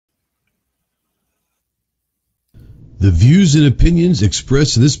The views and opinions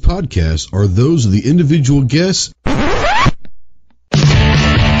expressed in this podcast are those of the individual guests.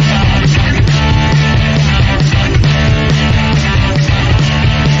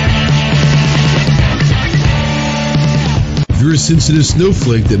 If you're a sensitive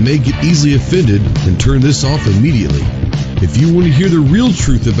snowflake that may get easily offended, then turn this off immediately. If you want to hear the real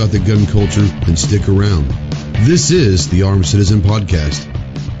truth about the gun culture, then stick around. This is the Armed Citizen Podcast.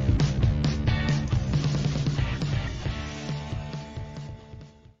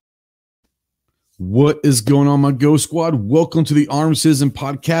 What is going on, my Go Squad? Welcome to the Armed Citizen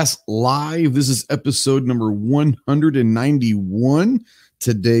Podcast Live. This is episode number 191.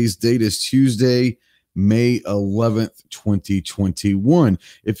 Today's date is Tuesday, May 11th, 2021.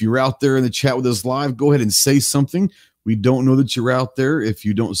 If you're out there in the chat with us live, go ahead and say something. We don't know that you're out there if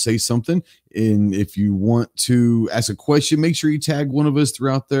you don't say something. And if you want to ask a question, make sure you tag one of us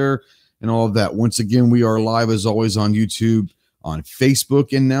throughout there and all of that. Once again, we are live as always on YouTube, on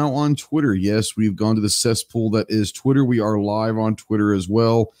Facebook, and now on Twitter. Yes, we've gone to the cesspool that is Twitter. We are live on Twitter as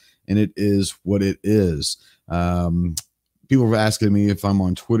well, and it is what it is. People are asking me if I'm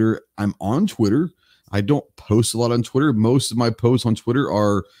on Twitter. I'm on Twitter. I don't post a lot on Twitter. Most of my posts on Twitter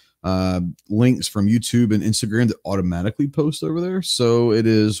are links from YouTube and Instagram that automatically post over there. So it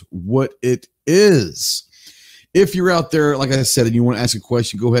is what it is. If you're out there, like I said, and you want to ask a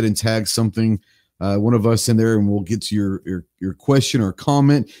question, go ahead and tag something, one of us in there, and we'll get to your question or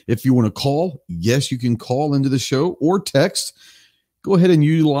comment. If you want to call, yes, you can call into the show or text. Go ahead and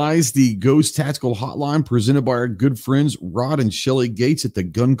utilize the Ghost Tactical Hotline presented by our good friends Rod and Shelly Gates at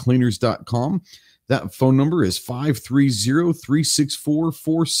theguncleaners.com. That phone number is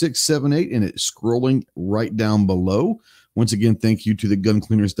 530-364-4678, and it's scrolling right down below. Once again, thank you to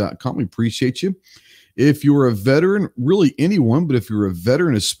theguncleaners.com. We appreciate you. If you're a veteran, really anyone, but if you're a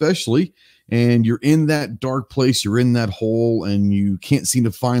veteran especially, and you're in that dark place, you're in that hole, and you can't seem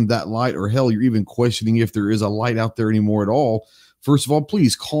to find that light, or hell, you're even questioning if there is a light out there anymore at all, first of all,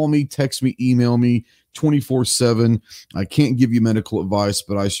 please call me, text me, email me 24/7. I can't give you medical advice,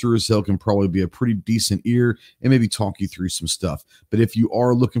 but I sure as hell can probably be a pretty decent ear and maybe talk you through some stuff. But if you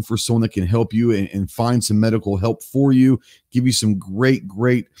are looking for someone that can help you and find some medical help for you, give you some great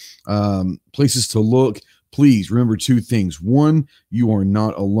places to look, please remember two things. One, you are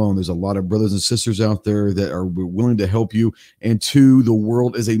not alone. There's a lot of brothers and sisters out there that are willing to help you. And two, the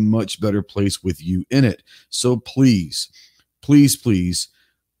world is a much better place with you in it. So please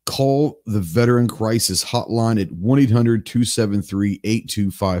call the Veteran Crisis Hotline at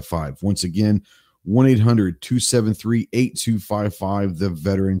 1-800-273-8255. Once again, 1-800-273-8255, the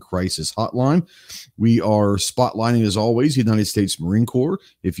Veteran Crisis Hotline. We are spotlighting, as always, the United States Marine Corps.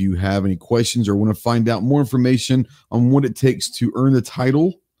 If you have any questions or want to find out more information on what it takes to earn the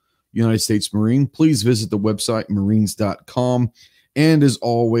title United States Marine, please visit the website marines.com. And as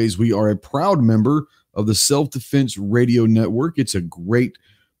always, we are a proud member of the Self-Defense Radio Network. It's a great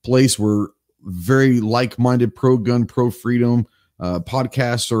place where very like-minded pro-gun, pro-freedom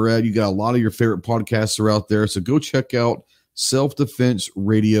podcasts are at. You got a lot of your favorite podcasts are out there. So go check out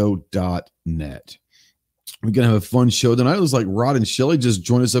selfdefenseradio.net. We're going to have a fun show tonight. It was like Rod and Shelly just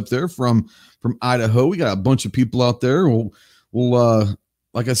joined us up there from Idaho. We got a bunch of people out there. We'll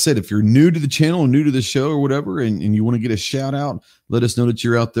like I said, if you're new to the channel, new to the show or whatever, and you want to get a shout out, let us know that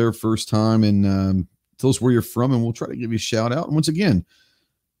you're out there first time and tell us where you're from, and we'll try to give you a shout out. And once again,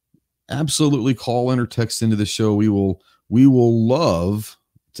 absolutely call in or text into the show. We will love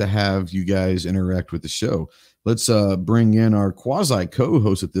to have you guys interact with the show. Let's bring in our quasi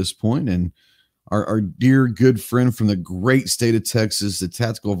co-host at this point, and our dear good friend from the great state of Texas, the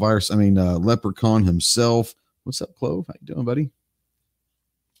tactical leprechaun himself. What's up, Clove? How you doing, buddy?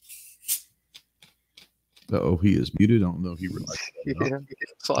 Uh-oh, he is muted. I don't know if he realized that. Yeah,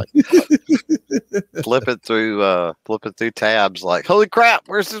 it's like flipping through tabs like, holy crap,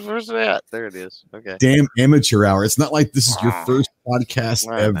 where's it at? There it is. Okay. Damn amateur hour. It's not like this is your first podcast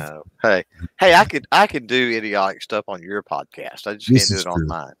ever. Know. Hey, I could do idiotic stuff on your podcast. I just can't do it on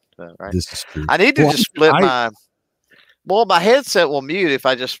mine. So, right? This is true. I need to just split my headset will mute if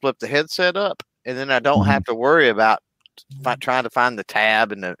I just flip the headset up, and then I don't have to worry about trying to find the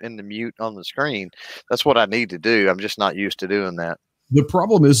tab and the mute on the screen. That's what I need to do. I'm just not used to doing that. The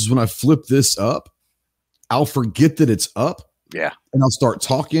problem is when I flip this up, I'll forget that it's up. Yeah. And I'll start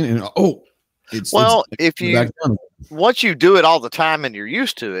talking and once you do it all the time and you're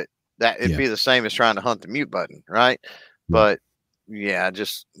used to it, that it'd be the same as trying to hunt the mute button. Right. Yeah. But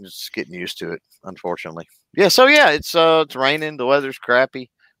just getting used to it, unfortunately. Yeah. So it's raining. The weather's crappy.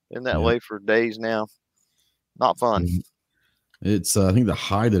 Been that way for days now. Not fun. It's I think the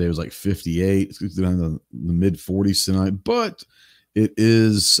high today was like 58. It's down in the mid 40s tonight, but it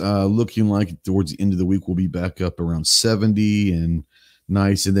is looking like towards the end of the week we'll be back up around 70 and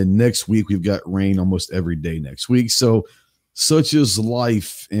nice. And then next week we've got rain almost every day next week. So such is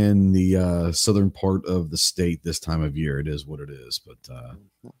life in the southern part of the state this time of year. It is what it is. But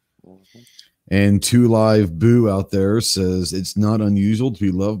and 2 Live Boo out there says it's not unusual to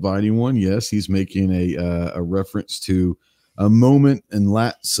be loved by anyone. Yes, he's making a reference to a moment and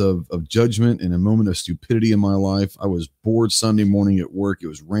lapse of judgment and a moment of stupidity in my life. I was bored Sunday morning at work. It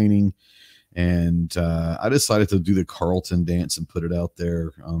was raining, and I decided to do the Carlton dance and put it out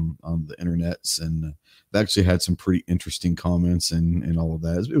there on the internets, and actually had some pretty interesting comments and all of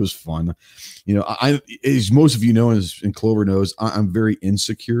that. It was fun. You know, I as most of you know, and Clover knows, I'm very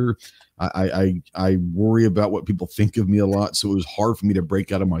insecure. I worry about what people think of me a lot, so it was hard for me to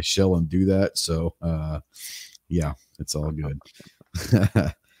break out of my shell and do that. So yeah, it's all good.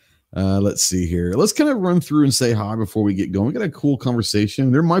 Let's see here. Let's kind of run through and say hi before we get going. We got a cool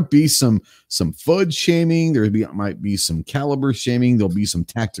conversation. There might be some FUD shaming. Might be some caliber shaming. There'll be some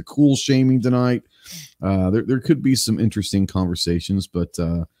tactical shaming tonight. There could be some interesting conversations, but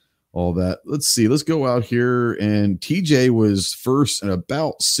all that. Let's see. Let's go out here. And TJ was first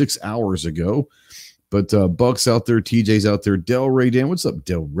about 6 hours ago, but Buck's out there. TJ's out there. Del Ray Dan. What's up,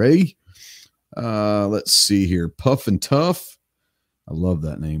 Del Ray? Let's see here. Puff and Tough. I love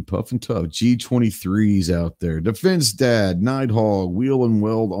that name. Puff and Tough. G23's out there. Defense Dad. Nighthawk. Wheel and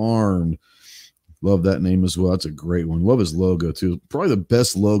Weld Armed. Love that name as well. That's a great one. Love his logo too. Probably the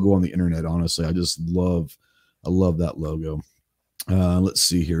best logo on the internet, honestly. I love that logo. Let's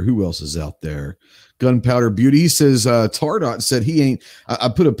see here. Who else is out there? Gunpowder Beauty. He says, Tardot said he ain't. I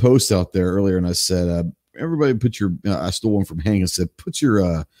put a post out there earlier and I said, everybody put your, I stole one from Hank and said, put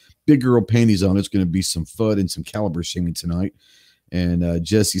your big girl panties on. It's going to be some FUD and some caliber shaming tonight. And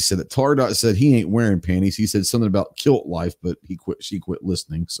Jesse said that Tardot said he ain't wearing panties. He said something about kilt life, but she quit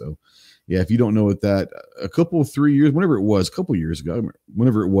listening. So yeah, if you don't know what that, a couple 3 years, whenever it was, a couple years ago,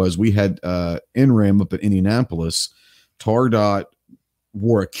 whenever it was, we had NRAM up at Indianapolis. Tardot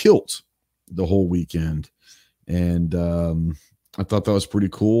wore a kilt the whole weekend. And I thought that was pretty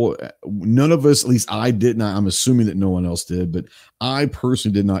cool. None of us, at least I didn't. I'm assuming that no one else did, but I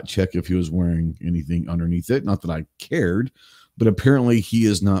personally did not check if he was wearing anything underneath it. Not that I cared, but apparently he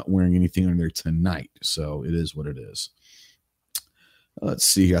is not wearing anything under there tonight. So it is what it is. Let's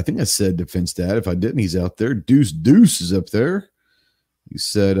see here. I think I said Defense Dad. If I didn't, he's out there. Deuce is up there. He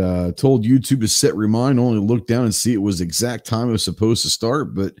said, told YouTube to set remind, only look down and see it was the exact time it was supposed to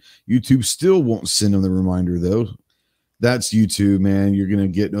start, but YouTube still won't send him the reminder though. That's YouTube, man. You're going to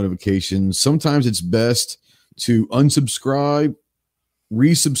get notifications. Sometimes it's best to unsubscribe,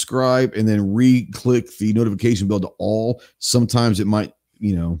 resubscribe, and then re-click the notification bell to all. Sometimes it might,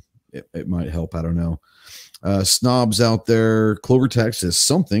 it might help. I don't know. Snobs out there. Clover Tax says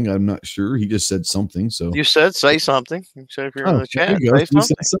something. I'm not sure. He just said something. So you said say something. So if you're in the chat,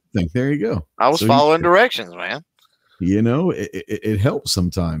 say something. There you go. I was following directions, man. It helps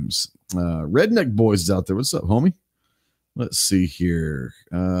sometimes. Redneck Boys is out there. What's up, homie? Let's see here.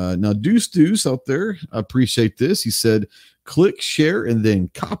 Now Deuce out there. I appreciate this. He said, click share and then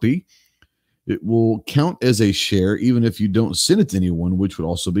copy. It will count as a share, even if you don't send it to anyone, which would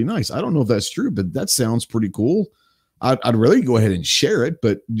also be nice. I don't know if that's true, but that sounds pretty cool. I'd really go ahead and share it.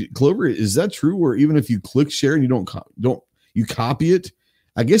 But Clover, is that true? Where even if you click share and you don't you copy it,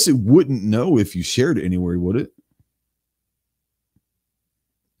 I guess it wouldn't know if you shared it anywhere, would it?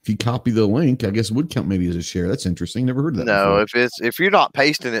 If you copy the link, I guess it would count maybe as a share. That's interesting. Never heard of that. No, before. if you're not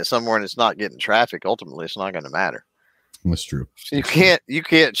pasting it somewhere and it's not getting traffic, ultimately it's not going to matter. That's true. You can't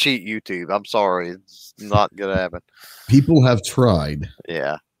cheat YouTube. I'm sorry. It's not going to happen. People have tried.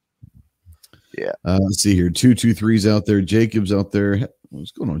 Yeah. Let's see here. 223's out there. Jacob's out there.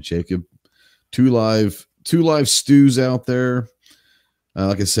 What's going on, Jacob? 2 Live Stews out there.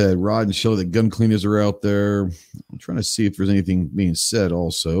 Like I said, Rod and Shelly, the gun cleaners are out there. I'm trying to see if there's anything being said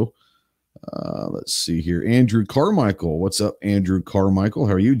also. Let's see here. Andrew Carmichael. What's up, Andrew Carmichael?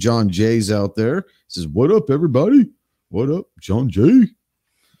 How are you? John Jay's out there. He says, what up, everybody? What up, John Jay?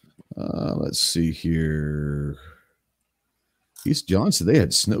 Let's see here. East John said they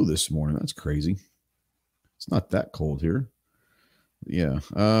had snow this morning. That's crazy. It's not that cold here. Yeah.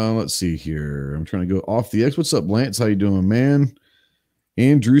 Let's see here. I'm trying to go off the X. What's up, Lance? How you doing, man?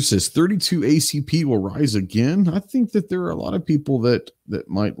 Andrew says 32 ACP will rise again. I think that there are a lot of people that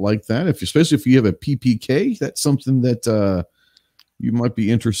might like that. Especially if you have a PPK, that's something that you might be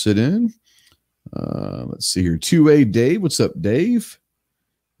interested in. Let's see here. 2A Dave. What's up, Dave?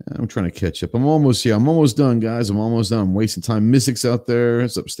 I'm trying to catch up. I'm almost done, guys. I'm almost done. I'm wasting time. Mystics out there.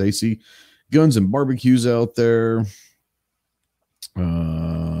 What's up, Stacy? Guns and barbecues out there.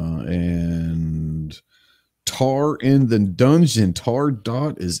 And Tar in the dungeon. Tar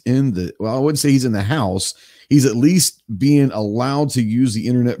Dot is in the, well, I wouldn't say he's in the house. He's at least being allowed to use the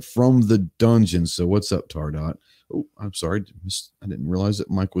internet from the dungeon. So what's up, Tar Dot? Oh, I'm sorry. I didn't realize that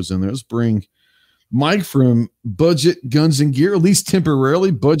Mike was in there. Let's bring Mike from Budget Guns and Gear, at least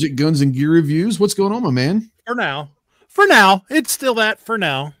temporarily. Budget Guns and Gear Reviews. What's going on, my man? For now, it's still that for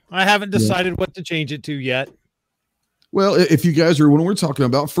now. I haven't decided what to change it to yet. Well, if you guys are what we're talking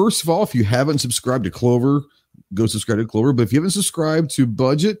about, first of all, if you haven't subscribed to Clover, go subscribe to Clover. But if you haven't subscribed to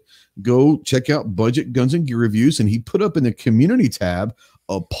Budget, go check out Budget Guns and Gear Reviews. And he put up in the community tab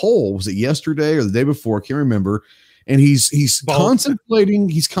a poll. Was it yesterday or the day before? I can't remember. And he's contemplating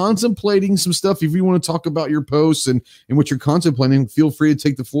some stuff. If you want to talk about your posts and what you're contemplating, feel free to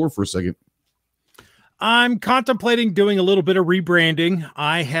take the floor for a second. I'm contemplating doing a little bit of rebranding.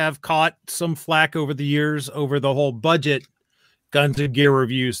 I have caught some flack over the years over the whole Budget Guns and Gear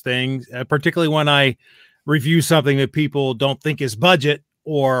Reviews thing, particularly when I review something that people don't think is budget,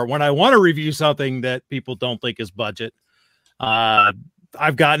 or when I want to review something that people don't think is budget.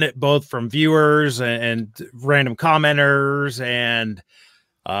 I've gotten it both from viewers and random commenters and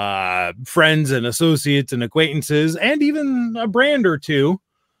friends and associates and acquaintances, and even a brand or two.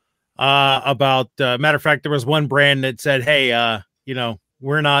 Matter of fact, there was one brand that said, "Hey,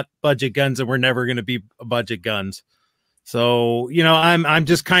 we're not Budget Guns, and we're never going to be Budget Guns." So, I'm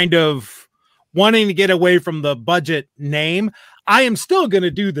just kind of wanting to get away from the budget name. I am still going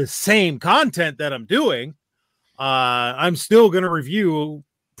to do the same content that I'm doing. I'm still going to review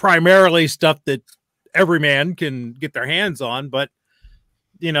primarily stuff that every man can get their hands on, but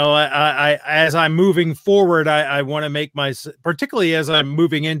I as I'm moving forward, I want to make particularly as I'm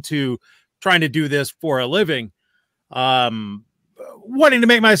moving into trying to do this for a living, wanting to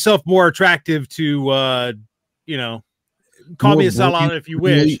make myself more attractive to, call me a sellout if you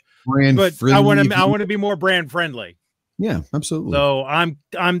wish, but I want to be more brand friendly. Yeah, absolutely. So I'm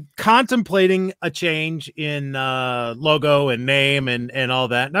contemplating a change in logo and name and all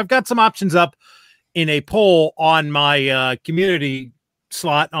that. And I've got some options up in a poll on my community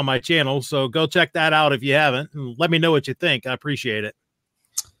slot on my channel. So go check that out if you haven't, and let me know what you think. I appreciate it.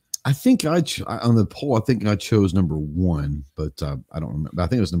 I think on the poll, I think I chose number 1, but I don't remember. I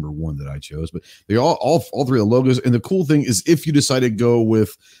think it was number 1 that I chose, but they all three of the logos. And the cool thing is, if you decide to go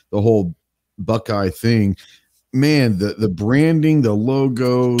with the whole Buckeye thing, man, the branding, the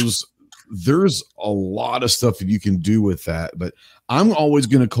logos, there's a lot of stuff that you can do with that. But I'm always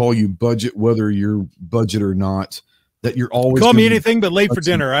going to call you Budget, whether you're budget or not. That you're always call me anything but late for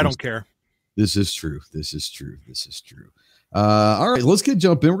dinner. I don't care. This is true. All right, let's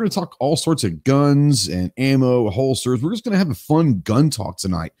jump in. We're going to talk all sorts of guns and ammo, holsters. We're just going to have a fun gun talk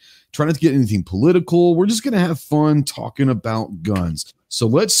tonight. Try not to get anything political. We're just going to have fun talking about guns. So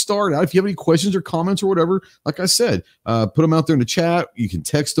let's start out. If you have any questions or comments or whatever, like I said, put them out there in the chat. You can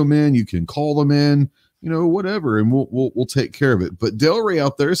text them in. You can call them in. Whatever, and we'll take care of it. But Del Rey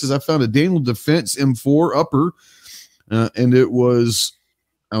out there says, I found a Daniel Defense M4 upper, and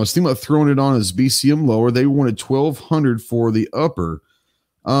I was thinking about throwing it on as BCM lower. They wanted $1,200 for the upper.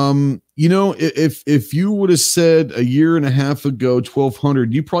 If you would have said a year and a half ago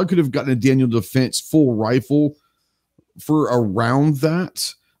 $1,200, you probably could have gotten a Daniel Defense full rifle for around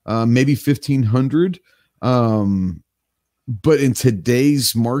that, maybe $1,500. But in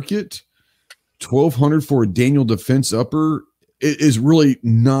today's market, $1,200 for a Daniel Defense upper is really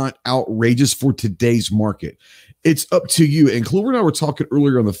not outrageous for today's market. It's up to you. And Clover and I were talking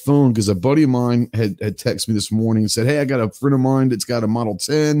earlier on the phone because a buddy of mine had texted me this morning and said, hey, I got a friend of mine that's got a Model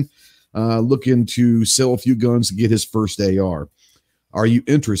 10 looking to sell a few guns to get his first AR. Are you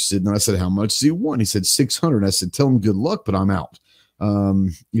interested? And I said, how much does he want? He said $600. I said, tell him good luck, but I'm out.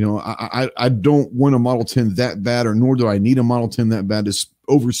 I don't want a Model 10 that bad, or nor do I need a Model 10 that bad to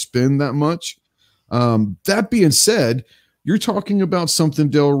overspend that much. That being said, you're talking about something,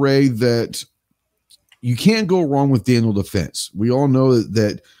 Del Rey, that you can't go wrong with Daniel Defense. We all know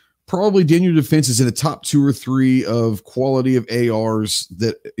that probably Daniel Defense is in the top 2 or 3 of quality of ARs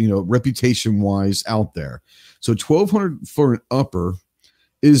that, reputation wise out there. So $1,200 for an upper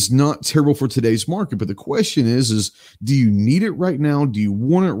is not terrible for today's market. But the question is do you need it right now? Do you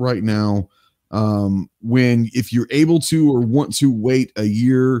want it right now? If you're able to or want to wait a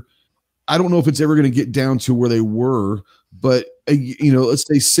year, I don't know if it's ever going to get down to where they were, but let's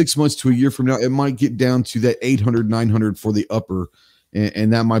say 6 months to a year from now, it might get down to that $800, $900 for the upper.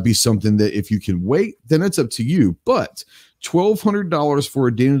 And that might be something that if you can wait, then it's up to you. But $1,200 for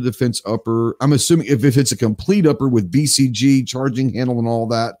a Daniel Defense upper. I'm assuming if it's a complete upper with BCG, charging handle, and all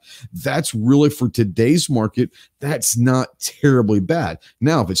that, that's really for today's market. That's not terribly bad.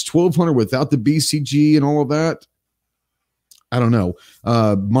 Now, if it's $1,200 without the BCG and all of that, I don't know.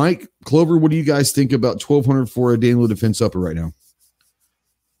 Mike, Clover, what do you guys think about $1,200 for a Daniel Defense upper right now?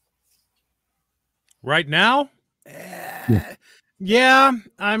 Right now? Yeah.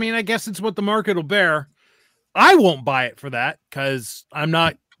 I mean, I guess it's what the market will bear. I won't buy it for that because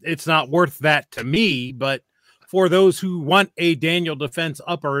it's not worth that to me, but for those who want a Daniel Defense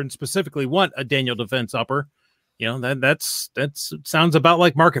upper and specifically want a Daniel Defense upper, that sounds about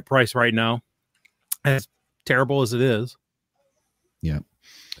like market price right now. As terrible as it is. Yeah.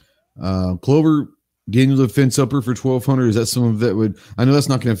 Clover, Daniel Defense upper for $1,200. Is that someone that would, I know that's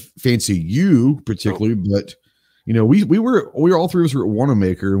not going to fancy you particularly, but we were all three of us were at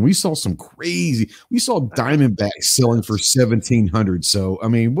Wanamaker, and we saw some crazy. We saw Diamondbacks selling for $1,700. So I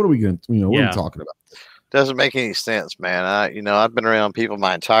mean, what are we going to? What are we talking about? Doesn't make any sense, man. I've been around people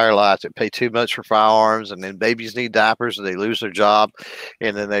my entire life that pay too much for firearms, and then babies need diapers, and they lose their job,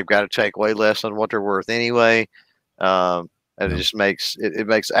 and then they've got to take way less than what they're worth anyway. And it just makes it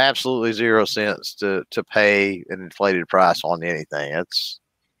makes absolutely zero sense to pay an inflated price on anything.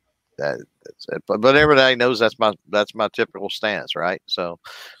 But everybody knows that's my typical stance, right? So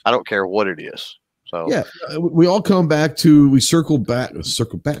I don't care what it is. So yeah, we all come back to circle back,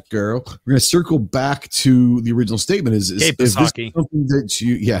 girl. We're gonna circle back to the original statement. Is this something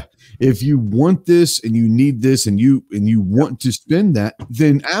that if you want this and you need this and you want to spend that,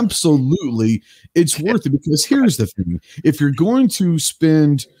 then absolutely it's worth it. Because here's the thing: if you're going to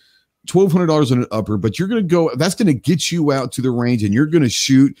spend $1,200 on an upper, but you're going to go, that's going to get you out to the range and you're going to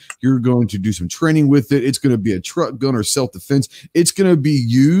shoot. You're going to do some training with it. It's going to be a truck gun or self-defense. It's going to be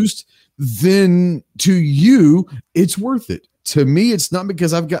used. Then to you, it's worth it. To me, it's not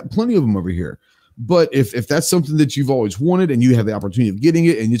because I've got plenty of them over here. But if that's something that you've always wanted and you have the opportunity of getting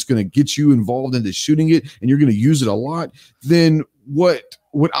it and it's going to get you involved into shooting it and you're going to use it a lot, then what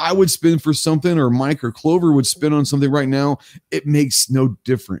I would spend for something, or Mike or Clover would spend on something right now, it makes no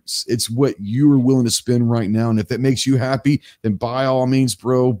difference. It's what you are willing to spend right now. And if it makes you happy, then by all means,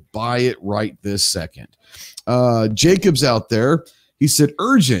 bro, buy it right this second. Jacob's out there. He said,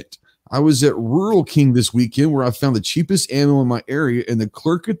 urgent. I was at Rural King this weekend where I found the cheapest ammo in my area, and the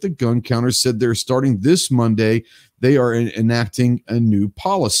clerk at the gun counter said they're starting this Monday. They are enacting a new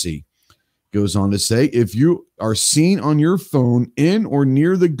policy. Goes on to say, if you are seen on your phone in or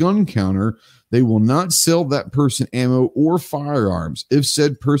near the gun counter, they will not sell that person ammo or firearms. If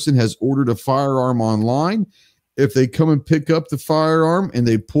said person has ordered a firearm online, if they come and pick up the firearm and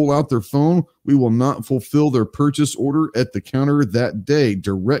they pull out their phone, we will not fulfill their purchase order at the counter that day.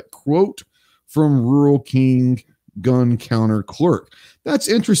 Direct quote from Rural King gun counter clerk. That's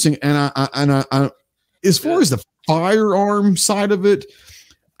interesting. And I as far as the firearm side of it,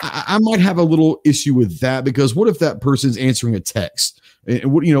 I might have a little issue with that, because what if that person's answering a text?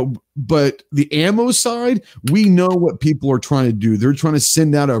 And but the ammo side, we know what people are trying to do. They're trying to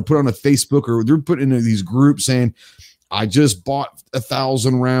send out or put on a Facebook, or they're putting into these groups saying, I just bought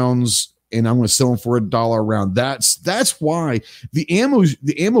 1,000 rounds and I'm going to sell them for $1 a round. That's why the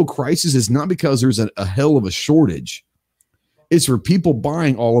ammo crisis is not because there's a hell of a shortage. It's for people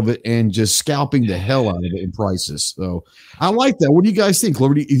buying all of it and just scalping the hell out of it in prices. So I like that. What do you guys think,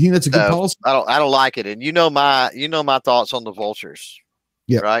 Clover? Do you think that's a good policy? I don't like it. And my thoughts on the vultures.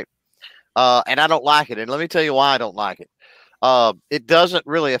 Yeah. Right. And I don't like it. And let me tell you why I don't like it. It doesn't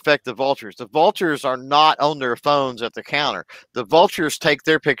really affect the vultures. The vultures are not on their phones at the counter. The vultures take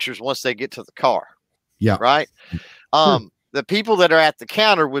their pictures once they get to the car. Yeah. Right. The people that are at the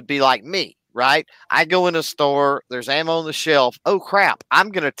counter would be like me. Right. I go in a store, there's ammo on the shelf. Oh, crap.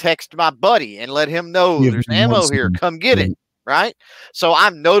 I'm going to text my buddy and let him know there's ammo here. Come get it. Right. So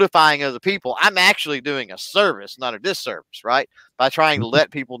I'm notifying other people. I'm actually doing a service, not a disservice. Right. By trying to let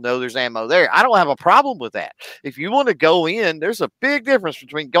people know there's ammo there. I don't have a problem with that. If you want to go in, there's a big difference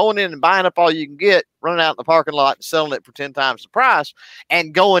between going in and buying up all you can get, running out in the parking lot and selling it for 10 times the price,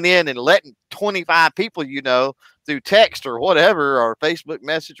 and going in and letting 25 people, through text or whatever, or Facebook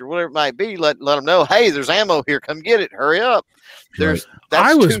message or whatever it might be, let them know, hey, there's ammo here. Come get it. Hurry up. That's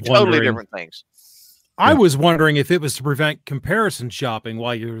two totally different things. I was wondering if it was to prevent comparison shopping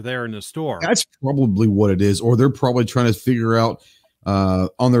while you're there in the store. That's probably what it is. Or they're probably trying to figure out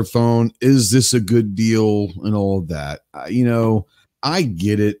on their phone, is this a good deal and all of that. I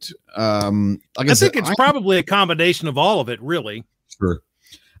get it. I think it's probably a combination of all of it, really. Sure.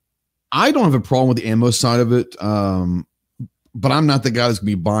 I don't have a problem with the ammo side of it. but I'm not the guy that's gonna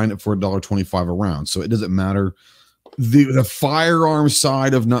be buying it for $1.25 a round. So it doesn't matter. The firearm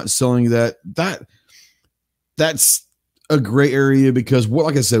side of not selling that's a gray area, because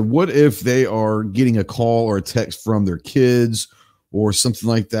like I said, what if they are getting a call or a text from their kids or something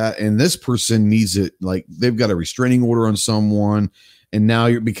like that, and this person needs it, like they've got a restraining order on someone, and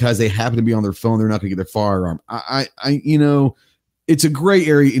now because they happen to be on their phone, they're not going to get their firearm. I it's a gray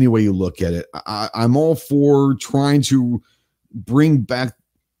area any way you look at it. I'm all for trying to bring back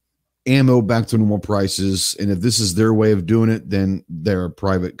ammo back to normal prices, and if this is their way of doing it, then they're a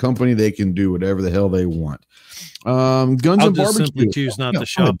private company. They can do whatever the hell they want. Guns and Barbecue. Simply choose not to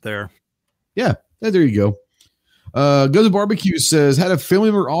shop there. Yeah, there you go. Guns and Barbecue says, had a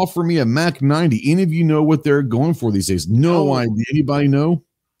family member offer me a Mac 90. Any of you know what they're going for these days? No idea. Anybody know?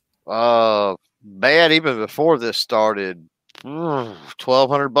 Man, even before this started,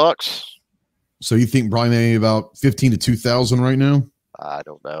 $1,200. So you think probably maybe about 15 to 2,000 right now? I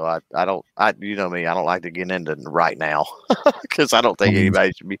don't know. You know me, I don't like to get into right now because I don't think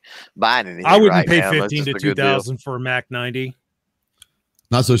anybody should be buying anything. I wouldn't pay 15 to 2,000 for a Mac 90.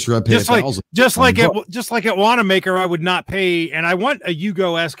 Not so sure I'd pay just like at Wanamaker, I would not pay, and I want a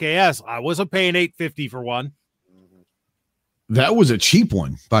Yugo SKS. I wasn't paying $850 for one. That was a cheap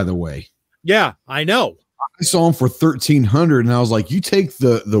one, by the way. Yeah, I know. I saw them for $1,300, and I was like, you take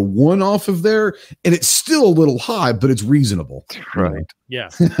the one off of there, and it's still a little high, but it's reasonable. Right. Yeah.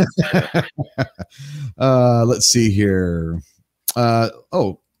 Let's see here.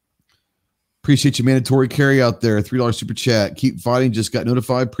 Appreciate you, Mandatory Carry out there. $3 super chat. Keep fighting. Just got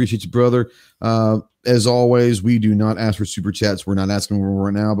notified. Appreciate you, brother. As always, we do not ask for super chats. We're not asking for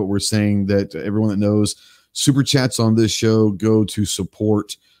right now, but we're saying that everyone that knows super chats on this show go to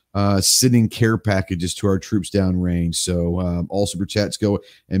support sitting care packages to our troops downrange. So all super chats go.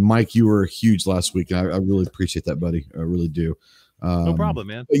 And Mike, you were huge last week, and I really appreciate that, buddy. I really do. No problem,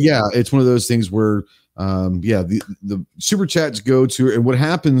 man. Yeah, it's one of those things where the super chats go to, and what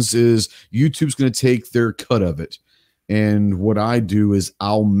happens is YouTube's going to take their cut of it, and what I do is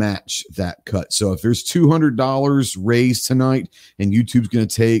I'll match that cut. So if there's $200 raised tonight and YouTube's going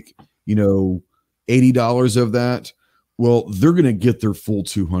to take $80 of that, well, they're going to get their full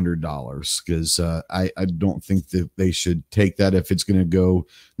 $200, because I don't think that they should take that if it's going to go,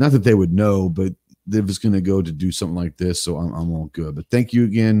 not that they would know, but if it's going to go to do something like this. So I'm all good. But thank you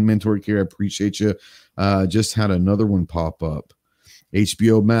again, Mentor Care. I appreciate you. Just had another one pop up.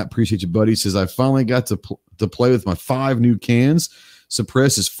 HBO Matt, appreciate you, buddy. Says, I finally got to play with my 5 new cans.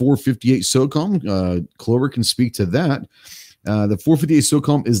 Suppress is 458 SOCOM. Clover can speak to that. The 458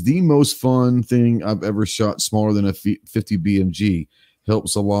 SOCOM is the most fun thing I've ever shot, smaller than a 50 BMG.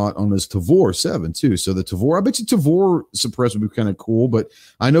 Helps a lot on this Tavor 7 too. So the Tavor, I bet you Tavor suppressed would be kind of cool, but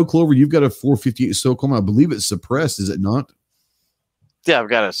I know, Clover, you've got a 458 SOCOM. I believe it's suppressed, is it not? Yeah, I've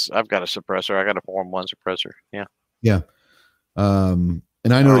got a suppressor. I got a Form 1 suppressor. Yeah. Yeah. And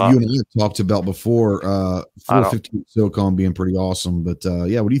I know that you and I have talked about before 458 SOCOM being pretty awesome, but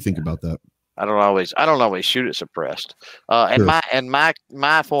yeah, what do you think about that? I don't always shoot it suppressed. And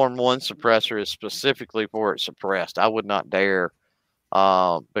my Form 1 suppressor is specifically for it suppressed. I would not dare,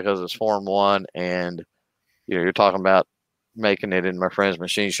 because it's Form 1, and you're talking about making it in my friend's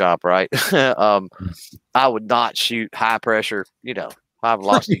machine shop, right? I would not shoot high pressure, high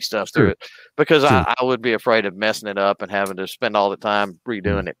velocity stuff through it, because I would be afraid of messing it up and having to spend all the time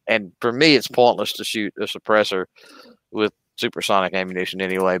redoing it. And for me, it's pointless to shoot a suppressor with supersonic ammunition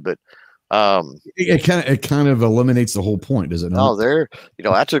anyway. But it kind of eliminates the whole point, does it not?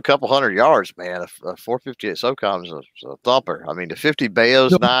 No, I took a couple hundred yards, man. A 458 SOCOM is a thumper. I mean, the 50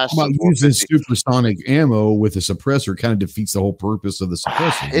 Bayo's nice. Using supersonic ammo with a suppressor kind of defeats the whole purpose of the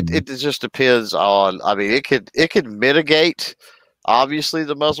suppressor. It just depends on. I mean, it could mitigate, obviously,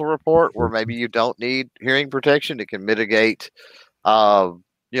 the muzzle report where maybe you don't need hearing protection. It can mitigate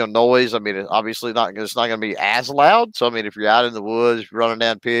noise. I mean, obviously it's not going to be as loud. So, I mean, if you're out in the woods, if you're running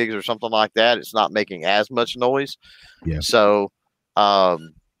down pigs or something like that, it's not making as much noise. Yeah. So, had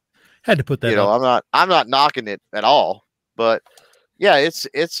to put that. I'm not knocking it at all, but yeah, it's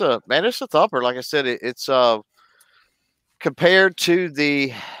a thumper. Like I said, it's compared to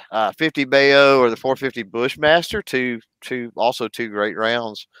the 50 Bayo or the 450 Bushmaster, two great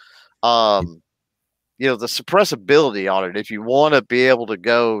rounds. The suppressibility on it, if you want to be able to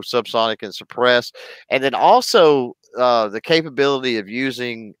go subsonic and suppress, and then also the capability of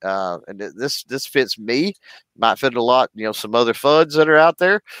using, and this fits me, might fit a lot, some other FUDs that are out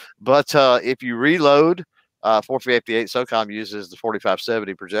there, but if you reload, 458 SOCOM uses the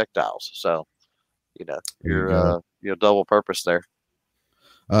 4570 projectiles, so you're double purpose there.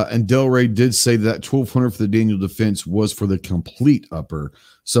 And Del Rey did say that $1,200 for the Daniel Defense was for the complete upper.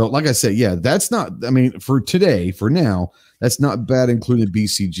 So, like I said, yeah, that's not. I mean, for today, for now, that's not bad, including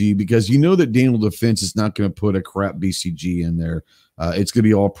BCG, because you know that Daniel Defense is not going to put a crap BCG in there. It's going to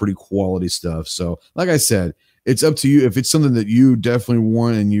be all pretty quality stuff. So, like I said, it's up to you. If it's something that you definitely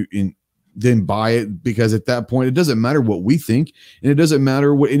want, and then buy it, because at that point, it doesn't matter what we think, and it doesn't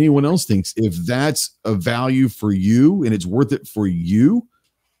matter what anyone else thinks. If that's a value for you and it's worth it for you,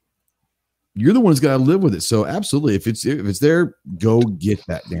 you're the one who's got to live with it. So absolutely, if it's there, go get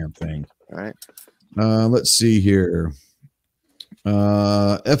that damn thing. All right. Let's see here.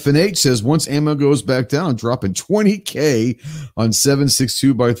 FNH says once ammo goes back down, I'm dropping $20K on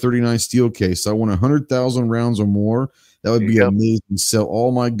 7.62x39 steel case. I want 100,000 rounds or more. That would be amazing. Sell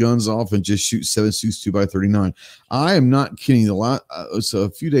all my guns off and just shoot 7.62x39. I am not kidding. So a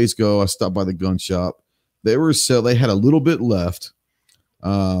few days ago, I stopped by the gun shop. They had a little bit left.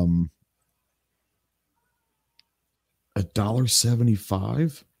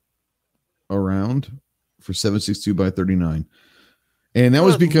 $1.75 around for 7.62x39. And that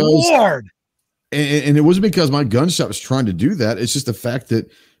was because Lord. And it wasn't because my gun shop was trying to do that. It's just the fact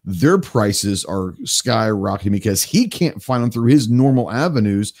that their prices are skyrocketing because he can't find them through his normal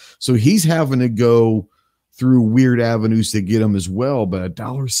avenues. So he's having to go through weird avenues to get them as well. But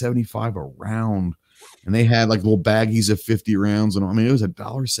 $1.75 a round. And they had like little baggies of 50 rounds. And I mean, it was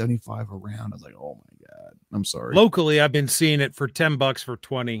 $1.75 a round. I was like, oh my God, I'm sorry. Locally, I've been seeing it for $10 for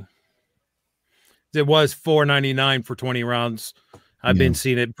 20. It was $4.99 for 20 rounds. I've been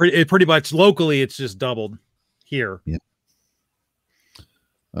seeing it pretty much locally. It's just doubled here. Yeah.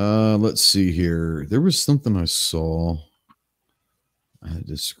 Let's see here. There was something I saw. I had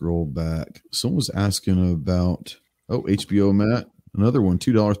to scroll back. Someone was asking about, HBO Matt, another one,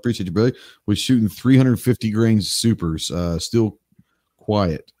 $2. Appreciate you, brother. Was shooting 350 grains supers, still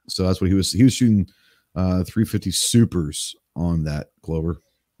quiet. So that's what he was shooting 350 supers on that, Clover.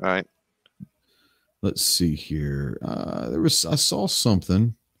 All right. Let's see here. I saw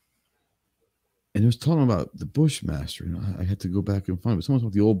something, and it was talking about the Bushmaster. And I had to go back and find it. Someone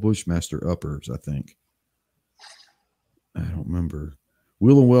about the old Bushmaster uppers, I think. I don't remember.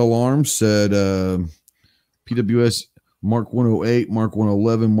 Wheel and Well Arms said PWS Mark 108, Mark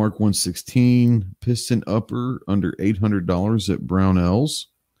 111, Mark 116 piston upper under $800 at Brownells.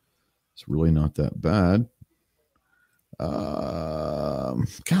 It's really not that bad. God,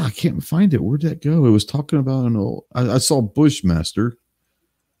 I can't find it. Where'd that go? It was talking about an old. I saw Bushmaster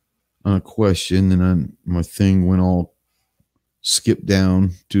on a question, and then my thing went all skipped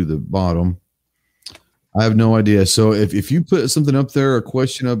down to the bottom. I have no idea. So if you put something up there, a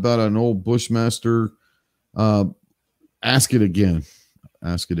question about an old Bushmaster, ask it again.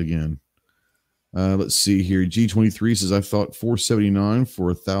 Ask it again. Let's see here. G23 says I thought $479 for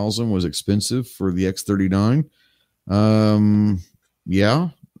 1,000 was expensive for the X39. For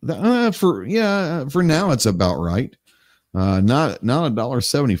now it's about right. Not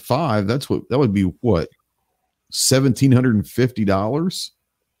 $1.75. That would be what, $1,750?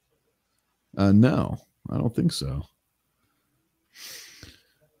 No, I don't think so.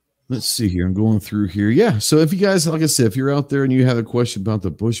 Let's see here. I'm going through here. Yeah. So if you guys, like I said, if you're out there and you have a question about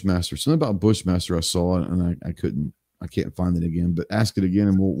the Bushmaster, something about Bushmaster, I saw it and I can't find it again, but ask it again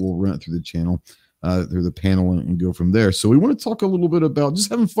and we'll run it through the channel. Through the panel and go from there. So we want to talk a little bit about just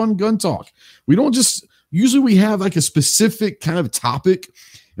having fun gun talk. We don't just, usually we have like a specific kind of topic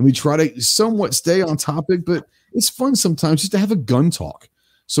and we try to somewhat stay on topic, but it's fun sometimes just to have a gun talk.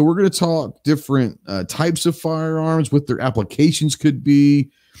 So we're going to talk different types of firearms, what their applications could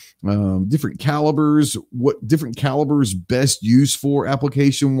be, different calibers, what different calibers best used for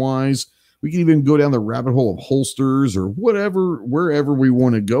application wise. We can even go down the rabbit hole of holsters or whatever, wherever we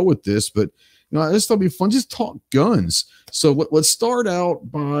want to go with this, but this will be fun. Just talk guns. So let's start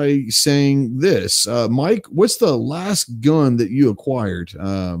out by saying this, Mike. What's the last gun that you acquired?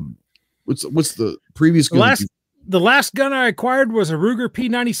 What's the previous gun? The last gun I acquired was a Ruger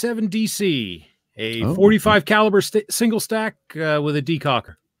P97 DC, a 45 caliber single stack with a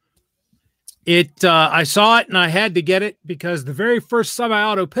decocker. I saw it and I had to get it because the very first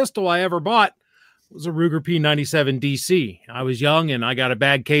semi-auto pistol I ever bought was a Ruger P97 DC. I was young and I got a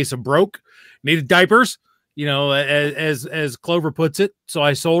bad case of broke. Needed diapers, as Clover puts it. So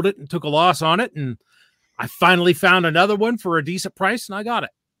I sold it and took a loss on it. And I finally found another one for a decent price and I got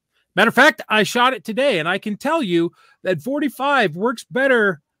it. Matter of fact, I shot it today and I can tell you that 45 works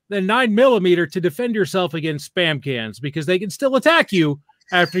better than 9mm to defend yourself against spam cans because they can still attack you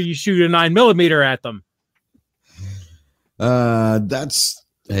after you shoot a 9mm at them. That's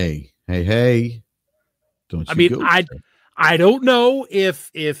hey. Don't you I don't know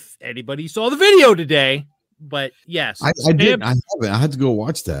if anybody saw the video today, but yes, I didn't. I haven't. I had to go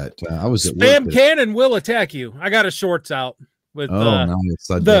watch that. I was at Spam work. Cannon will attack you. I got a shorts out with nice.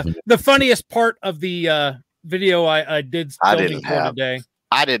 the funniest part of the video I did. I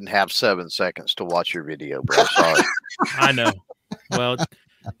didn't have 7 seconds to watch your video, bro. Sorry. I know. Well,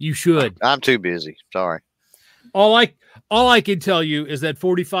 you should. I'm too busy. Sorry. All I can tell you is that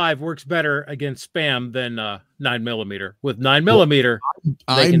 45 works better against spam than 9mm. With 9mm,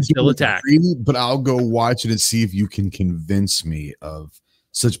 they can still attack. But I'll go watch it and see if you can convince me of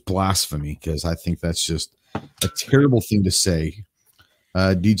such blasphemy, because I think that's just a terrible thing to say.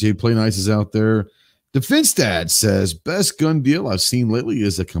 DJ Play Nice is out there. Defense Dad says, best gun deal I've seen lately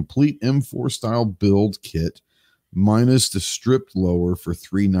is a complete M4 style build kit minus the stripped lower for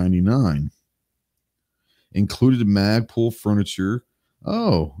 $399. Included Magpul furniture.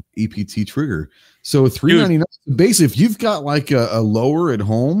 Oh, EPT trigger. So $399. Basically, if you've got like a lower at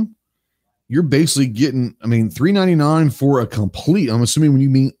home, you're basically getting, $399 for a complete. I'm assuming when you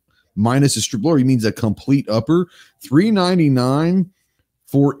mean minus a strip lower, you means a complete upper. $399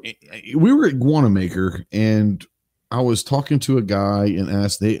 for. We were at Guanamaker and I was talking to a guy and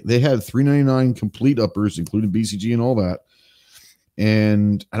asked, they had $399 complete uppers, including BCG and all that.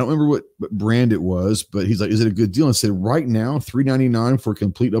 And I don't remember what brand it was, but he's like, is it a good deal? And I said, right now, $399 for a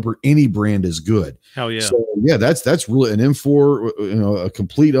complete upper, any brand is good. Hell yeah. So yeah, that's really an M4, a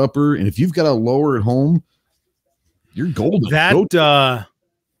complete upper. And if you've got a lower at home, you're golden. That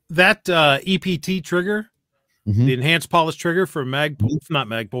EPT trigger, the enhanced polish trigger from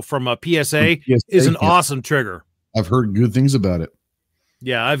Magpul, from PSA is an awesome trigger. I've heard good things about it.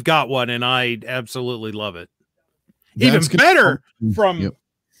 Yeah, I've got one and I absolutely love it. Even better from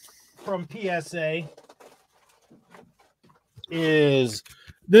PSA is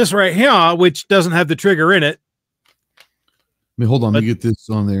this right here, which doesn't have the trigger in it. Hold on, let me get this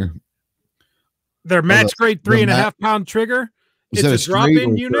on there. Their max grade 3.5 pound trigger. It's a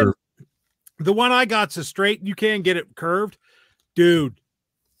drop-in unit. Curve? The one I got's a straight. You can get it curved, dude.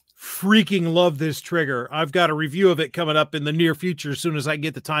 Freaking love this trigger. I've got a review of it coming up in the near future as soon as I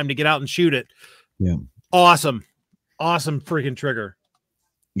get the time to get out and shoot it. Yeah, awesome freaking trigger.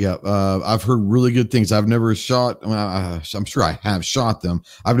 Yeah, I've heard really good things. I've never shot. I'm sure I have shot them.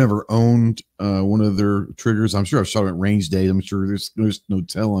 I've never owned one of their triggers. I'm sure I've shot them at range days. I'm sure there's no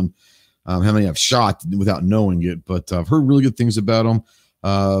telling how many I've shot without knowing it. But I've heard really good things about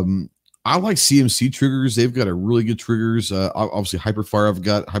them. I like CMC triggers. They've got a really good triggers. Obviously, Hyperfire. I've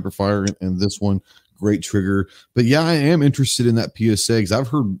got Hyperfire and this one. Great trigger. But yeah, I am interested in that PSA because I've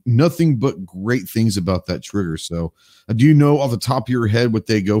heard nothing but great things about that trigger. So do you know off the top of your head what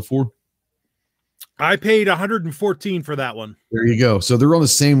they go for? I paid $114 for that one. There you go. So they're on the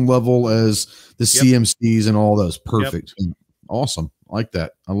same level as the CMCs and all those. Perfect. Yep. Awesome. I like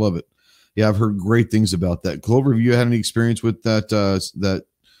that. I love it. Yeah, I've heard great things about that. Clover, have you had any experience with that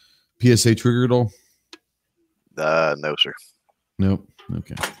PSA trigger at all? No, sir. Nope.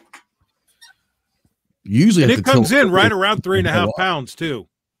 Okay. Usually it comes in right around 3.5 pounds too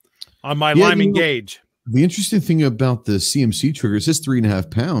on my Lyman gauge. The interesting thing about the CMC trigger is it's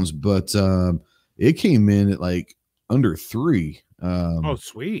 3.5 pounds, but it came in at like under 3. Oh,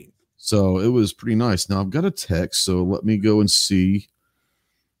 sweet. So it was pretty nice. Now I've got a text, so let me go and see.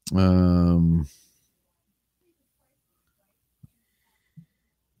 From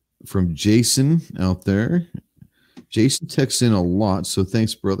Jason out there. Jason texts in a lot, so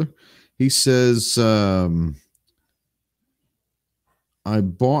thanks, brother. He says, I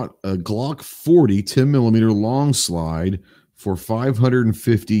bought a Glock 40 10mm long slide for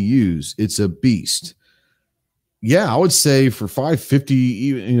 550 U's. It's a beast. Yeah, I would say for 550,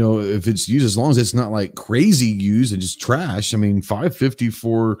 even, if it's used, as long as it's not like crazy used and just trash. 550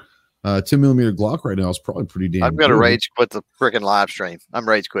 for 10mm Glock right now is probably pretty damn I'm going to rage quit the freaking live stream. I'm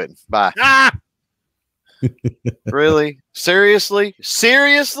rage quitting. Bye. Really? Seriously? A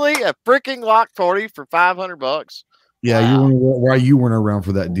freaking Glock 40 for $500? Yeah, wow. Why you weren't around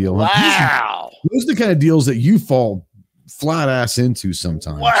for that deal? Wow. Huh? Those are the kind of deals that you fall flat ass into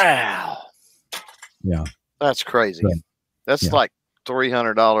sometimes. Wow. Yeah. That's crazy. Yeah. That's like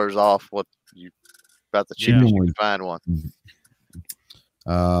 $300 off what you about the cheapest you can find one.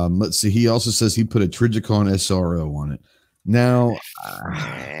 Let's see. He also says he put a Trijicon SRO on it. Now,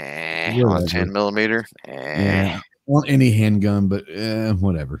 on 10mm. Yeah, on any handgun, but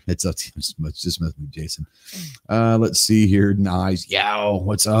whatever. It's up to you. Just mess with Jason. Let's see here. Knives. Yow,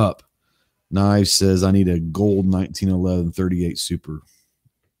 what's up? Knives says I need a gold 1911 38 Super.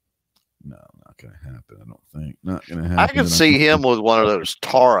 No, not gonna happen. I don't think. Not gonna happen. I can see him with one of those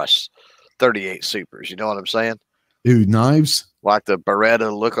Taurus 38 Supers. You know what I'm saying? Ooh, knives? Like the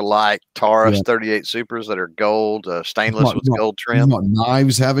Beretta look-alike Taurus 38 Supers that are gold, stainless with gold trim.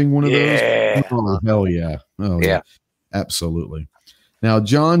 Knives having one of those? Oh, hell yeah. Oh, yeah. Absolutely. Now,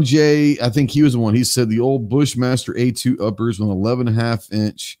 John Jay, I think he was the one. He said the old Bushmaster A2 uppers with an 11.5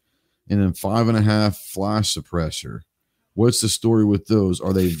 inch and then 5.5 flash suppressor. What's the story with those?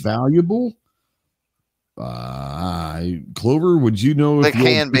 Are they valuable? Clover, would you know? They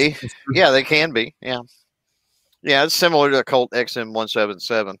can be. Yeah, they can be. Yeah. Yeah, it's similar to the Colt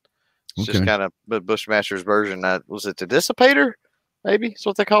XM177. It's just kind of Bushmaster's version. Was it the Dissipator? Maybe that's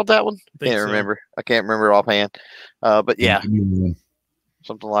what they called that one. I can't remember. I can't remember offhand. But yeah,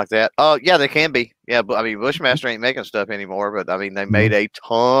 something like that. Oh, yeah, they can be. Yeah, but I mean, Bushmaster ain't making stuff anymore. But I mean, they made a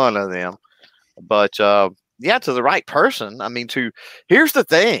ton of them. But yeah, to the right person. I mean, here's the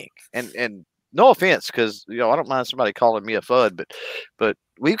thing, and no offense, because I don't mind somebody calling me a FUD, but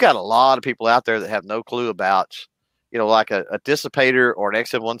we've got a lot of people out there that have no clue about. Like a Dissipator or an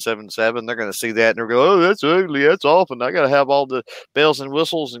XM177, they're going to see that and they're going, oh, that's ugly, that's awful. I got to have all the bells and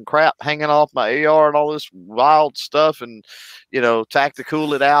whistles and crap hanging off my AR and all this wild stuff and,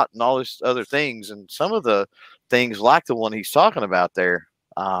 tactical it out and all these other things. And some of the things like the one he's talking about there,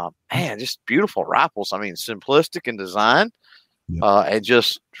 man, just beautiful rifles. I mean, simplistic in design and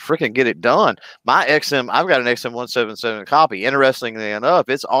just freaking get it done. My I've got an XM177 copy. Interestingly enough,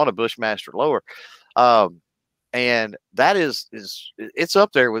 it's on a Bushmaster lower. And that is it's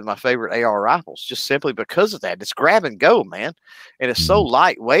up there with my favorite AR rifles, just simply because of that. It's grab and go, man, and it's so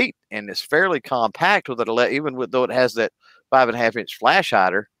lightweight and it's fairly compact with it. Even though it has that 5.5 inch flash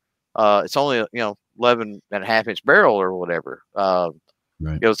hider, it's only 11.5 inch barrel or whatever.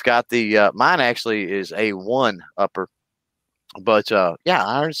 Right. It's got the mine actually is A1 upper, but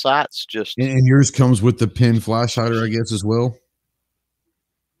iron sights just. And yours comes with the pin flash hider, I guess, as well.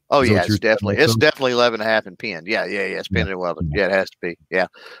 Oh yeah, it's definitely 11.5 and pinned. Yeah. It's pinned and welded. Yeah, it has to be. Yeah,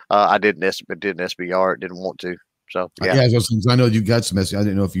 I did an SBR. Didn't want to. So yeah, I know you got some SBR. I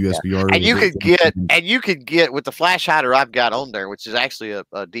didn't know if you SBR. And you could get with the flash hider I've got on there, which is actually a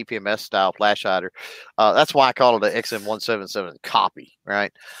DPMS style flash hider. That's why I call it an XM177 copy.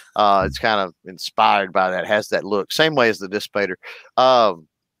 Right. It's kind of inspired by that. It has that look, same way as the Dissipator.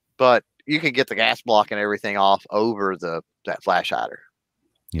 But you can get the gas block and everything off over that flash hider.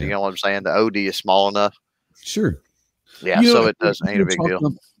 Yeah. You know what I'm saying? The OD is small enough. Sure. Yeah, so it ain't a big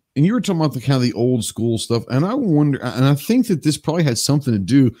deal. And you were talking about the kind of the old school stuff, and I wonder, and I think that this probably had something to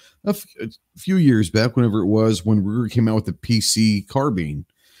do a few years back, whenever it was when Ruger came out with the PC carbine.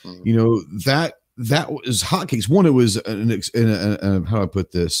 Mm-hmm. That was hotcakes. One, it was how do I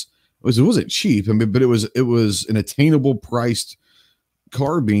put this? It wasn't cheap. I mean, but it was an attainable priced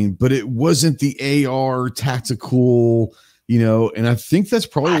carbine, but it wasn't the AR tactical. And I think that's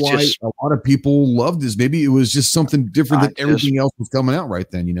probably why a lot of people loved this. Maybe it was just something different than everything else was coming out right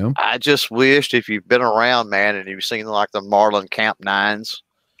then, I just wished, if you've been around, man, and you've seen like the Marlin Camp 9s.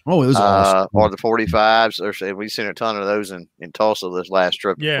 Oh, it was awesome. Or the 45s. We've seen a ton of those in Tulsa this last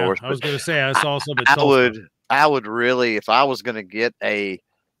trip. Yeah, of course. I was going to say, I saw some in Tulsa. I would really, if I was going to get the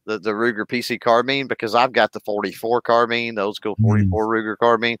Ruger PC carbine, because I've got the 44 carbine, the old school 44 Ruger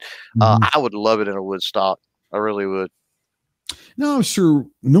carbine, I would love it in a wood stock. I really would. No, I'm sure,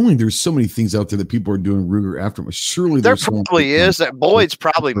 knowing there's so many things out there that people are doing Ruger after, surely there probably is. That Boyd's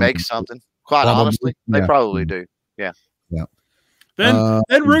probably makes something. Quite honestly, they probably do. Yeah. Then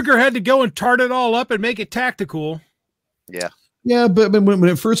Ruger had to go and tart it all up and make it tactical. Yeah. Yeah, but when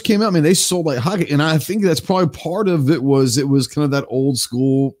it first came out, they sold like hockey, and I think that's probably part of it. Was kind of that old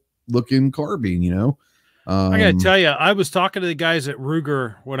school looking carbine, I gotta tell you, I was talking to the guys at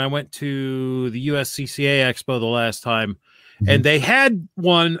Ruger when I went to the USCCA Expo the last time. And they had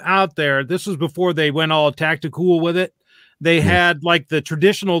one out there. This was before they went all tactical with it. They had like the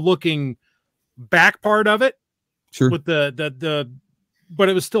traditional looking back part of it, with the but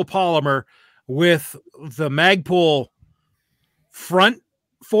it was still polymer with the Magpul front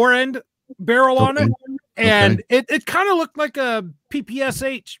forend barrel on it, and it kind of looked like a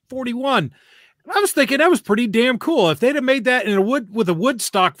PPSH 41. I was thinking that was pretty damn cool. If they'd have made that in a wood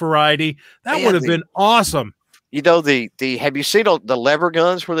stock variety, that would have been awesome. Have you seen the lever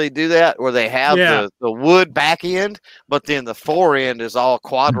guns where they do that, where they have the wood back end, but then the fore end is all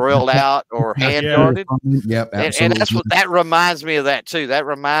quad railed out or hand guarded? Yep, absolutely. And that's that reminds me of that too. That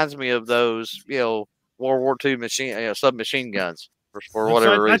reminds me of those, World War II submachine guns for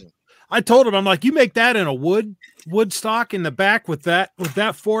whatever reason. I told him, I'm like, you make that in a wood stock in the back with that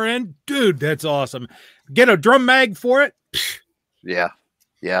fore end, dude, that's awesome. Get a drum mag for it. Yeah,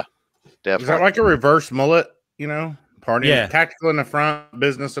 definitely. Is that like a reverse mullet? Party, tactical in the front,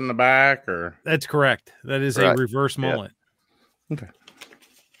 business in the back, or that's correct. That is a reverse mullet. Okay.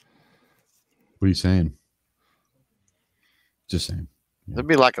 What are you saying? Just saying. Yeah. It'd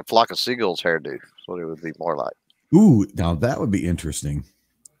be like a flock of seagulls hairdo. That's what it would be more like. Ooh, now that would be interesting.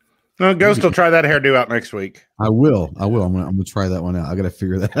 No, Ghost will try that hairdo out next week. I will. I'm gonna try that one out. I got to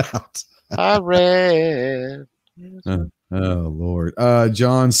figure that out. I read. Oh Lord.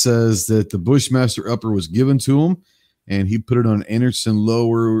 John says that the Bushmaster upper was given to him, and he put it on Anderson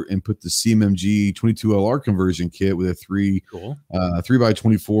lower and put the CMMG 22LR conversion kit with a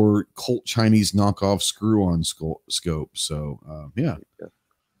 3x24 Colt Chinese knockoff screw-on scope. So yeah,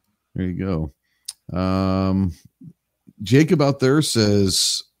 there you go. Jacob out there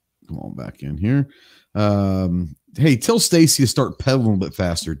says, come on back in here. Hey, tell Stacy to start pedaling a little bit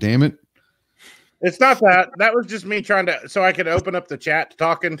faster. Damn it. It's not that. That was just me trying to, so I could open up the chat to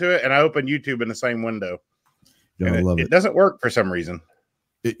talk into it, and I opened YouTube in the same window. I love it. It doesn't work for some reason.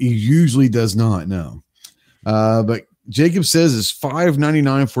 It usually does not. No. But Jacob says it's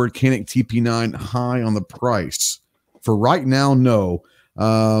 $599 for a Canik TP9, high on the price. For right now, no.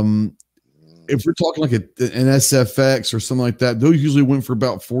 If we're talking like an SFX or something like that, those usually went for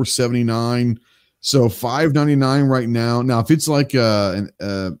about $479. So $599 right now. Now, if it's like a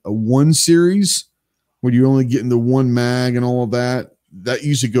 1 series where you're only getting the one mag and all of that, that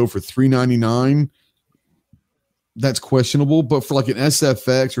usually go for $399. That's questionable. But for like an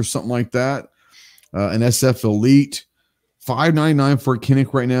SFX or something like that, an SF Elite, $599 for a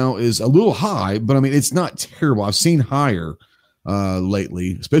Canik right now is a little high, but I mean, it's not terrible. I've seen higher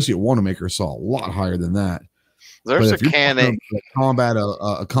lately, especially at Wanamaker. Saw a lot higher than that. There's a Canik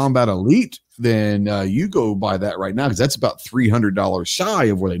a Combat Elite, then you go buy that right now because that's about $300 shy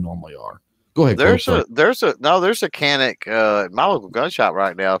of where they normally are. Go ahead. There's a Canik at my local gun shop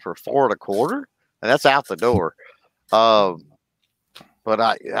right now for $425, and that's out the door. But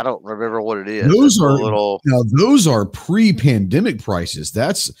I don't remember what it is. Those are pre-pandemic prices.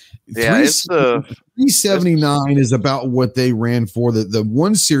 That's it's the $379 is about what they ran for. The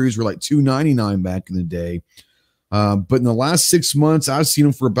 1 series were like $299 back in the day. But in the last 6 months, I've seen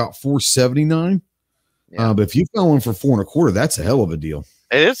them for about $479. Yeah. But if you found one for $425, that's a hell of a deal.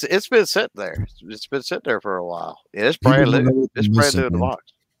 And it's been sitting there. It's been sitting there for a while. Yeah, it's brand new. It's brand new in the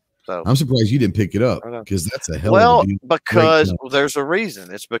box. So I'm surprised you didn't pick it up because that's a hell of a deal. Because there's a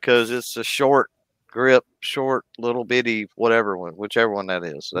reason. It's because it's a short grip, short little bitty whatever one, whichever one that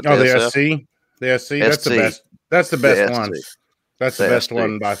is. The SC. The SC. That's the best. That's the best one. That's the best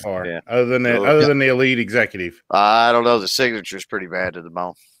one by far. Yeah. Other than the Elite Executive. I don't know. The Signature is pretty bad to the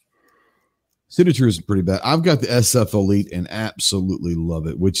bone. Signature is pretty bad. I've got the SF Elite and absolutely love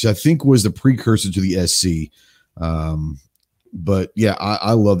it, which I think was the precursor to the SC. But yeah,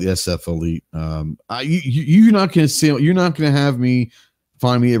 I love the SF Elite. You're not going to say, you're not going to have me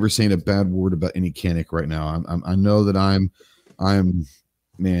find me ever saying a bad word about any Canik right now. I know that I'm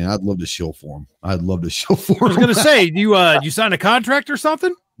man, I'd love to shill for him. I'd love to shill for him. I was going to say, you sign a contract or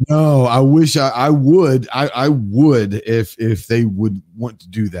something? No, I wish I would. I would if they would want to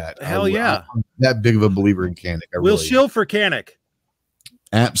do that. Hell yeah. I'm that big of a believer in Canik. We'll shill for Canik.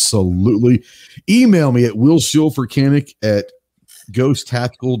 Absolutely. Email me at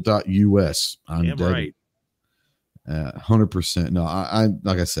willshillforcanik@ghosttactical.us. I'm dead. Right. 100%. No, I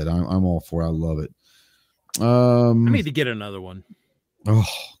like I said, I'm all for it. I love it. I need to get another one. Oh,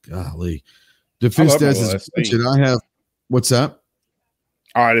 golly. Defense Desk is budget. I have, what's that?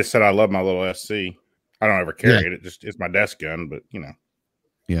 Oh, I just said I love my little SC. I don't ever carry it. It's my desk gun, but you know.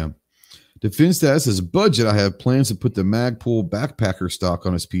 Yeah. Defense Desk is budget. I have plans to put the Magpul backpacker stock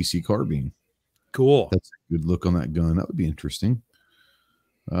on his PC carbine. Cool. That's a good look on that gun. That would be interesting.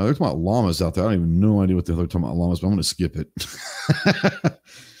 They're talking about llamas out there. I don't even know idea what the hell they're talking about llamas, but I'm going to skip it.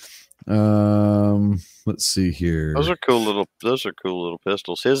 Let's see here. Those are cool little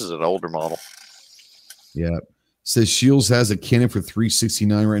pistols. His is an older model. Yeah. Says Shields has a Canik for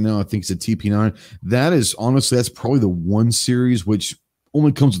 $369 right now. I think it's a TP9. That is honestly, that's probably the 1 series, which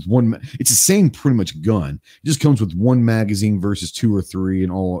only comes with one. It's the same pretty much gun. It just comes with 1 magazine versus 2 or 3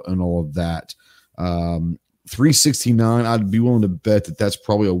 and all of that. $369. I'd be willing to bet that that's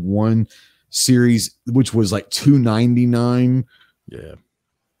probably a 1 series, which was like $299. Yeah.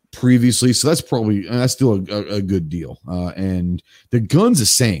 Previously, so that's still a good deal. And the gun's the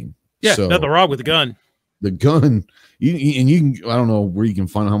same. Yeah, so nothing wrong with the gun. The gun, you can. I don't know where you can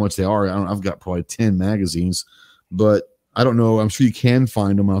find how much they are. I've got probably 10 magazines, but I don't know. I'm sure you can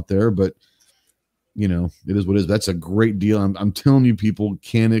find them out there, but you know, it is what it is. That's a great deal. I'm telling you, people,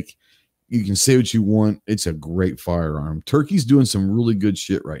 Canik. You can say what you want. It's a great firearm. Turkey's doing some really good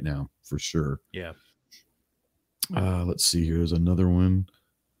shit right now, for sure. Yeah. Let's see here. There's another one.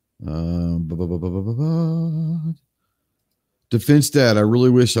 Defense Dad, I really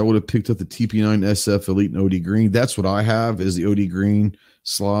wish I would have picked up the TP9 SF Elite and OD Green. That's what I have is the OD Green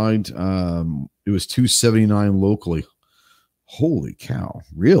slide. It was $279 locally. Holy cow.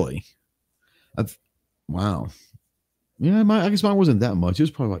 Really? Wow. Yeah, I guess mine wasn't that much. It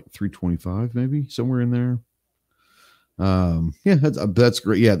was probably like $325, maybe somewhere in there. Yeah, that's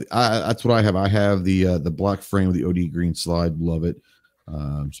great. Yeah, that's what I have. I have the black frame with the OD Green slide. Love it.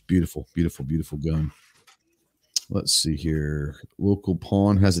 It's beautiful, beautiful, beautiful gun. Let's see here. Local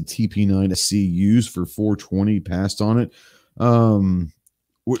pawn has a TP9 SC used for 420. Passed on it.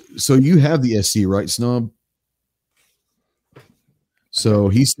 So you have the SC, right, Snub? So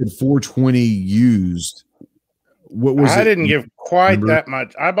he said 420 used. What was I it? didn't give quite that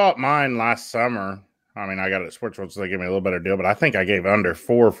much. I bought mine last summer. I mean, I got it at Sports World, so they gave me a little better deal, but I think I gave under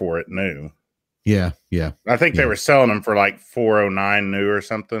 4 for it new. Yeah. I think they were selling them for like 409 new or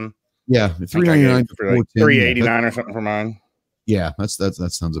something. Yeah, $399 for like $389 or something for mine. Yeah,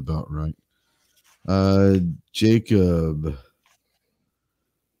 that sounds about right. Jacob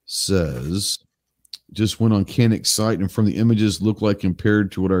says, just went on Canik's site, and from the images look like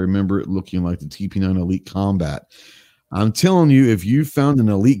compared to what I remember it looking like the TP9 Elite Combat. I'm telling you, if you found an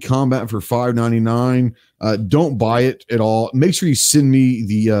Elite Combat for $599, don't buy it at all. Make sure you send me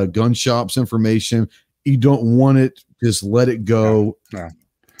the gun shop's information. You don't want it, just let it go. No.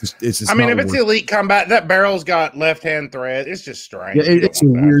 It's I mean, if it's the Elite Combat, that barrel's got left-hand thread. It's just strange. Yeah, it's a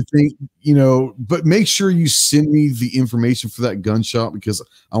weird thing, but make sure you send me the information for that gun shop because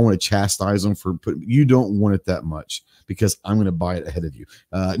I want to chastise them for putting. You don't want it that much because I'm going to buy it ahead of you.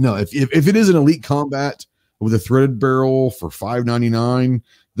 No, if it is an Elite Combat with a threaded barrel for $599,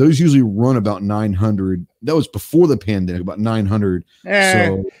 those usually run about $900. That was before the pandemic, about $900.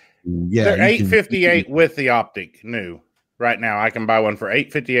 So yeah, they're $858 with the optic new. Right now, I can buy one for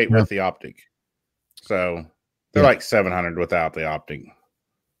 $858 with the optic. So they're like $700 without the optic.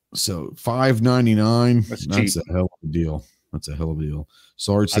 So $599. That's cheap. A hell of a deal. That's a hell of a deal.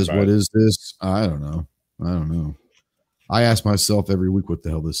 Sarge says, "What is this?" I don't know. I ask myself every week what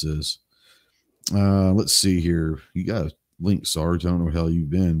the hell this is. Let's see here. You got a link, Sarge. I don't know where the hell you've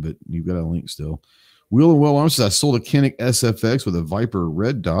been, but you've got a link still. Wheel and Well Arms says, I sold a Canik SFX with a Viper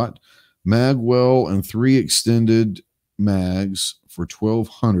red dot, magwell, and 3 extended mags for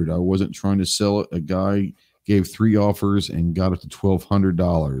 $1,200. I wasn't trying to sell it. A guy gave 3 offers and got it to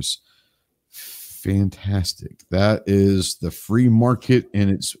 $1,200. Fantastic. That is the free market,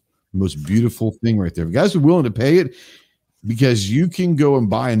 and it's the most beautiful thing right there. If you guys are willing to pay it, because you can go and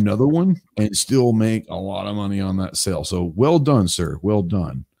buy another one and still make a lot of money on that sale. So well done, sir. Well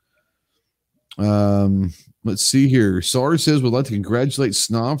done. Let's see here. Sarge says, would like to congratulate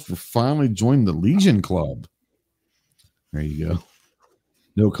Snob for finally joining the Legion Club. There you go.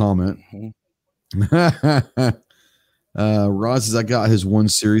 No comment. Rod says, I got his 1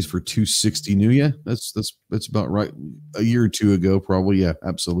 series for $260 new. Yeah, that's about right. A year or 2 ago, probably. Yeah,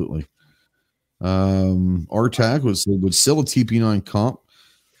 absolutely. RTAC would sell a TP9 comp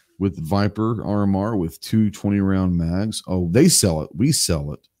with Viper RMR with 2 20-round mags. Oh, they sell it. We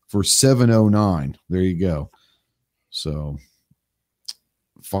sell it for $709. There you go. So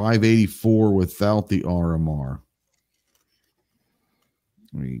 $584 without the RMR.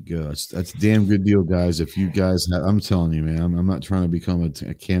 There you go. That's a damn good deal, guys. If you guys have, I'm telling you, man, I'm not trying to become a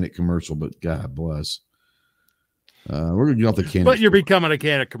Canik commercial, but God bless. We're gonna get off the Canik. But you're becoming a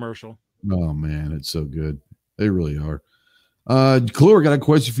Canik commercial. Oh man, it's so good. They really are. Clore, got a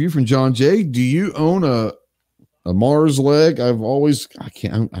question for you from John J. Do you own a Mars leg? I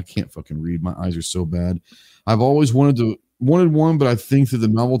can't fucking read. My eyes are so bad. I've always wanted one, but I think that the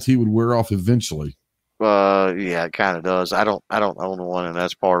novelty would wear off eventually. Yeah, it kind of does. I don't own one, and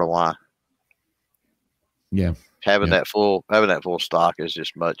that's part of why. Yeah, having that full stock is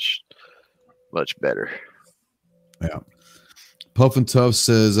just much better. Yeah. Puff and Tough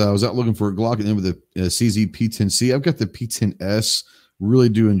says, I was out looking for a Glock and then with the CZ P10C. I've got the P10S. Really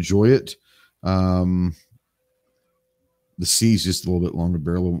do enjoy it. The C is just a little bit longer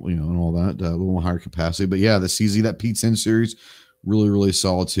barrel, and all that, a little higher capacity. But yeah, the CZ, that P10 series, really, really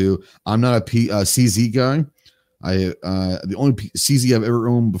solid too. I'm not a CZ guy. The only CZ I've ever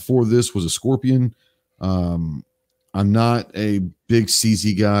owned before this was a Scorpion. I'm not a big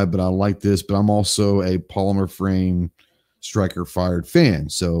CZ guy, but I like this. But I'm also a polymer frame striker fired fan,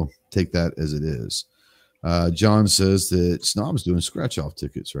 so take that as it is. John says that Snob's doing scratch off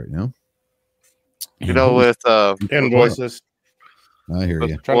tickets right now. With invoices. I hear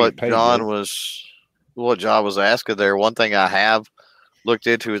you. What John was asking there. One thing I have looked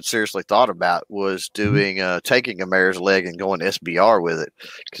into and seriously thought about was doing taking a mare's leg and going SBR with it.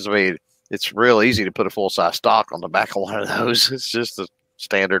 Because I mean, it's real easy to put a full size stock on the back of one of those. It's just a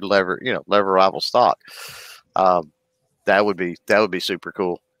standard lever rival stock. That would be super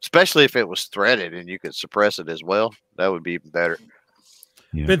cool, especially if it was threaded and you could suppress it as well. That would be even better.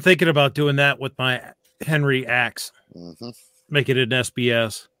 Yeah. Been thinking about doing that with my Henry axe, make it an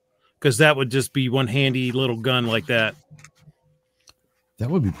SBS, because that would just be one handy little gun like that. That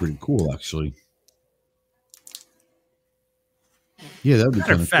would be pretty cool, actually. Yeah, that would be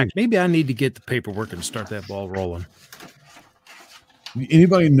Matter kind of fact, cool. Maybe I need to get the paperwork and start that ball rolling.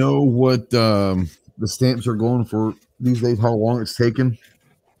 Anybody know what the stamps are going for these days? How long it's taken?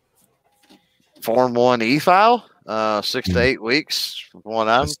 Form 1 e-file, 6 to 8 weeks. One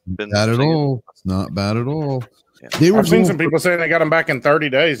I've been bad at all. It's not bad at all. Yeah. I've seen some people saying they got them back in 30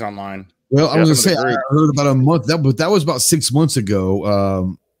 days online. Well, I was going to say, I heard about a month, but that was about 6 months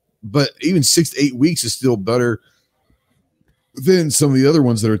ago. But even 6 to 8 weeks is still better than some of the other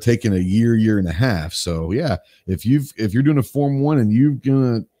ones that are taking a year and a half. So yeah, if you're doing a Form 1 and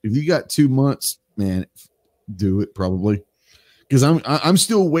if you got 2 months, man, do it probably. Because I'm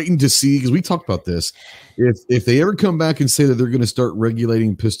still waiting to see, because we talked about this. If they ever come back and say that they're going to start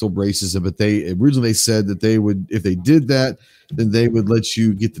regulating pistol braces, but they originally said that they would, if they did that, then they would let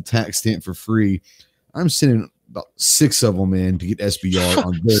you get the tax stamp for free. I'm sending about 6 of them in to get SBR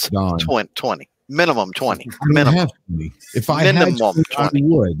on their dime. 20. Minimum 20. Minimum. If I had 20, I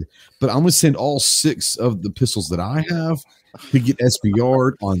would. But I'm going to send all 6 of the pistols that I have to get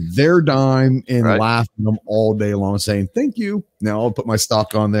SBR on their dime and laugh at them all day long, saying thank you. Now I'll put my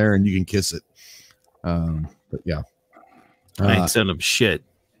stock on there and you can kiss it. But yeah, I ain't sending them shit.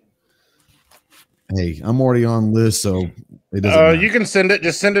 Hey, I'm already on list, so it doesn't. You can send it.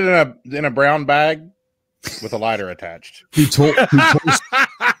 Just send it in a brown bag with a lighter attached. The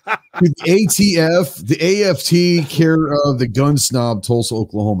ATF, the AFT care of the gun snob, Tulsa,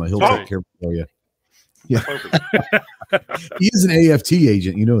 Oklahoma. He'll take care for you. Yeah. He is an AFT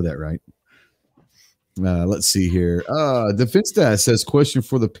agent. You know that, right? Let's see here. Defense Stat says, question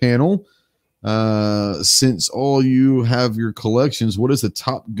for the panel. Since all you have your collections, what is the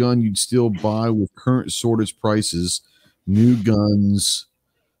top gun you'd still buy with current shortage prices? New guns,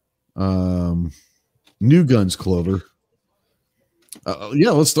 Clover.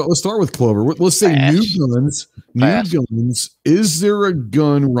 Yeah, let's start with Clover. Let's say new guns. Is there a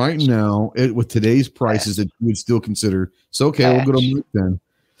gun right now with today's prices that you would still consider? So okay, we'll go to Mike then.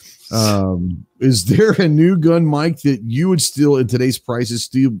 Is there a new gun, Mike, that you would still in today's prices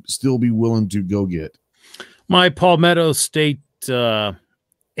still be willing to go get? My Palmetto State AKP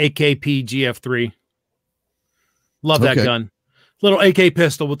GF3. Love that gun. Little AK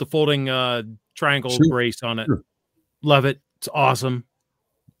pistol with the folding triangle brace on it. Sure. Love it. It's awesome.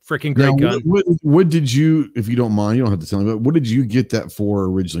 Freaking great gun. What did you, if you don't mind, you don't have to tell me, but what did you get that for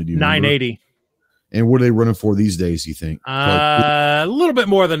originally? Do you 980. Remember? And what are they running for these days, you think? A little bit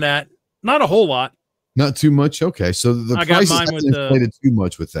more than that. Not a whole lot. Not too much? Okay. So the price hasn't inflated too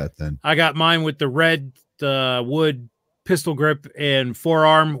much with that then. I got mine with the red wood pistol grip and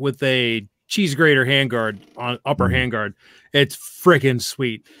forearm with a cheese grater handguard on upper handguard. It's freaking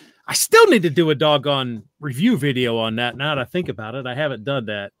sweet. I still need to do a doggone review video on that. Now that I think about it, I haven't done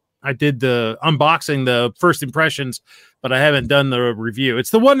that. I did the unboxing, the first impressions, but I haven't done the review.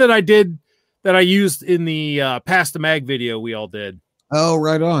 It's the one that I did that I used in the Pass the Mag video we all did. Oh,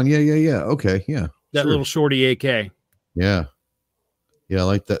 right on. Yeah. Okay, yeah. That little shorty AK. Yeah. Yeah, I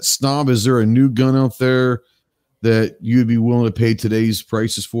like that. Snob, is there a new gun out there that you'd be willing to pay today's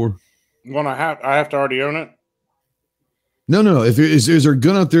prices for? I have to already own it? No. If is there a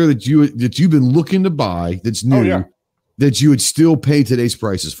gun out there that you've been looking to buy that's new that you would still pay today's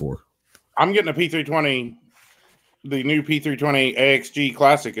prices for? I'm getting a P320, the new P320 AXG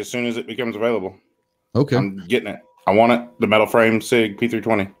Classic as soon as it becomes available. Okay. I'm getting it. I want it. The metal frame SIG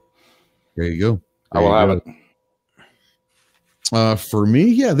P320. There you go. I will have it. For me,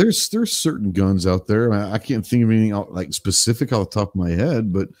 yeah, there's certain guns out there. I can't think of anything like specific off the top of my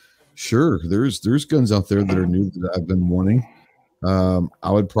head, but sure, there's guns out there that are new that I've been wanting.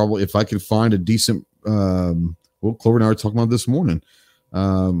 I would probably, if I could find a decent, Clover and I were talking about this morning,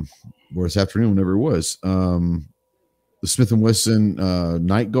 or this afternoon, whenever it was, the Smith & Wesson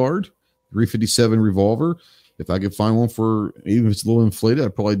Night Guard 357 revolver. If I could find one for, even if it's a little inflated,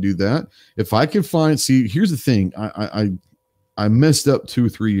 I'd probably do that. If I could find, here's the thing, I messed up 2 or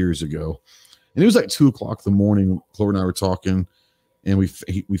 3 years ago, and it was like 2:00 in the morning. Clover and I were talking, and we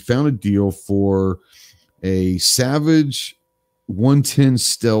found a deal for a Savage 110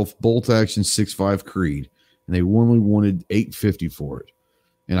 Stealth bolt action 6.5 Creed. and they only wanted $850 for it.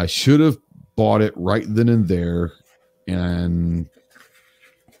 And I should have bought it right then and there, and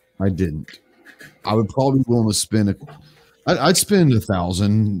I didn't. I would probably be willing to spend I'd spend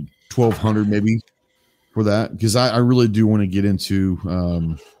 $1,000, $1,200 maybe for that, because I really do want to get into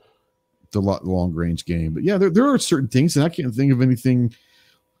the long range game. But yeah, there are certain things, and I can't think of anything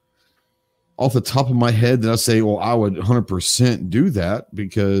off the top of my head that I say, well, I would 100% do that,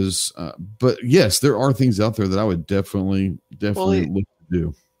 because but yes, there are things out there that I would definitely look to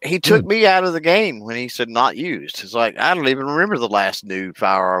do. He took me out of the game when he said not used. It's like, I don't even remember the last new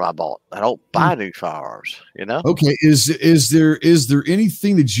firearm I bought. I don't buy new firearms, you know? Okay. Is there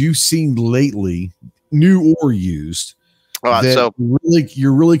anything that you've seen lately, new or used, that so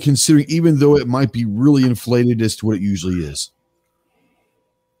you're really considering, even though it might be really inflated as to what it usually is?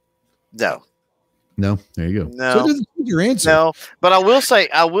 No, there you go. No, so it doesn't your answer. No, but I will say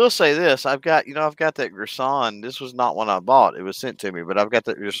this. I've got that Grisan. This was not one I bought. It was sent to me, but I've got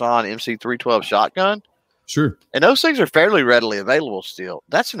the Grisan MC312 shotgun. Sure. And those things are fairly readily available still.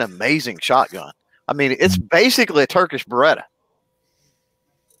 That's an amazing shotgun. I mean, it's basically a Turkish Beretta.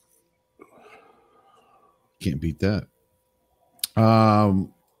 Can't beat that.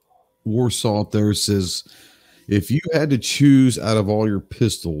 Warsaw there says, if you had to choose out of all your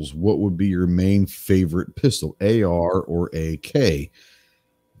pistols, what would be your main favorite pistol, AR or AK?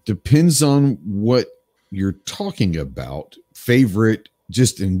 Depends on what you're talking about. Favorite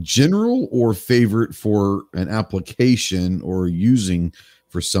just in general, or favorite for an application or using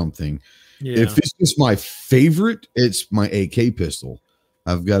for something? Yeah. If it's just my favorite, it's my AK pistol.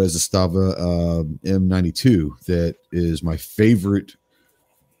 I've got a Zastava M92 that is my favorite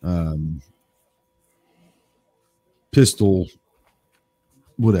pistol,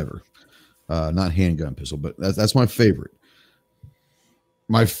 whatever, not handgun pistol, but that's my favorite.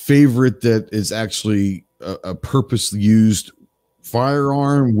 My favorite that is actually a purpose used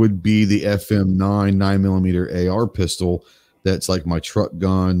firearm would be the FM9 9mm AR pistol. That's like my truck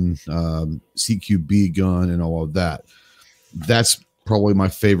gun, CQB gun, and all of that. That's probably my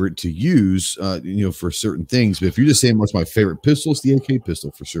favorite to use, for certain things. But if you're just saying what's my favorite pistol, it's the AK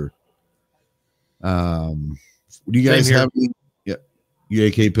pistol for sure. Do you guys have your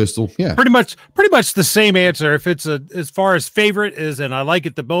AK pistol? Yeah, pretty much the same answer. If it's as far as favorite is, and I like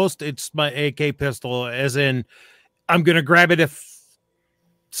it the most, it's my AK pistol. As in, I'm gonna grab it if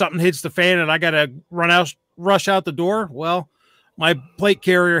something hits the fan and I gotta rush out the door. Well, my plate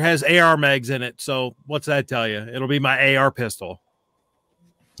carrier has AR mags in it, so what's that tell you? It'll be my AR pistol.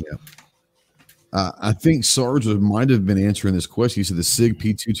 Yeah. I think Sarge might have been answering this question. He said the SIG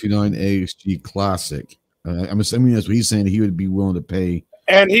P229 AXG Classic. I'm assuming that's what he's saying. He would be willing to pay.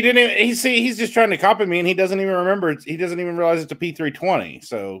 And he didn't. He's just trying to copy me, and he doesn't even remember. He doesn't even realize it's a P320.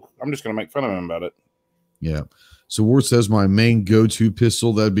 So I'm just going to make fun of him about it. Yeah. So Ward says my main go-to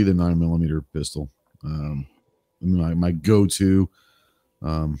pistol, that'd be the 9mm pistol. My go-to,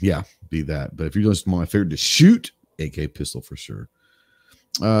 be that. But if you're just my favorite to shoot, AK pistol for sure.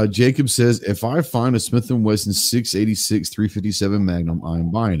 Jacob says, if I find a Smith & Wesson 686 357 Magnum, I'm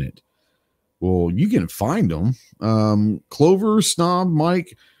buying it. Well, you can find them. Clover, Snob,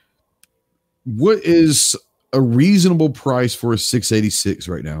 Mike, what is a reasonable price for a 686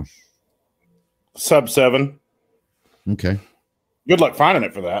 right now? Sub 7. Okay. Good luck finding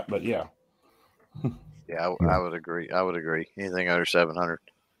it for that, but yeah. Yeah, I would agree. Anything under 700.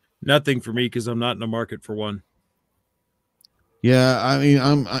 Nothing for me because I'm not in the market for one. Yeah, I mean,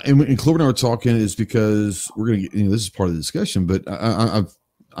 and Clover and I were talking is because we're going to get, this is part of the discussion, but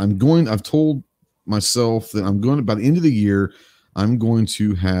I've told myself that I'm going, by the end of the year, I'm going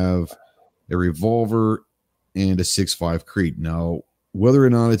to have a revolver and a 6.5 Creed. Now, whether or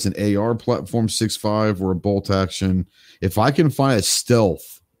not it's an AR platform 6.5 or a bolt action, if I can find a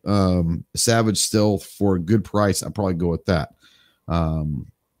stealth, Savage stealth for a good price, I'd probably go with that.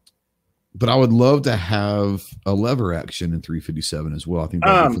 But I would love to have a lever action in 357 as well. I think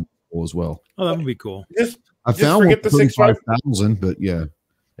that would be cool as well. Oh, that would be cool. I found one for 35,000, but yeah.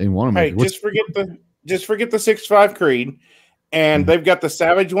 Hey, just forget the 6.5 Creed, and they've got the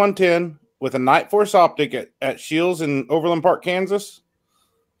Savage 110 with a Night Force optic at Shields in Overland Park, Kansas,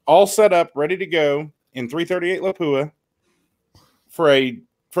 all set up, ready to go in 338 Lapua for a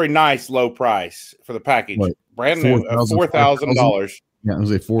nice low price for the package, brand new, $4,000. Yeah, it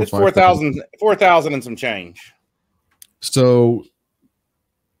was a $4,000 and some change. So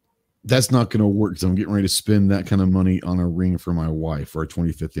that's not going to work because I'm getting ready to spend that kind of money on a ring for my wife for our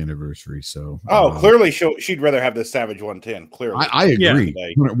 25th anniversary. So, clearly she'd rather have the Savage 110. Clearly, I agree,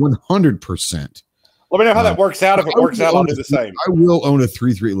 100%. Let me know how that works out. If it works out, I'll do the same. I will own a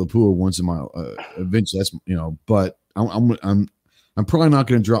 3.3 Lapua once in my eventually. That's but I'm probably not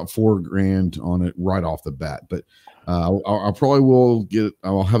going to drop $4,000 on it right off the bat. But I probably will get.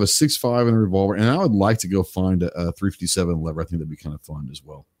 I'll have a 6.5 and a revolver, and I would like to go find a 357 lever. I think that'd be kind of fun as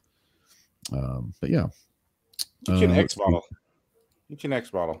well. But yeah, get you an X model. Get you an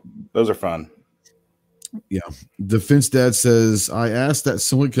X model. Those are fun. Yeah. Defense Dad says, I asked that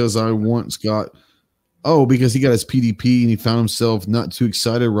simply because I once got, because he got his PDP and he found himself not too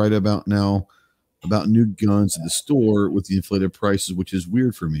excited right about now about new guns at the store with the inflated prices, which is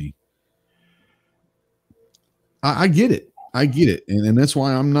weird for me. I get it. And that's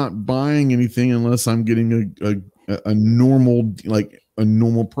why I'm not buying anything unless I'm getting a normal, like a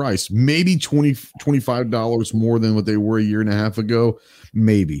normal price, maybe $25 more than what they were a year and a half ago.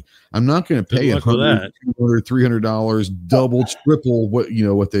 Maybe I'm not going to pay $100, $200, $300, double, triple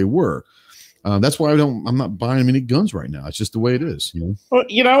what they were. That's why I'm not buying many guns right now. It's just the way it is. Well,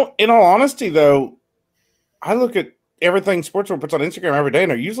 in all honesty, though, I look at everything Sportsworld puts on Instagram every day,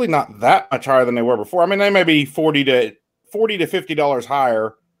 and they're usually not that much higher than they were before. I mean, they may be $40 to $50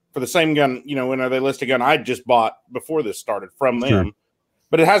 higher for the same gun. When they list a gun I just bought before this started from them, sure.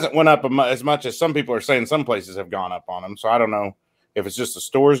 But it hasn't went up as much as some people are saying. Some places have gone up on them, so I don't know if it's just the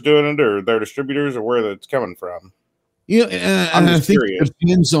stores doing it or their distributors or where it's coming from. And I think it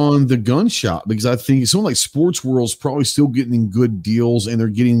depends on the gun shop, because I think someone like Sports World's probably still getting good deals, and they're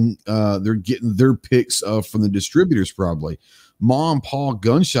getting their picks from the distributors probably. Mom and pa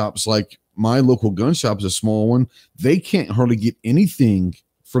gun shops, like my local gun shop is a small one. They can't hardly get anything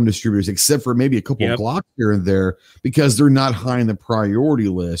from distributors except for maybe a couple of Glocks here and there because they're not high in the priority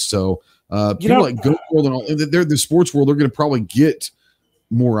list. So people like Gun World and all, they're the Sports World, they're going to probably get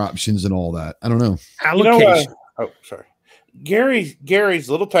more options and all that. I don't know. Allocation. Sorry. Gary's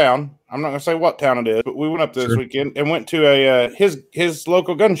little town. I'm not going to say what town it is, but we went up this weekend and went to his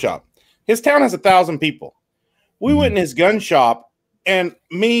local gun shop. His town has 1,000 people. We went in his gun shop, and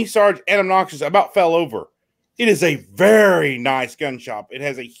me, Sarge, and Obnoxious about fell over. It is a very nice gun shop. It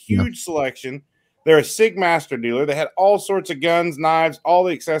has a huge selection. They're a SIG Master dealer. They had all sorts of guns, knives, all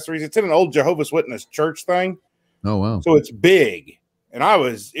the accessories. It's in an old Jehovah's Witness church thing. Oh, wow. So it's big. And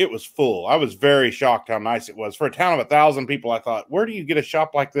it was full. I was very shocked how nice it was. For a town of 1,000 people, I thought, where do you get a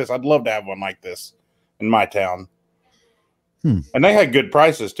shop like this? I'd love to have one like this in my town. And they had good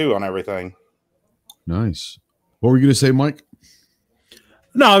prices, too, on everything. Nice. What were you going to say, Mike?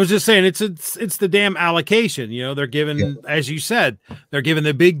 No, I was just saying it's the damn allocation. They're giving, as you said, they're giving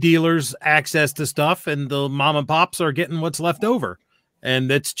the big dealers access to stuff, and the mom and pops are getting what's left over, and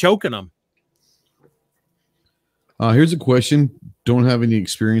it's choking them. Here's a question. Don't have any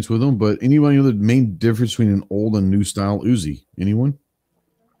experience with them, but anybody know the main difference between an old and new style Uzi? Anyone?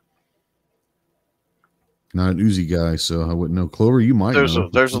 Not an Uzi guy, so I wouldn't know. Clover, you might know.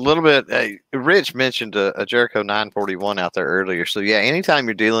 There's a little bit. Rich mentioned a Jericho 941 out there earlier. So, yeah, anytime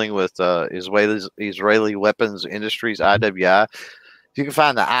you're dealing with Israeli Weapons Industries, IWI, you can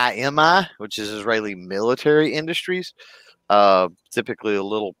find the IMI, which is Israeli Military Industries. Typically a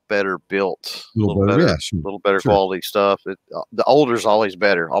little better built, a little better quality stuff. The older is always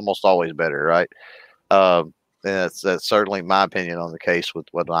better, almost always better, right? That's certainly my opinion on the case with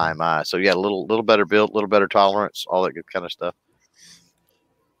IMI. So yeah, a little better built, a little better tolerance, all that good kind of stuff.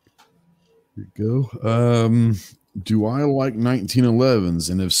 Here you go. Do I like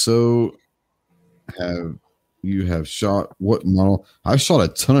 1911s? And if so, have you shot what model? I've shot a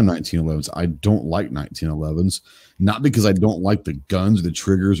ton of 1911s. I don't like 1911s, not because I don't like the guns or the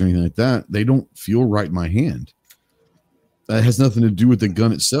triggers or anything like that. They don't feel right in my hand. That has nothing to do with the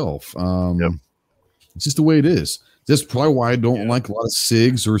gun itself. It's just the way it is. That's probably why I don't like a lot of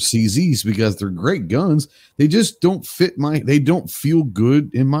SIGs or CZs, because they're great guns. They just don't fit they don't feel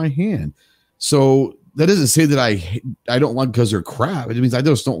good in my hand. So that doesn't say that I don't like because they're crap. It means I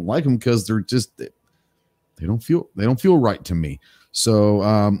just don't like them because they're just they don't feel right to me. So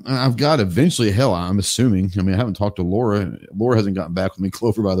I've got eventually, I'm assuming. I mean, I haven't talked to Laura. Laura hasn't gotten back with me,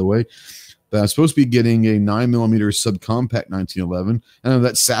 Clover, by the way. But I'm supposed to be getting a 9mm subcompact 1911. I know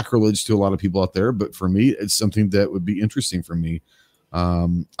that's sacrilege to a lot of people out there, but for me, it's something that would be interesting for me. I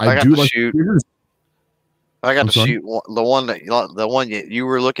do like shoot. I got to shoot the one you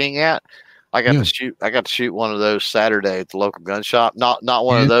were looking at. I got to shoot one of those Saturday at the local gun shop. Not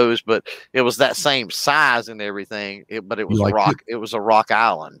one of those, but it was that same size and everything. But it was It was a Rock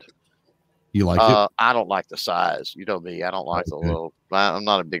Island. You like it? I don't like the size. You know me. I don't like the little. I'm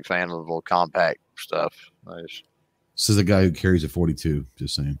not a big fan of the little compact stuff. This is a guy who carries a 42.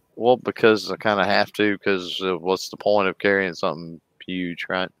 Just saying. Well, because I kind of have to. Because what's the point of carrying something huge,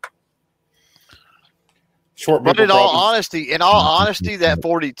 right? short. But in all honesty, that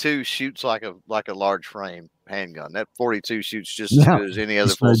 42 shoots like a large frame handgun. That 42 shoots just as good as any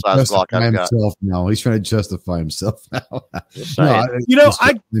other full size Glock I've got. Now he's trying to justify himself now.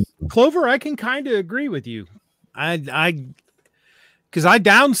 Clover, I can kind of agree with you. Because I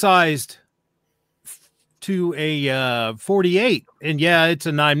downsized to a 48, and yeah, it's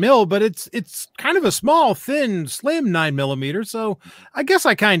a 9mm, but it's kind of a small, thin, slim 9mm. So I guess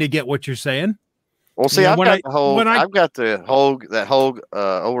I kind of get what you're saying. Well, see, I've got the Hogue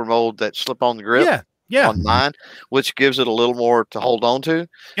overmold that slip on the grip. Yeah. On mine, which gives it a little more to hold on to.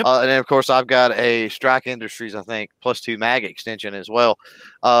 Yep. And then, of course, I've got a Strike Industries, I think, +2 mag extension as well.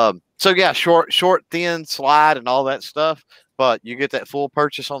 So, yeah, short, thin, slide, and all that stuff. But you get that full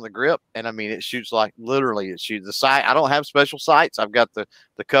purchase on the grip, and I mean, it shoots like literally. It shoots the sight. I don't have special sights. I've got the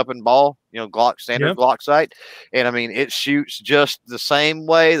cup and ball, Glock standard Glock sight, and I mean, it shoots just the same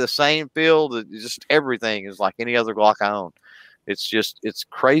way, the same feel. Just everything is like any other Glock I own. It's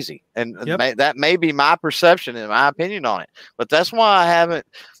crazy, and that may be my perception and my opinion on it. But that's why I haven't,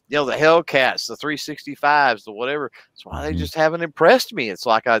 the Hellcats, the 365s, the whatever. That's why they just haven't impressed me. It's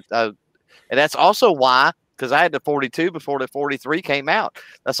like and that's also why. Because I had the 42 before the 43 came out.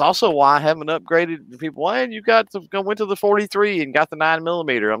 That's also why I haven't upgraded people. Why you got to go into the 43 and got the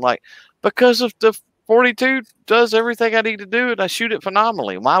 9mm? I'm like, because of the 42 does everything I need to do, and I shoot it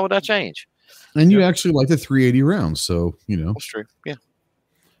phenomenally. Why would I change? And you actually like the 380 rounds, so that's true. Yeah,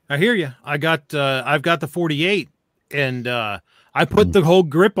 I hear you. I've got the 48, and I put the whole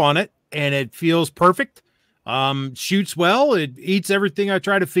grip on it, and it feels perfect. Shoots well. It eats everything I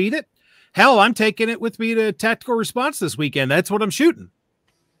try to feed it. Hell, I'm taking it with me to Tactical Response this weekend. That's what I'm shooting.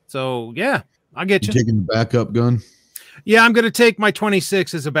 So, yeah, I'll get you. Taking the backup gun? Yeah, I'm going to take my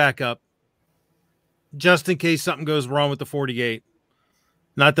 26 as a backup, just in case something goes wrong with the 48.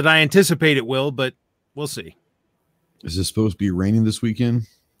 Not that I anticipate it will, but we'll see. Is it supposed to be raining this weekend?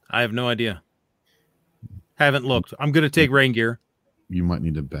 I have no idea. Haven't looked. I'm going to take rain gear. You might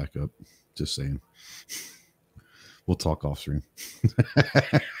need to back up. Just saying. We'll talk off stream.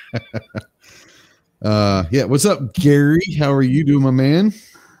 Yeah, what's up, Gary? How are you doing, my man?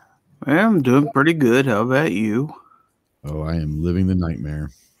 I'm doing pretty good. How about you? Oh, I am living the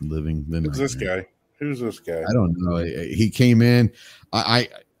nightmare. Who's this guy? Who's this guy? I don't know. He came in. I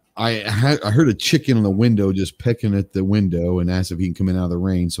heard a chicken on the window just pecking at the window and asked if he can come in out of the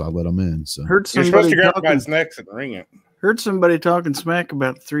rain, so I let him in. So you're supposed to grab his neck and ring it. Heard somebody talking smack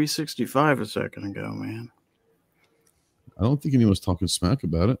about 365 a second ago, man. I don't think anyone was talking smack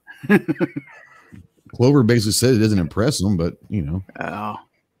about it. Clover basically said it doesn't impress him, but Oh,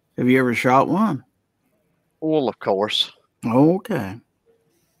 have you ever shot one? Well, of course. Okay.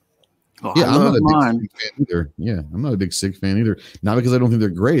 Well, yeah, I'm not a big SIG fan either. Yeah, I'm not a big SIG fan either. Not because I don't think they're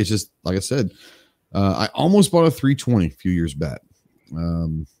great. It's just like I said, I almost bought a 320 a few years back.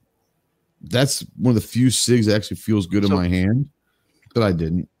 That's one of the few SIGs that actually feels good in my hand, but I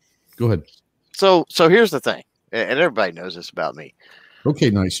didn't. Go ahead. So here's the thing. And everybody knows this about me. Okay,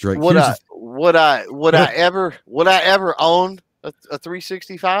 Night Strike. Would I ever own a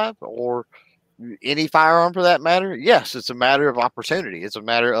 365 or any firearm for that matter? Yes, it's a matter of opportunity. It's a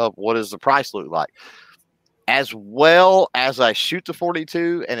matter of what does the price look like. As well as I shoot the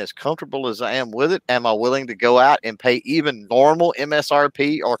 42 and as comfortable as I am with it, am I willing to go out and pay even normal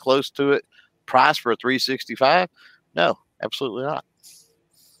MSRP or close to it price for a 365? No, absolutely not.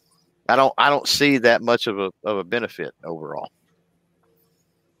 I don't see that much of a benefit overall.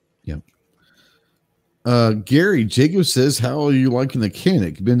 Yeah. Gary Jacob says, how are you liking the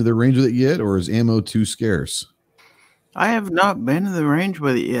Canik? Been to the range with it yet, or is ammo too scarce? I have not been to the range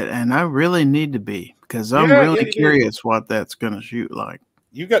with it yet, and I really need to be because I'm really curious what that's going to shoot like.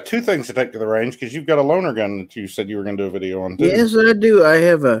 You've got two things to take to the range because you've got a loaner gun that you said you were going to do a video on too. Yes, I do. I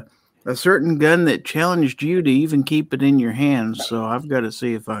have a certain gun that challenged you to even keep it in your hands, so I've got to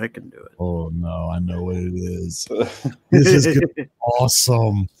see if I can do it. Oh, no, I know what it is. This is gonna be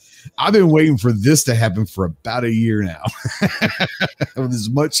awesome. I've been waiting for this to happen for about a year now. With as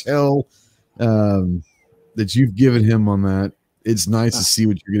much hell that you've given him on that, it's nice to see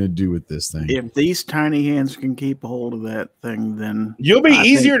what you're going to do with this thing. If these tiny hands can keep a hold of that thing, then you'll be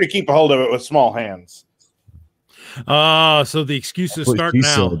easier to keep a hold of it with small hands. So the excuses start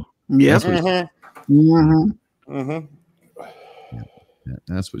now. Said. Yes.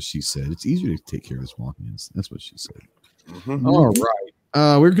 That's what she said. It's easier to take care of small hands. That's what she said. All right.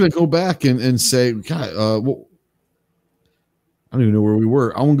 We're going to go back and say, God, well, I don't even know where we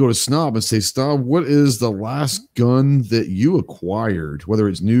were. I want to go to Snob and say, Snob, what is the last gun that you acquired, whether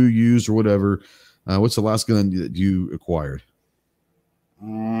it's new, used, or whatever? What's the last gun that you acquired?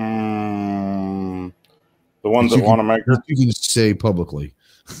 The ones that Wanamaker. You can say publicly.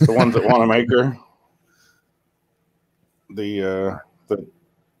 The ones that Wanamaker.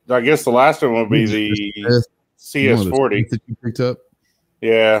 I guess the last one would be the CS40 that you picked up.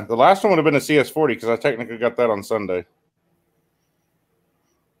 Yeah, the last one would have been a CS40 because I technically got that on Sunday.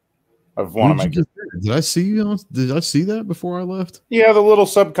 Of Wanamaker. Did I see that before I left? Yeah, the little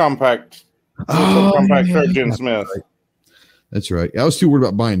subcompact. Jim Smith. That's right. I was too worried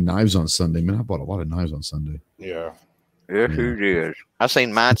about buying knives on Sunday. Man, I bought a lot of knives on Sunday. Yeah. Yes, you did. I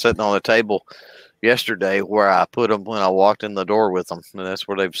seen mine sitting on the table yesterday where I put them when I walked in the door with them, and that's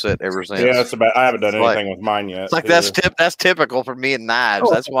where they've sit ever since. Yeah, that's about. I haven't done anything with mine yet. It's like that's typical for me and knives.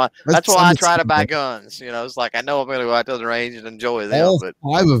 That's why I try to buy guns. It's like I know I'm going to go out to the range and enjoy them. All but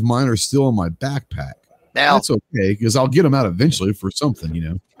 5 of mine are still in my backpack. Now that's okay because I'll get them out eventually for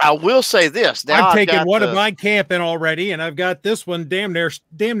something. I will say this. Now I've taken one of mine camping already, and I've got this one damn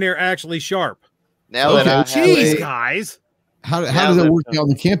near actually sharp. Now that I jeez, guys. How did that work out on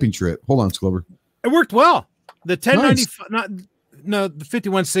the camping trip? Hold on, Clover. It worked well. The 1095, the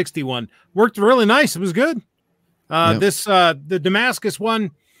 5161 worked really nice. It was good. The Damascus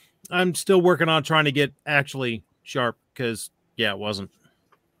one, I'm still working on trying to get actually sharp because it wasn't.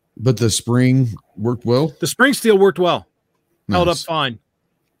 But the spring worked well. The spring steel worked well. Nice. Held up fine.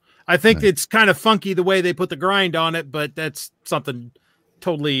 I think it's kind of funky the way they put the grind on it, but that's something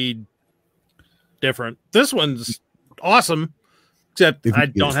totally different. This one's awesome, except I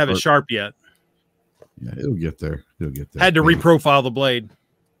don't have it sharp yet. Yeah, it'll get there. Had to reprofile the blade.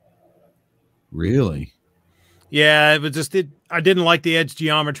 Really? Yeah, it was just I didn't like the edge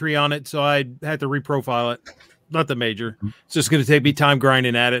geometry on it, so I had to reprofile it. Nothing major. It's just going to take me time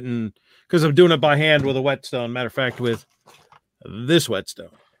grinding at it, and because I'm doing it by hand with a whetstone. Matter of fact, with this whetstone.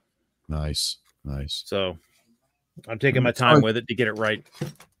 Nice. So I'm taking my time with it to get it right.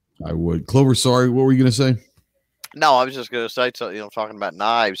 I would. Clover, sorry, what were you going to say? No, I was just going to say, talking about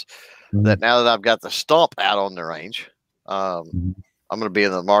knives, that now that I've got the stump out on the range, I'm going to be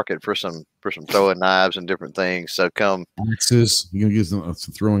in the market for some throwing knives and different things. So come axes, you going to get some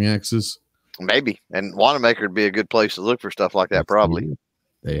throwing axes? Maybe. And Wanamaker would be a good place to look for stuff like that. Probably.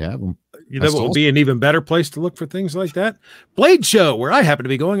 They have them. That would be an even better place to look for things like that. Blade Show, where I happen to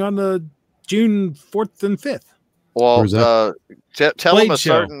be going on the June 4th and 5th. Well, tell them a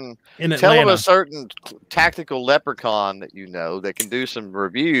certain tactical leprechaun that that can do some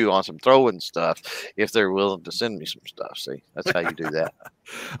review on some throwing stuff if they're willing to send me some stuff. See, that's how you do that.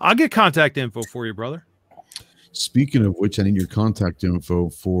 I'll get contact info for you, brother. Speaking of which, I need your contact info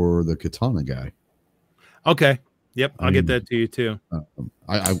for the katana guy. Okay. Yep, I'll get that to you too.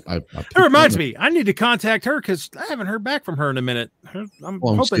 It reminds me, I need to contact her because I haven't heard back from her in a minute. I'm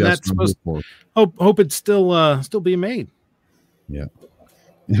hoping that's supposed. Hope it's still being made. Yeah.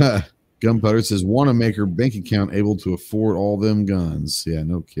 Gunpowder says Wanamaker bank account able to afford all them guns. Yeah,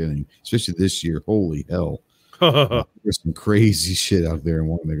 no kidding. Especially this year. Holy hell! There's some crazy shit out there in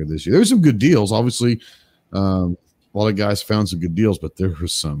Wanamaker this year. There's some good deals, obviously. A lot of guys found some good deals, but there were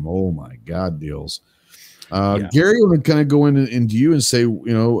some oh my god deals. Gary, I want to kind of go into you and say,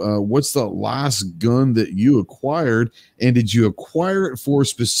 what's the last gun that you acquired, and did you acquire it for a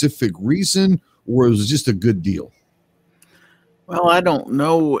specific reason, or was it just a good deal? Well, I don't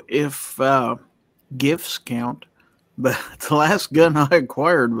know if gifts count, but the last gun I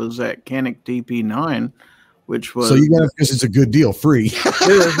acquired was that Canik TP9, which was. So you got it because it's a good deal, free. It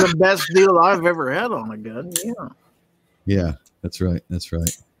was the best deal I've ever had on a gun. Yeah. Yeah, that's right.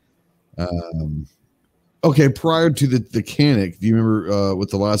 Okay, prior to the Canik, do you remember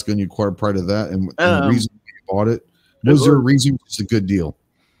what the last gun you acquired prior to that and the reason you bought it? Was there a reason it's a good deal?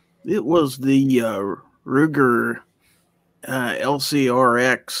 It was the Ruger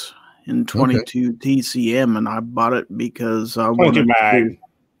LCRX in 22 TCM, and I bought it because I wanted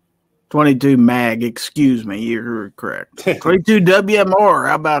 22 mag, excuse me, you're correct. 22 WMR,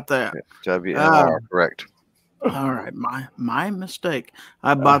 how about that? WMR, correct. All right, my mistake.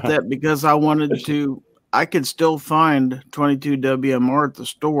 I bought that because I wanted to. I could still find 22 WMR at the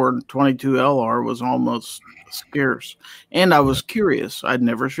store, and 22 LR was almost scarce. And I was curious. I'd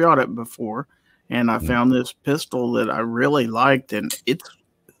never shot it before, and I found this pistol that I really liked, and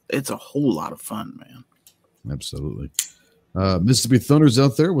it's a whole lot of fun, man. Absolutely. Mississippi Thunder's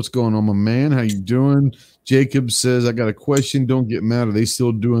out there. What's going on, my man? How you doing? Jacob says, I got a question. Don't get mad. Are they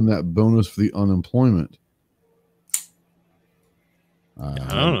still doing that bonus for the unemployment? I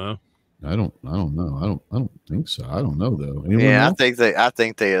don't know. I don't know. I don't think so. I don't know though. Anyone know? I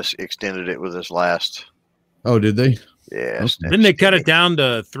think they extended it with this last. Oh, did they? Yeah. Okay. Didn't they cut it down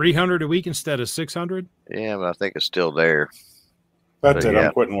to 300 a week instead of 600? Yeah, but I think it's still there. That's it.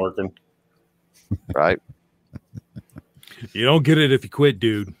 I'm quitting working. Right. You don't get it if you quit,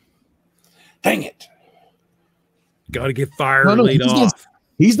 dude. Dang it. Got to get fired or laid off.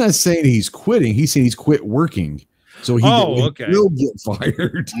 He's not saying he's quitting. He's saying he's quit working. So he will get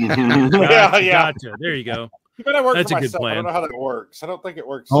fired. Gotcha. There you go. But I work That's for myself. Good plan. I don't know how that works. I don't think it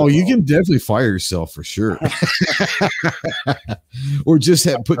works. Oh, you can definitely fire yourself for sure. Or just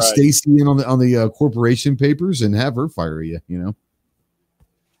put Stacy in on the corporation papers and have her fire you. You know.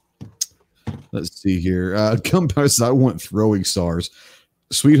 Let's see here. I want throwing stars,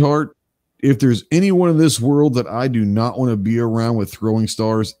 sweetheart. If there's anyone in this world that I do not want to be around with throwing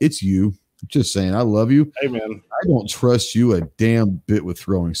stars, it's you. Just saying, I love you. Amen. I don't trust you a damn bit with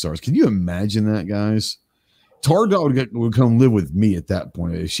throwing stars. Can you imagine that, guys? Tar Dog would come live with me at that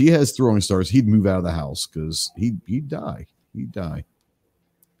point. If she has throwing stars, he'd move out of the house because he'd die. He'd die.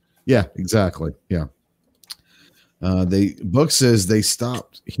 Yeah, exactly. Yeah. Buck says they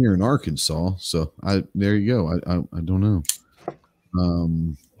stopped here in Arkansas. So there you go. I don't know.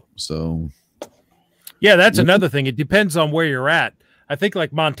 So yeah, that's another thing. It depends on where you're at. I think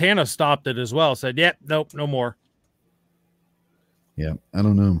like Montana stopped it as well. Said, "Yep, nope, no more." Yeah, I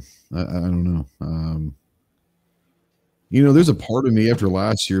don't know. I don't know. There's a part of me after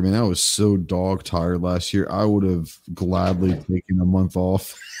last year, man, I was so dog tired last year. I would have gladly taken a month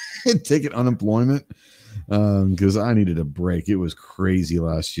off and taken unemployment because I needed a break. It was crazy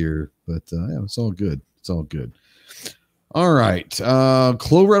last year, but yeah, it's all good. It's all good. All right.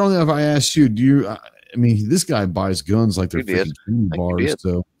 Clover, I don't know if I asked you, this guy buys guns like they're freaking candy bars.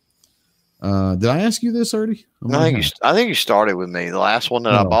 So did I ask you this already? I think you started with me. The last one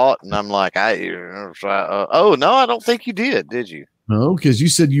that I bought, and I'm like, no, I don't think you did you? No, because you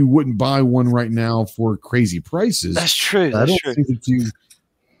said you wouldn't buy one right now for crazy prices. That's true. That's true. Think that you,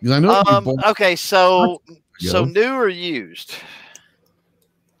 because I know. Okay, so new or used?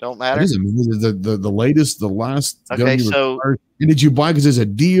 Don't matter. The latest, the last. Okay, so and did you buy because there's a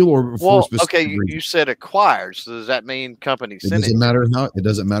deal or for specific okay? You said acquired. So does that mean company sent it? It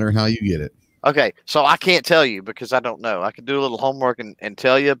doesn't matter how you get it. Okay, so I can't tell you because I don't know. I could do a little homework and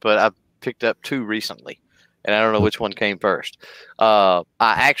tell you, but I picked up 2 recently, and I don't know which one came first. I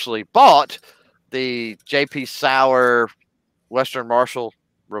actually bought the J.P. Sauer Western Marshall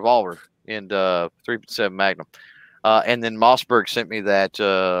revolver in 3.7 Magnum. And then Mossberg sent me that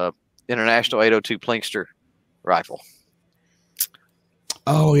International 802 Plinkster rifle.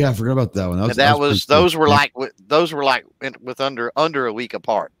 Oh yeah, I forgot about that one. Those were like with under a week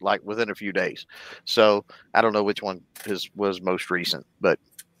apart, like within a few days. So I don't know which one was most recent, but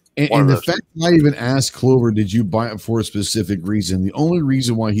and the fact I even asked Clover, did you buy it for a specific reason? The only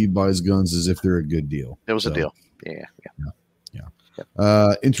reason why he buys guns is if they're a good deal. It was a deal. Yeah.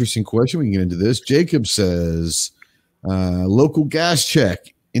 Interesting question. We can get into this. Jacob says, local gas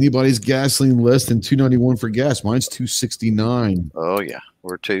check. Anybody's gasoline less than $2.91 for gas? Mine's $2.69. Oh yeah,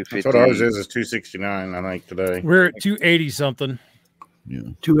 we're $2.50. That's what ours is $2.69. I think today we're at $2.80 something. Yeah,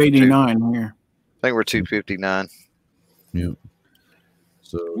 $2.89 here. I think we're $2.59. Yeah.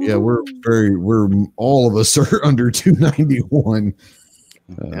 So yeah, we're all of us are under $2.91.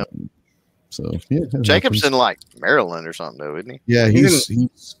 Yep. So yeah, Jacob's in like Maryland or something, though, isn't he? Yeah, he's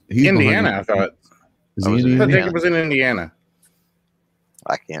Indiana. I thought. Is he Indiana? Jacob was in Indiana.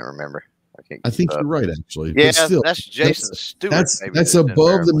 I can't remember. I think you're right, actually. Yeah, still, that's Jason Stewart. That's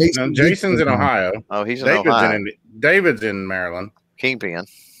above the Mason. No, Jason's in Ohio. Oh, he's in Ohio. David's in Maryland. Kingpin,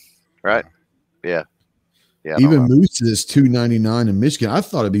 right? Yeah. Even Moose is $2.99 in Michigan. I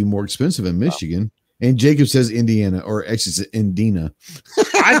thought it'd be more expensive in Michigan. And Jacob says Indiana, or actually it's Indina.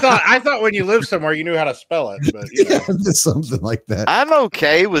 I thought when you live somewhere you knew how to spell it, but something like that. I'm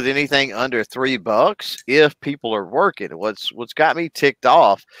okay with anything under $3 if people are working. What's got me ticked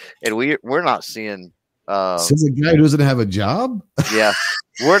off, and we're not seeing. Since a guy who doesn't have a job. Yeah,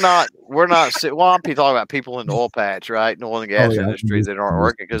 we're not. Well, I'm talking about people in the oil patch, right? In the oil and gas industry that aren't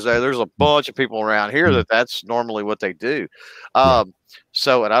working because there's a bunch of people around here that's normally what they do.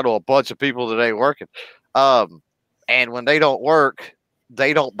 So, and I know a bunch of people that ain't working. And when they don't work,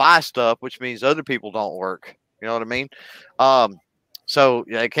 they don't buy stuff, which means other people don't work. You know what I mean? So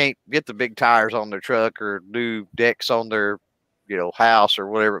they can't get the big tires on their truck or new decks on their, house or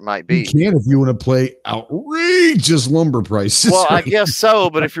whatever it might be. You can if you want to play outrageous lumber prices. Well, I guess so.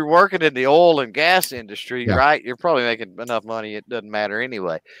 But if you're working in the oil and gas industry, right, you're probably making enough money. It doesn't matter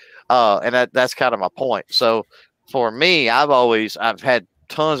anyway. And that's kind of my point. So for me, I've had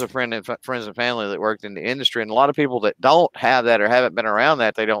tons of friends and family that worked in the industry, and a lot of people that don't have that or haven't been around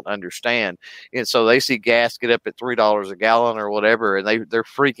that, they don't understand. And so they see gas get up at $3 a gallon or whatever, and they're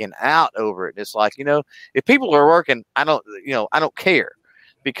freaking out over it. And it's like, if people are working, I don't care.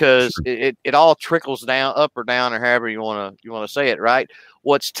 because it all trickles down, up or down, or however you want to say it, right?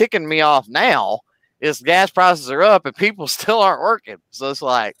 What's ticking me off now is gas prices are up and people still aren't working. So it's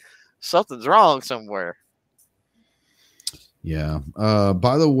like something's wrong somewhere. Yeah.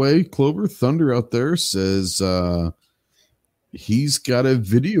 By the way, Clover Thunder out there says he's got a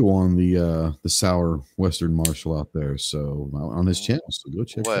video on the Sour Western Marshal out there, so on his channel. So go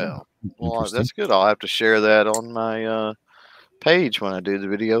check it out. Well, that's good. I'll have to share that on my page when I do the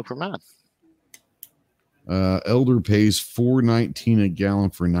video for mine. Elder pays $4.19 a gallon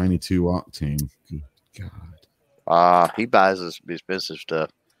for 92 octane. Good God. He buys his expensive stuff.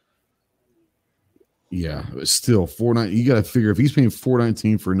 Yeah, but still $4.19. You got to figure if he's paying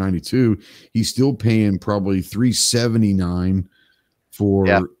 $4.19 for 92, he's still paying probably $3.79 for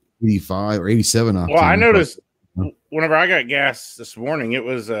 85 or 87 octane. Well, I noticed whenever I got gas this morning, it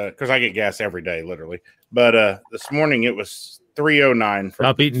was because I get gas every day, literally. But this morning it was $3.09 for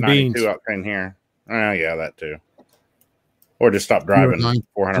 92 octane here. Oh, yeah, that too. Or just stop driving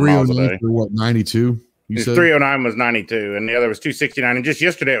 400 miles a day. For what, 92? You said 309 was 92, and the other was 269. And just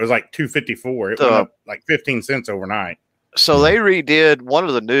yesterday, it was like 254. It went up like 15 cents overnight. So they redid one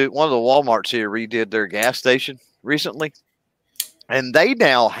of the Walmarts here redid their gas station recently, and they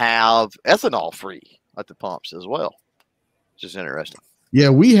now have ethanol free at the pumps as well, which is interesting. Yeah,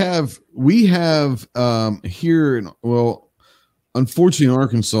 we have here. Unfortunately, in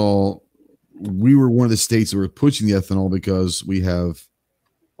Arkansas, we were one of the states that were pushing the ethanol because we have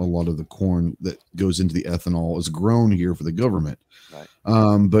a lot of the corn that goes into the ethanol is grown here for the government.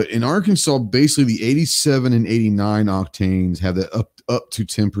 Right. But in Arkansas, basically the 87 and 89 octanes have that up to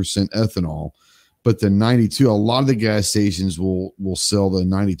 10% ethanol, but the 92, a lot of the gas stations will sell the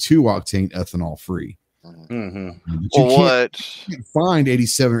 92 octane ethanol free. Mm-hmm. You can't find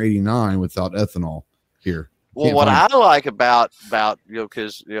 87 or 89 without ethanol here. Well, what I like about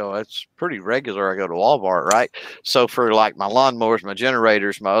because it's pretty regular. I go to Walmart, right? So for like my lawnmowers, my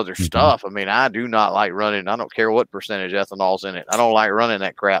generators, my other stuff, I mean, I do not like running. I don't care what percentage ethanol's in it. I don't like running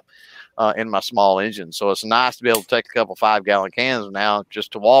that crap in my small engine. So it's nice to be able to take a couple 5-gallon cans now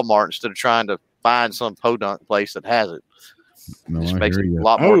just to Walmart instead of trying to find some podunk place that has it. It just makes it a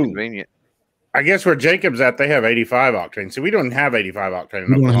lot more convenient. I guess where Jacob's at, they have 85 octane. So we don't have 85 octane.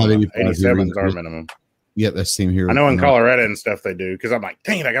 We don't have 87 is our minimum. Yeah, that's same here. I know in Colorado and stuff they do because I'm like,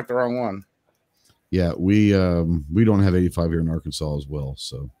 dang it, I got the wrong one. Yeah, we don't have 85 here in Arkansas as well.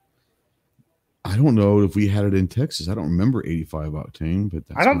 So I don't know if we had it in Texas. I don't remember 85 octane, but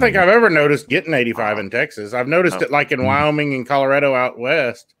I don't think I've ever noticed getting 85 in Texas. I've noticed it like in Wyoming and Colorado out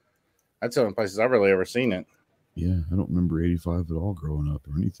west. That's the only places I've really ever seen it. Yeah, I don't remember 85 at all growing up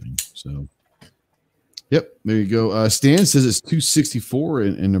or anything. So. Yep, there you go. Stan says it's 264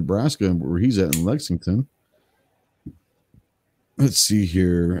 in Nebraska, where he's at in Lexington. Let's see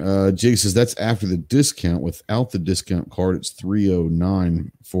here. Jake says that's after the discount. Without the discount card, it's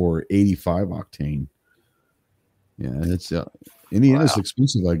 309 for 85 octane. Yeah, it's Indiana's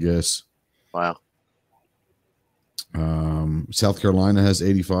expensive, I guess. Wow. South Carolina has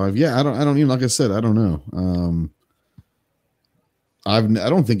 85. Yeah, I don't even, like I said, I don't know. I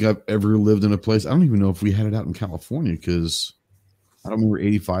don't think I've ever lived in a place. I don't even know if we had it out in California because I don't remember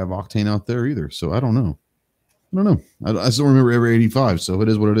 85 octane out there either. So I don't know. I still remember every 85. So it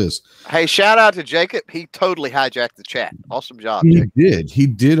is what it is. Hey, shout out to Jacob. He totally hijacked the chat. Awesome job. He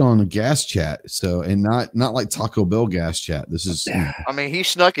did on a gas chat. So, and not like Taco Bell gas chat. This is, I mean, he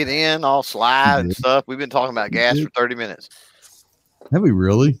snuck it in all slide and stuff. We've been talking about gas for 30 minutes. Have we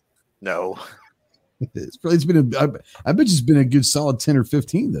really? No. It's been I bet it's been a good solid 10 or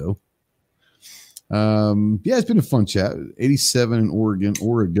 15 though. Yeah, it's been a fun chat. 87 in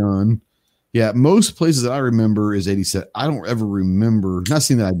Oregon. Yeah, most places that I remember is 87. I don't ever remember, not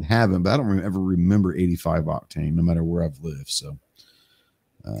saying that I haven't, but I don't ever remember 85 octane, no matter where I've lived. So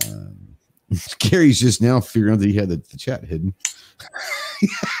Gary's just now figuring out that he had the chat hidden.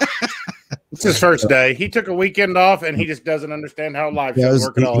 It's his first day. He took a weekend off and he just doesn't understand how life should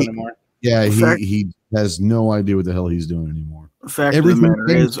work at all anymore. Yeah, he has no idea what the hell he's doing anymore. The fact of the matter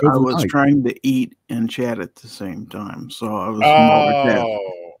is, I was trying to eat and chat at the same time, so I was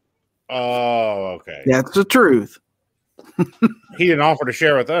okay. That's the truth. He didn't offer to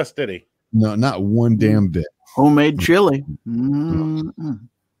share with us, did he? No, not one damn bit. Homemade chili. Mm-hmm.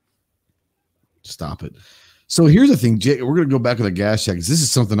 Stop it. So here's the thing, Jake. We're going to go back to the gas check. This is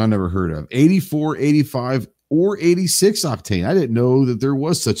something I never heard of. 84, 85, or 86 octane. I didn't know that there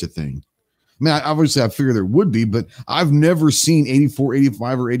was such a thing. I mean, obviously, I figured there would be, but I've never seen 84,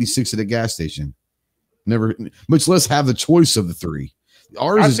 85, or 86 at a gas station. Never, much less have the choice of the three.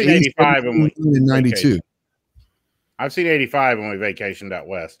 Ours is 85 and 92. I've seen 85 when we vacationed out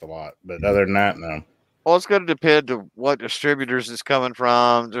west a lot, but other than that, no. Well, it's going to depend on what distributors it's coming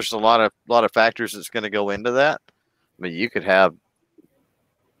from. There's a lot of factors that's going to go into that. I mean, you could have,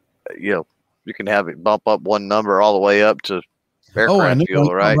 you can have it bump up one number all the way up to aircraft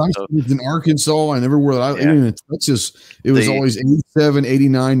fuel, right? So, in Arkansas, I never wore that. It was always 87,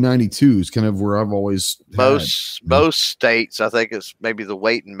 89, 92 is kind of where I've always most states. I think it's maybe the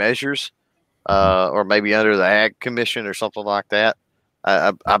weight and measures. Or maybe under the Ag Commission or something like that.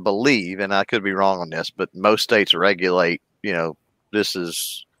 I believe, and I could be wrong on this, but most states regulate. This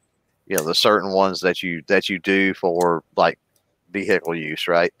is, the certain ones that you do for like vehicle use,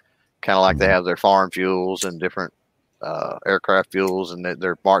 right? Kind of like they have their farm fuels and different aircraft fuels, and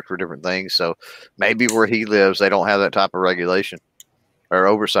they're marked for different things. So maybe where he lives, they don't have that type of regulation or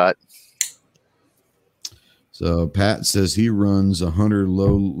oversight. So Pat says he runs 100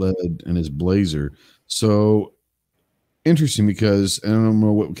 low lead in his Blazer. So interesting, because I don't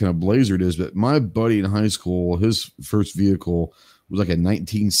know what kind of Blazer it is, but my buddy in high school, his first vehicle was like a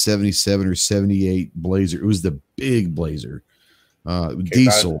 1977 or 78 Blazer. It was the big Blazer,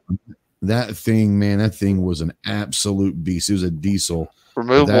 diesel. That thing, man, that thing was an absolute beast. It was a diesel.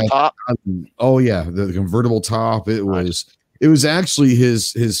 Removable top? Oh, yeah, the convertible top. It was actually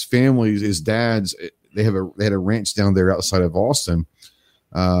his family's, his dad's. They had a ranch down there outside of Austin.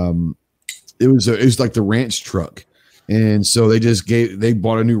 It was like the ranch truck. And so they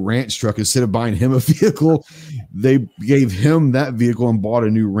bought a new ranch truck. Instead of buying him a vehicle, they gave him that vehicle and bought a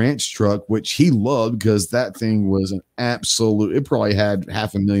new ranch truck, which he loved because that thing was an absolute, it probably had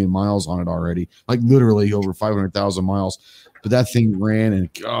 500,000 miles on it already, like literally over 500,000 miles. But that thing ran,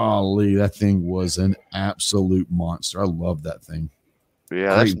 and golly, that thing was an absolute monster. I love that thing.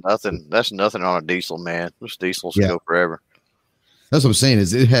 Yeah, that's nothing. That's nothing on a diesel, man. Those diesels go forever. That's what I'm saying.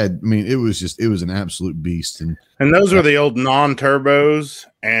 It was an absolute beast. And those were the old non-turbos,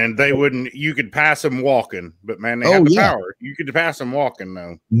 and you could pass them walking, but man, they had the power. You could pass them walking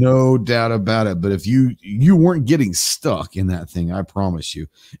though. No doubt about it. But if you weren't getting stuck in that thing, I promise you.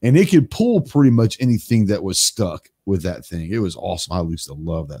 And it could pull pretty much anything that was stuck with that thing. It was awesome. I used to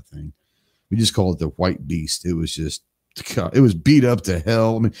love that thing. We just called it the White Beast. It was just, it was beat up to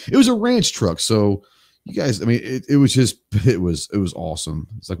hell. I mean, it was a ranch truck. So you guys, I mean, it was awesome.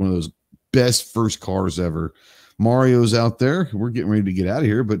 It's like one of those best first cars ever. Mario's out there. We're getting ready to get out of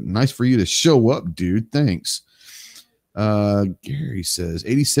here, but nice for you to show up, dude. Thanks. Gary says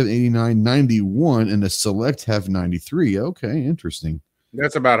 87, 89, 91, and the Select have 93. Okay, interesting.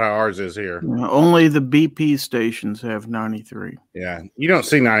 That's about how ours is here. Only the BP stations have 93. Yeah, you don't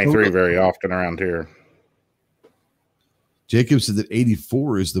see 93 very often around here. Jacob said that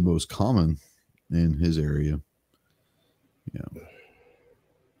 84 is the most common in his area. Yeah.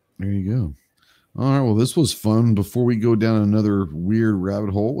 There you go. All right. Well, this was fun. Before we go down another weird rabbit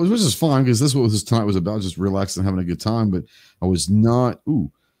hole, which is fine because this is what this tonight was about, just relaxing and having a good time. But I was not.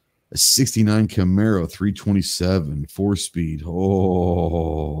 A 69 Camaro 327 4-speed.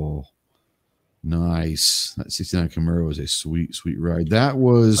 Oh, nice. That 69 Camaro was a sweet, sweet ride. I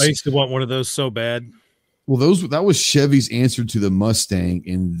used to want one of those so bad. Well, that was Chevy's answer to the Mustang,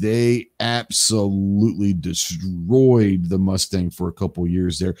 and they absolutely destroyed the Mustang for a couple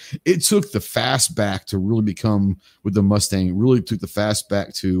years there. It took the fastback to really become with the Mustang. It really took the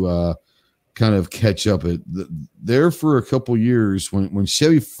fastback to kind of catch up. There for a couple years when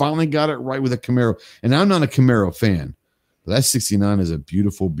Chevy finally got it right with a Camaro. And I'm not a Camaro fan, but that 69 is a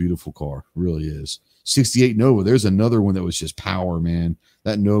beautiful, beautiful car. It really is. 68 Nova. There's another one that was just power, man.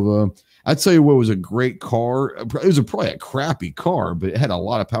 That Nova. I tell you what was a great car. It was probably a crappy car, but it had a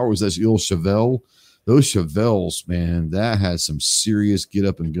lot of power. It was that old Chevelle. Those Chevelles, man, that had some serious get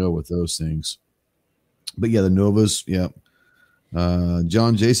up and go with those things. But yeah, the Novas, yeah.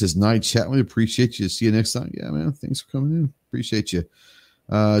 John J says, night chat. We appreciate you. See you next time. Yeah, man. Thanks for coming in. Appreciate you.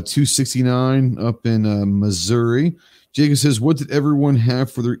 269 up in Missouri. Jacob says, what did everyone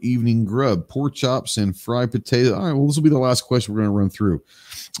have for their evening grub? Pork chops and fried potato. All right, well, this will be the last question we're going to run through.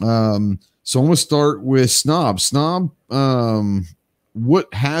 So I'm going to start with Snob. Snob,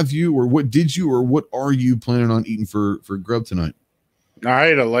 what have you or what did you or what are you planning on eating for grub tonight? I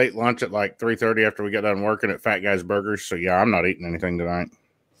ate a late lunch at like 3:30 after we got done working at Fat Guys Burgers. So, yeah, I'm not eating anything tonight.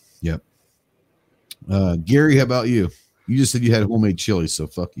 Yep. Gary, how about you? You just said you had homemade chili, so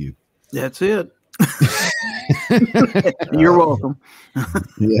fuck you. That's it. You're welcome.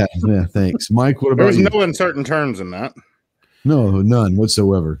 yeah, thanks. Mike, what about you? There's no uncertain terms in that. No, none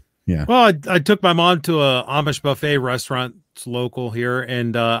whatsoever. Yeah. Well, I took my mom to a Amish buffet restaurant. It's local here,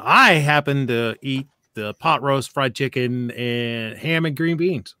 and I happened to eat the pot roast, fried chicken, and ham and green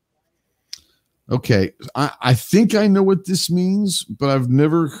beans. Okay, I think I know what this means, but I've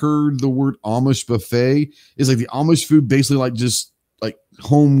never heard the word Amish buffet. Is like the Amish food basically like just like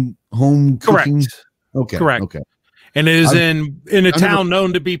home cooking? Correct. Okay. Correct. Okay. And it is in a town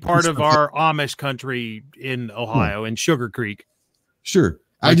known to be part of our Amish country in Ohio, in Sugar Creek. Sure.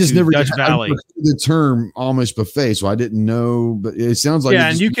 I just never Dutch Valley. Heard the term Amish buffet, so I didn't know, but it sounds like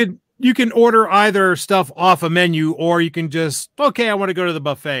and you can order either stuff off a menu, or you can just, okay, I want to go to the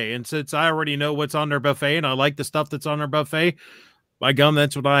buffet. And since I already know what's on their buffet and I like the stuff that's on their buffet, by gum,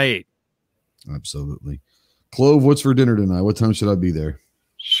 that's what I ate. Absolutely. Clove, what's for dinner tonight? What time should I be there?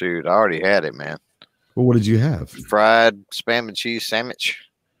 Shoot, I already had it, man. Well, what did you have? Fried spam and cheese sandwich.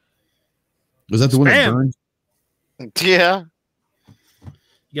 Was that the one that burned? Yeah.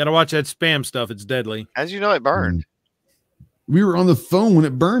 You got to watch that spam stuff. It's deadly. How'd you know it burned? We were on the phone when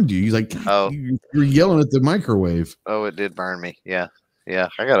it burned you. He's like, oh, you're yelling at the microwave. Oh, it did burn me. Yeah. Yeah.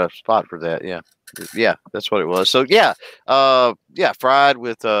 I got a spot for that. Yeah. Yeah. That's what it was. So, yeah. Fried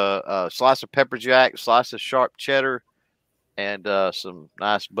with a slice of pepper jack, slice of sharp cheddar, and some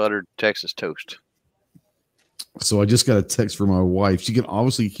nice buttered Texas toast. So I just got a text from my wife. She can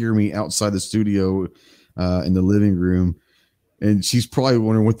obviously hear me outside the studio in the living room. And she's probably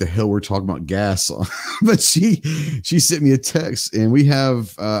wondering what the hell we're talking about gas on. But she sent me a text, and we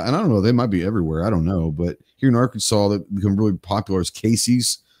have, and I don't know, they might be everywhere. I don't know. But here in Arkansas, they've become really popular as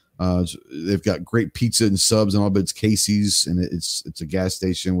Casey's. They've got great pizza and subs and all, but it's Casey's, and it's a gas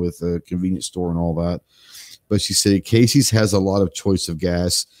station with a convenience store and all that. But she said Casey's has a lot of choice of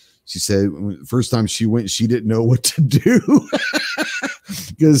gas. She said first time she went, she didn't know what to do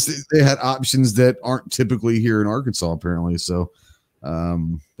because they had options that aren't typically here in Arkansas, apparently. So,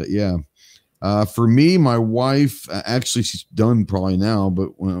 but yeah, for me, my wife, actually, she's done probably now,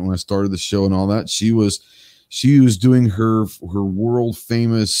 but when I started the show and all that, she was doing her world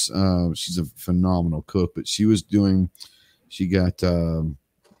famous. She's a phenomenal cook, but she got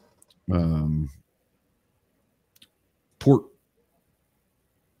pork.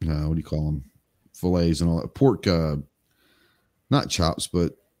 What do you call them? Fillets and all that. Pork, not chops,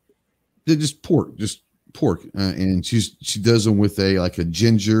 but they're just pork. And she does them with a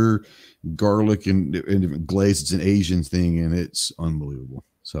ginger, garlic, and different glaze. It's an Asian thing, and it's unbelievable.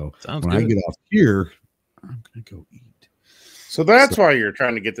 So when I get off here, I'm gonna go eat. So that's why you're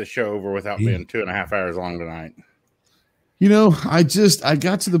trying to get the show over without being 2.5 hours long tonight. You know, I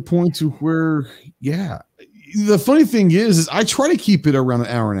got to the point to where, yeah. The funny thing is I try to keep it around an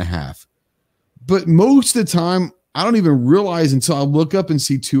hour and a half, but most of the time I don't even realize until I look up and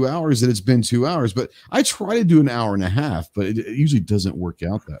see 2 hours that it's been 2 hours. But I try to do an hour and a half, but it usually doesn't work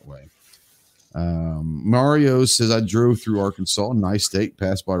out that way. Mario says I drove through Arkansas, nice state,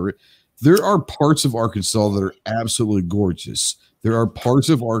 passed by. There are parts of Arkansas that are absolutely gorgeous. There are parts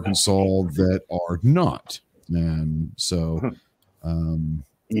of Arkansas that are not, and so.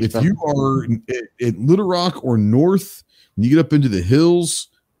 If you are at Little Rock or north, when you get up into the hills,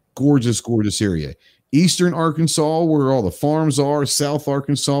 gorgeous area. Eastern Arkansas, where all the farms are. South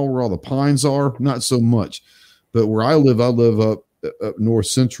Arkansas, where all the pines are, not so much. But where I live up north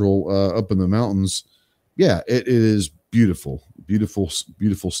central, up in the mountains. Yeah, it is beautiful, beautiful,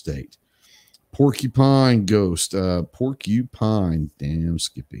 beautiful state. Porcupine Ghost, Porcupine, damn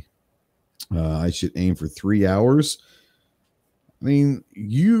Skippy. I should aim for 3 hours. I mean,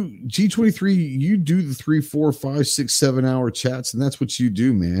 you G23, you do the 3, 4, 5, 6, 7 hour chats, and that's what you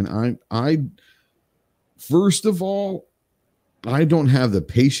do, man. I first of all, I don't have the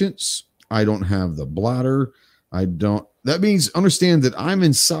patience. I don't have the bladder. That means understand that I'm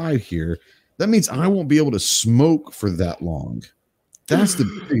inside here. That means I won't be able to smoke for that long. That's the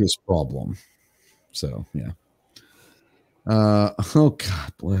biggest problem. So yeah. Oh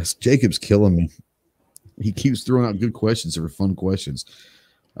God bless. Jacob's killing me. He keeps throwing out good questions that are fun questions.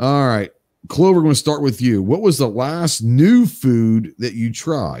 All right. Clover, we're going to start with you. What was the last new food that you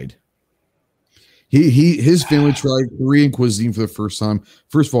tried? His family tried Korean cuisine for the first time.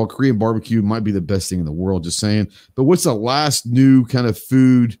 First of all, Korean barbecue might be the best thing in the world, just saying. But what's the last new kind of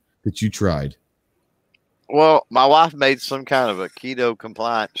food that you tried? Well, my wife made some kind of a keto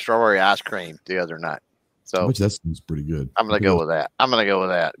compliant strawberry ice cream the other night. So which that seems pretty good. I'm going to go with that.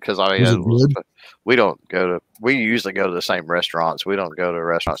 Because we usually go to the same restaurants. We don't go to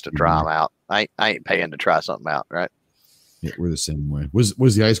restaurants to try them out. I ain't paying to try something out, right? Yeah, we're the same way. Was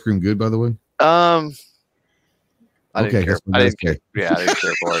the ice cream good, by the way? I didn't care. I didn't care. Yeah, I didn't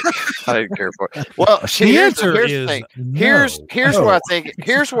care for it. I didn't care for it. Well, here's the thing. No. Here's where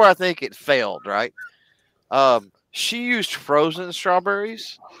I think it failed. Right. She used frozen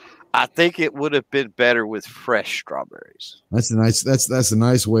strawberries. I think it would have been better with fresh strawberries. That's a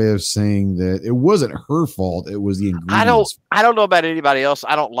nice way of saying that it wasn't her fault. It was the ingredients. I don't know about anybody else.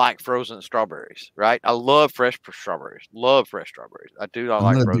 I don't like frozen strawberries, right? I love fresh strawberries. Love fresh strawberries. I do not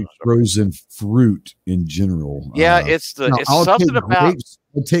like frozen fruit in general. Yeah, it's something about.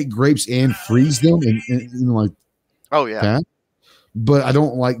 I'll take grapes and freeze them and like. Oh yeah. That. But I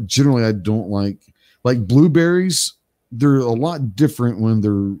don't like. Generally, I don't like blueberries. They're a lot different when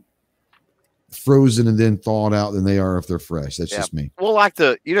they're frozen and then thawed out than they are if they're fresh. That's just me. Well, like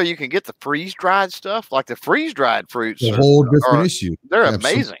you can get the freeze dried stuff, like the freeze dried fruits. A whole different issue. They're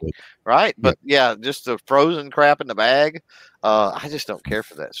amazing, right? But just the frozen crap in the bag. I just don't care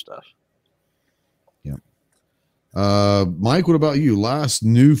for that stuff. Yeah. Mike, what about you? Last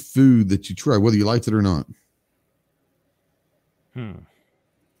new food that you tried, whether you liked it or not?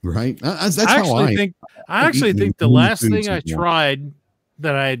 Right. That's how I actually think the last thing I tried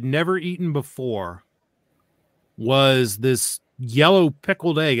that I had never eaten before was this yellow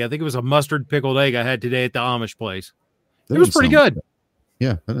pickled egg. I think it was a mustard pickled egg I had today at the Amish place. It was pretty good. Bad.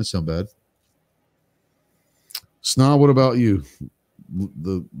 Yeah, that doesn't sound bad. Snob, what about you?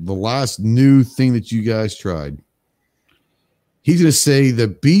 The last new thing that you guys tried. He's going to say the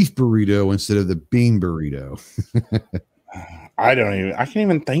beef burrito instead of the bean burrito. I can't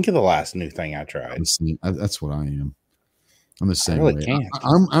even think of the last new thing I tried. That's what I am. I'm the same way.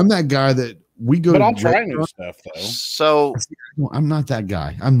 I'm that guy that we go. But I'll try new stuff though. So I'm not that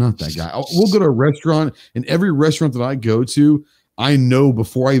guy. We'll go to a restaurant, and every restaurant that I go to, I know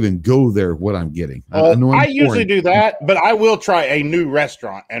before I even go there what I'm getting. I usually do that, but I will try a new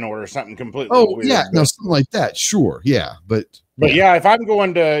restaurant and order something completely weird. Yeah, no, something like that. Sure, yeah, but if I'm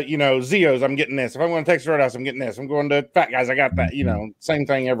going to Zio's, I'm getting this. If I'm going to Texas Roadhouse, I'm getting this. I'm going to Fat Guys, I got that. Same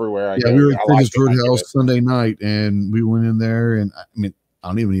thing everywhere. We were at Texas Roadhouse Sunday night, and we went in there, and I mean, I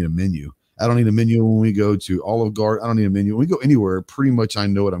don't even need a menu. I don't need a menu when we go to Olive Garden. I don't need a menu when we go anywhere. Pretty much, I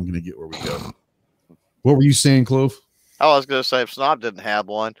know what I'm going to get where we go. What were you saying, Clove? I was going to say, if Snob didn't have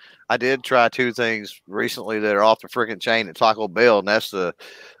one, I did try two things recently that are off the freaking chain at Taco Bell, and that's the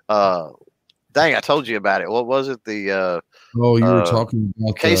dang, I told you about it. What was it? The you were talking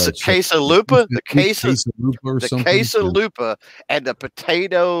about quesalupa, the quesalupa and the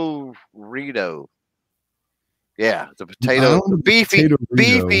potato Rito. Yeah, the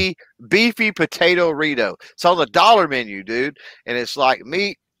beefy potato Rito. It's on the dollar menu, dude, and it's like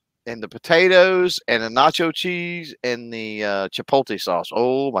meat and the potatoes and the nacho cheese and the chipotle sauce.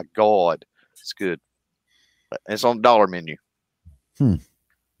 Oh my god, it's good. It's on the dollar menu. I'm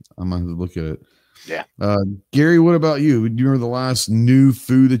gonna have to look at it. Yeah. Gary, what about you? Do you remember the last new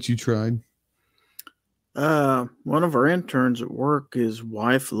food that you tried? One of our interns at work, his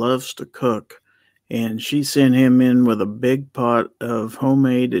wife loves to cook, and she sent him in with a big pot of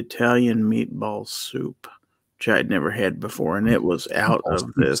homemade Italian meatball soup, which I'd never had before, and it was out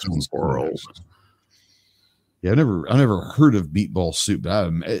of this world. Yeah, I never heard of meatball soup,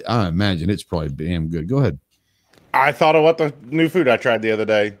 but I imagine it's probably damn good. Go ahead. I thought of what the new food I tried the other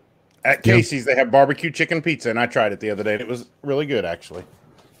day. At Casey's, they have barbecue chicken pizza, and I tried it the other day, and it was really good, actually.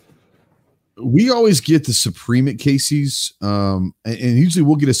 We always get the Supreme at Casey's, and usually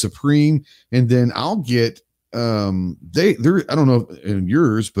we'll get a Supreme, and then I'll get they're I don't know in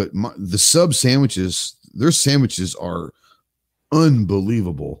yours, but the sub sandwiches, their sandwiches are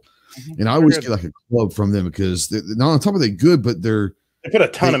unbelievable, and I always get like a club from them because not on top of they good, but they put a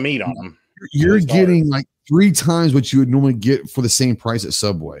ton of meat on them. You're getting like 3 times what you would normally get for the same price at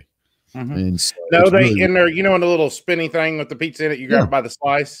Subway. And so in there, in the little spinny thing with the pizza in it, you grab it by the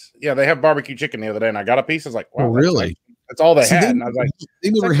slice. Yeah, they have barbecue chicken the other day, and I got a piece. I was like, wow, really? That's all they had. And I was like, they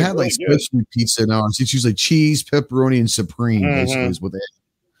never had like specialty pizza now. It's usually cheese, pepperoni, and Supreme. Basically, is what they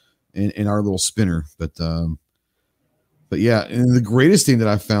had in our little spinner. But yeah, and the greatest thing that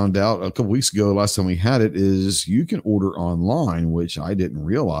I found out a couple weeks ago, last time we had it, is you can order online, which I didn't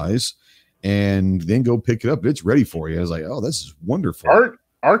realize, and then go pick it up. It's ready for you. I was like, oh, this is wonderful.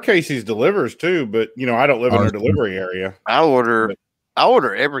 Our Casey's delivers too, but I don't live in our delivery area. I order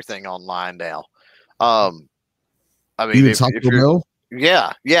everything online now. I mean, even Taco Bell?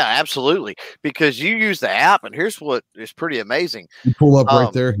 Yeah, absolutely. Because you use the app, and here's what is pretty amazing. You pull up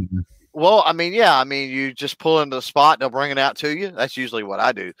right there. Well, you just pull into the spot, they'll bring it out to you. That's usually what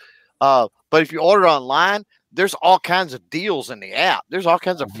I do. But if you order online, there's all kinds of deals in the app. There's all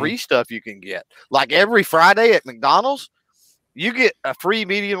kinds of free stuff you can get. Like every Friday at McDonald's, you get a free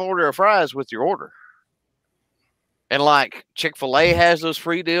medium order of fries with your order. And like Chick-fil-A has those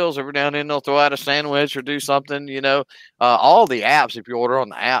free deals. Every now and then they'll throw out a sandwich or do something, all the apps, if you order on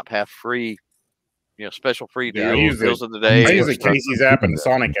the app, have free, special free deals, deals of the day. I use the Casey's app and the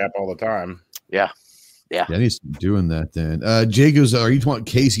Sonic app all the time. Yeah. I need to start doing that then. Jay goes, are you talking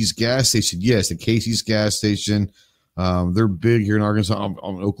Casey's gas station? Yes, the Casey's gas station. They're big here in Arkansas,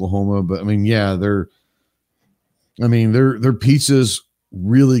 on Oklahoma, but I mean, yeah, their pizza's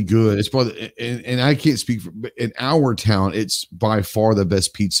really good. It's probably, and I can't speak for, but in our town, it's by far the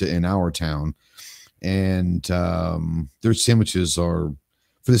best pizza in our town. And their sandwiches are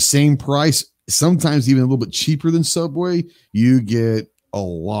for the same price, sometimes even a little bit cheaper than Subway. You get a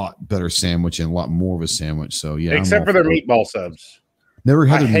lot better sandwich and a lot more of a sandwich. So yeah, except for their meatball subs. Never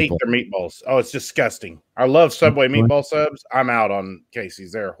had. I hate their meatballs. Oh, it's disgusting. I love Subway meatball subs. I'm out on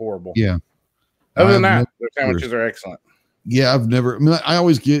Casey's. They're horrible. Yeah. Other than that, their sandwiches are excellent. Yeah, I've never. I mean, I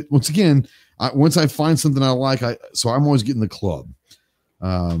always get once I find something I like. So I'm always getting the club.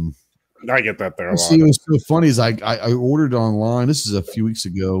 I get that there a lot. See, what's so funny is I ordered online. This is a few weeks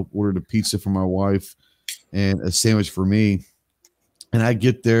ago. Ordered a pizza for my wife and a sandwich for me. And I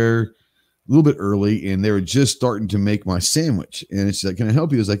get there a little bit early, and they were just starting to make my sandwich. And it's like, "Can I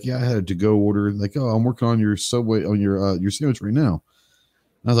help you?" I was like, "Yeah, I had a to-go order." Like, "Oh, I'm working on your Subway on your sandwich right now."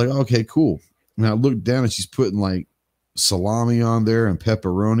 And I was like, "Okay, cool." And I looked down, and she's putting like salami on there and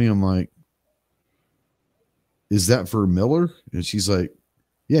pepperoni. I'm like, "Is that for Miller?" And she's like,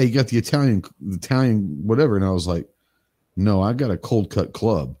 "Yeah, you got the Italian whatever." And I was like, "No, I got a cold cut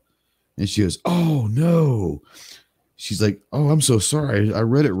club." And she goes, "Oh no." She's like, "Oh, I'm so sorry. I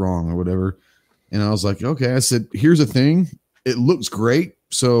read it wrong or whatever." And I was like, "Okay." I said, "Here's the thing. It looks great,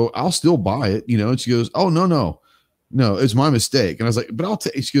 so I'll still buy it, And she goes, "Oh, no, it's my mistake." And I was like, "But I'll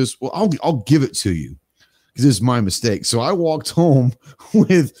take." She goes, "Well, I'll give it to you because it's my mistake." So I walked home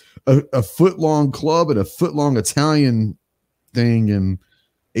with a foot-long club and a foot-long Italian thing and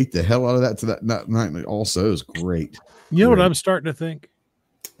ate the hell out of that to that night. Also, it was great. You know what I'm starting to think?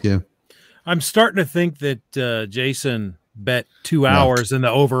 Yeah. I'm starting to think that Jason bet 2 hours in the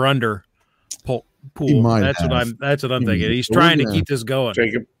over/under pool. That's what I'm thinking. He's trying to keep this going.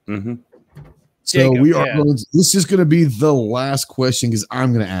 Jacob. Mm-hmm. So Jacob, we are going. This is going to be the last question because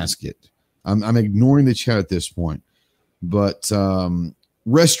I'm going to ask it. I'm ignoring the chat at this point. But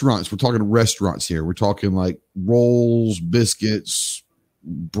restaurants. We're talking restaurants here. We're talking like rolls, biscuits,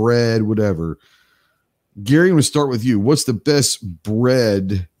 bread, whatever. Gary, I'm going to start with you. What's the best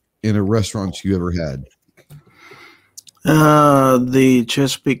bread in a restaurant you ever had? The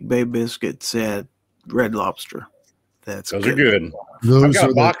Chesapeake Bay biscuits at Red Lobster. Those are good. I've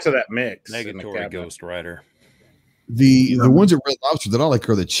got a box of that mix. Negatory Ghost Rider. The ones at Red Lobster that I like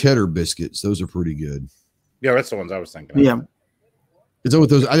are the cheddar biscuits. Those are pretty good. Yeah, that's the ones I was thinking of. Yeah. Is that what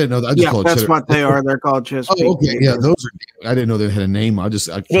those? I didn't know that. I just call it that's cheddar. What they are. They're called Chesapeake. Oh, okay. Yeah, those are. I didn't know they had a name.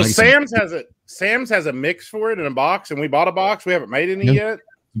 Sam's has it. Sam's has a mix for it in a box, and we bought a box. We haven't made any yet.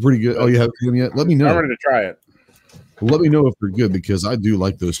 Pretty good. Oh, you haven't made them yet? Let me know. I'm ready to try it. Let me know if they're good because I do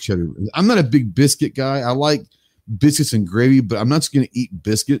like those cheddar. I'm not a big biscuit guy. I like biscuits and gravy, but I'm not just going to eat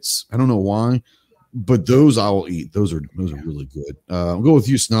biscuits. I don't know why, but those I will eat. Those are really good. I'll go with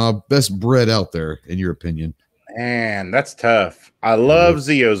you, Snob. Best bread out there, in your opinion. Man, that's tough. I love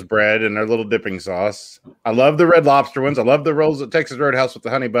Zio's bread and their little dipping sauce. I love the Red Lobster ones. I love the rolls at Texas Roadhouse with the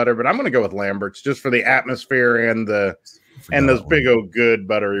honey butter, but I'm going to go with Lambert's just for the atmosphere and those big old good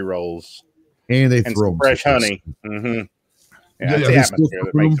buttery rolls. And they throw fresh honey. Mm-hmm. Yeah, it's the atmosphere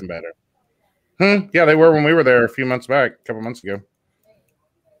that makes them better. Yeah, they were when we were there a couple months ago.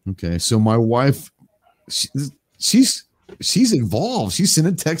 Okay, so my wife, she's involved. She sent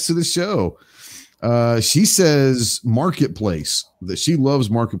a text to the show. She says Marketplace, that she loves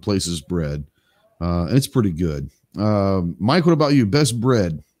Marketplace's bread. It's pretty good. Mike, what about you? Best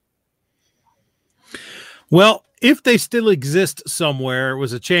bread? Well, if they still exist somewhere, it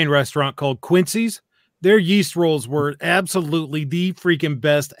was a chain restaurant called Quincy's. Their yeast rolls were absolutely the freaking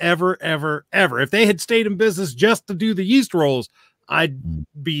best ever. If they had stayed in business just to do the yeast rolls, I'd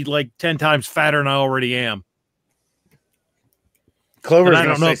be like 10 times fatter than I already am. Clover's I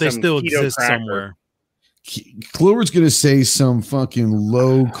don't know if they still exist somewhere. Clover's going to say some fucking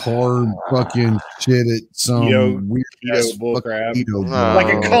low carb fucking shit at some weird keto bullcrap,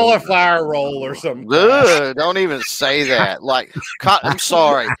 like a cauliflower roll or something. Don't even say that. Like, I'm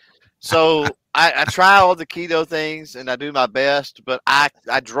sorry. So I try all the keto things and I do my best, but I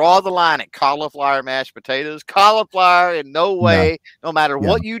draw the line at cauliflower mashed potatoes. Cauliflower in no way, no matter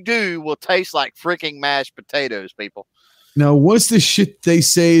what you do, will taste like freaking mashed potatoes, people. Now, what's the shit they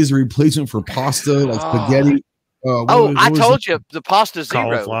say is a replacement for pasta, like spaghetti? I told you the Pasta Zero.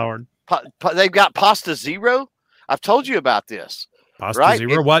 Cauliflower. They've got Pasta Zero. I've told you about this. Pasta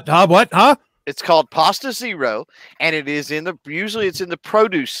Zero? What? Huh? It's called Pasta Zero, and it is usually it's in the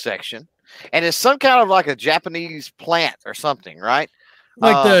produce section. and it's some kind of like a Japanese plant or something, right?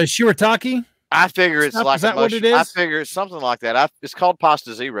 Like the shirataki. I figure it's like is that what it is? I figure it's something like that. It's called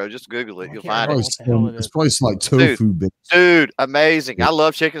Pasta Zero. Just Google it. You'll find it. It's probably like tofu. Dude, amazing. Yeah. I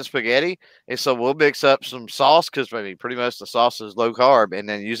love chicken spaghetti. And so we'll mix up some sauce because pretty much the sauce is low carb, and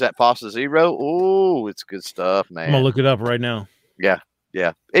then use that Pasta Zero. Oh, it's good stuff, man. I'm going to look it up right now. Yeah.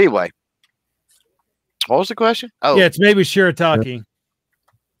 Yeah. Anyway, what was the question? Oh, yeah, it's maybe shirataki. Yeah.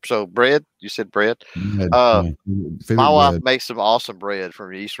 So bread, you said bread. My wife makes some awesome bread,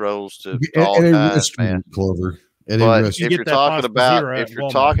 from yeast rolls to all kinds, man. Clover. But if you're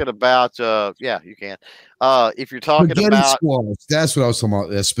talking about, yeah, you can. If you're talking spaghetti about squash, that's what I was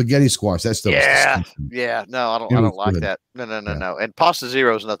talking about. Spaghetti squash. That's the yeah. No, I don't like that. No. And Pasta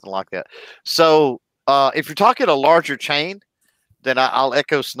Zero is nothing like that. So if you're talking a larger chain, then I'll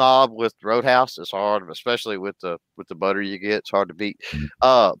echo Snob with Roadhouse. It's hard, especially with the butter you get. It's hard to beat.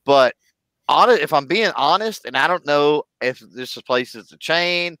 But if I'm being honest, and I don't know if this place is a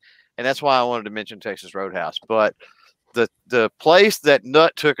chain, and that's why I wanted to mention Texas Roadhouse. But the place that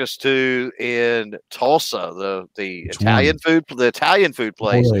Nut took us to in Tulsa, the Italian food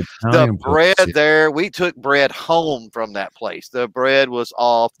place, the bread there, we took bread home from that place. The bread was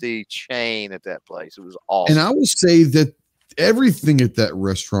off the chain at that place. It was awesome. And I would say that everything at that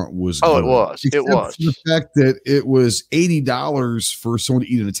restaurant was good. It was. It was. The fact that it was $80 for someone to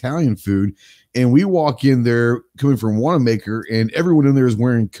eat an Italian food, and we walk in there coming from Wanamaker, and everyone in there is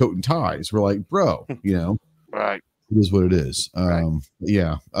wearing coat and ties. We're like, bro, right. It is what it is.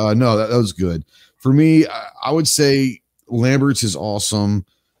 Yeah. No, that was good. For me, I would say Lambert's is awesome.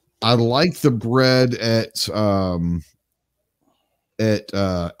 I like the bread at Outback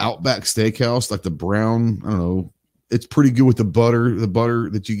Steakhouse, like the brown, I don't know. It's pretty good with the butter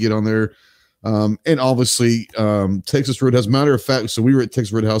that you get on there. And obviously, Texas Roadhouse. Matter of fact, so we were at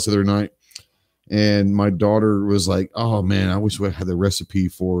Texas Roadhouse the other night, and my daughter was like, oh, man, I wish we had the recipe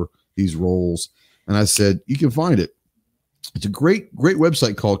for these rolls. And I said, you can find it. It's a great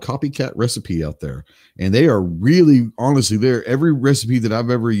website called Copycat Recipe out there. And they are really, honestly, there. Every recipe that I've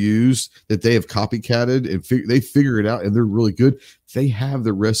ever used that they have copycatted, and they figure it out, and they're really good. They have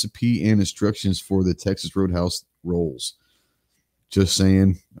the recipe and instructions for the Texas Roadhouse rolls. Just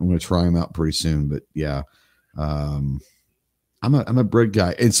saying, I'm going to try them out pretty soon. But yeah, I'm a bread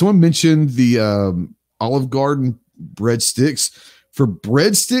guy. And someone mentioned the Olive Garden breadsticks. For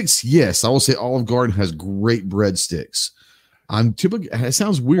breadsticks, yes, I will say Olive Garden has great breadsticks. I'm typically, it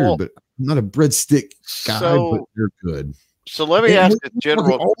sounds weird, but I'm not a breadstick guy, but they're good. So let me ask a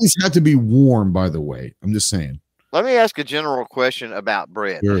general. Always have to be warm, by the way. I'm just saying. Let me ask a general question about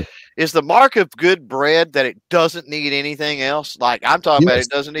bread. Sure. Is the mark of good bread that it doesn't need anything else? Like I'm talking about, it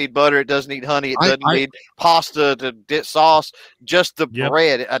doesn't need butter, it doesn't need honey, it doesn't need pasta to dip sauce, just the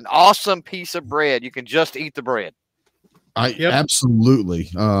bread. An awesome piece of bread. You can just eat the bread. Absolutely.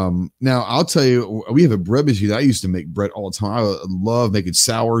 Now I'll tell you, we have a bread machine. I used to make bread all the time. I love making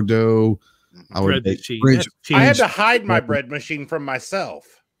sourdough. I had to hide my bread machine from myself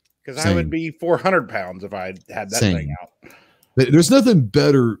because I would be 400 pounds if I had that thing out. But there's nothing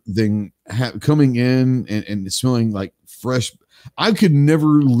better than coming in and smelling like fresh. I could never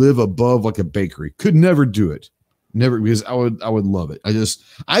live above like a bakery. Could never do it. Never, because I would love it.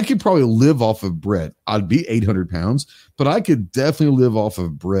 I could probably live off of bread. I'd be 800 pounds, but I could definitely live off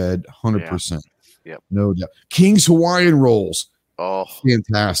of bread 100%. Yep. No doubt. King's Hawaiian rolls. Oh,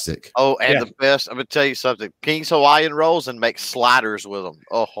 fantastic. Oh, and the best, I'm going to tell you something. King's Hawaiian rolls and make sliders with them.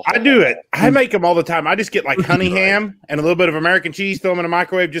 Oh, I do it. I make them all the time. I just get like honey ham and a little bit of American cheese, throw them in a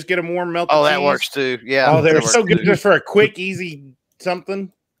microwave, just get them warm, melted cheese. That works too. Yeah. Oh, they're so good just for a quick, easy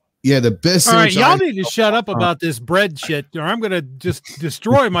something. Yeah, the best. All right, y'all need to shut up about this bread shit, or I'm going to just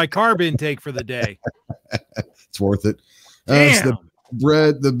destroy my carb intake for the day. It's worth it. So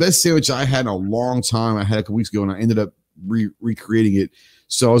the best sandwich I had in a long time, I had a couple weeks ago, and I ended up recreating it.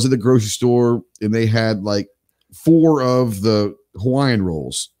 So I was at the grocery store, and they had like 4 of the Hawaiian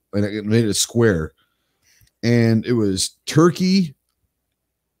rolls, and I made it a square. And it was turkey,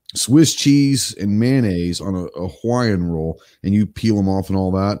 Swiss cheese, and mayonnaise on a Hawaiian roll, and you peel them off and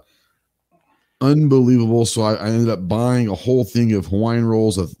all that. Unbelievable. So I ended up buying a whole thing of Hawaiian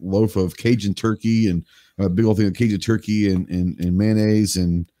rolls, a loaf of Cajun turkey, and a big old thing of Cajun turkey and mayonnaise,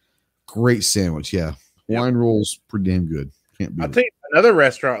 and great sandwich. Yeah. Hawaiian rolls, pretty damn good. Can't beat I'll tell you another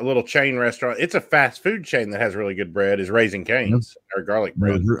restaurant, a little chain restaurant. It's a fast food chain that has really good bread, is Raising Cane's or garlic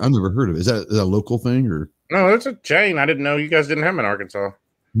bread. I've never heard of it. Is that a local thing or? No, it's a chain. I didn't know you guys didn't have them in Arkansas.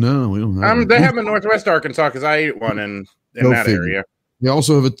 No, we don't have They have them in Northwest Arkansas because I ate one in that area. They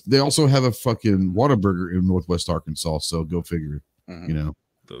also have a fucking Whataburger in Northwest Arkansas, so go figure. Mm-hmm. You know.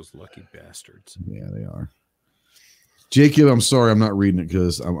 those lucky bastards. Yeah, they are. Jacob, I'm sorry, I'm not reading it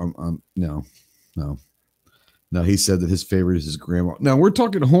because I'm no. He said that his favorite is his grandma. Now we're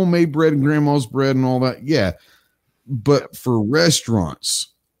talking homemade bread and grandma's bread and all that. Yeah, but for restaurants,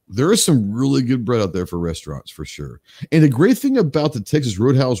 there is some really good bread out there for restaurants for sure. And the great thing about the Texas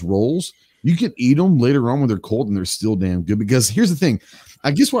Roadhouse rolls, you can eat them later on when they're cold and they're still damn good. Because here's the thing,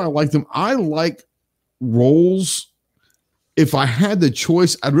 I guess why I like them. I like rolls. If I had the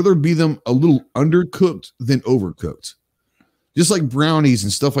choice, I'd rather be them a little undercooked than overcooked. Just like brownies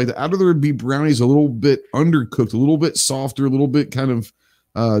and stuff like that. I'd rather be brownies a little bit undercooked, a little bit softer, a little bit kind of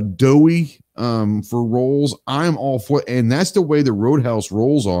doughy for rolls. I'm all for it. And that's the way the Roadhouse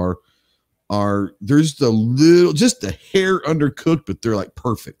rolls are there's just a hair undercooked, but they're like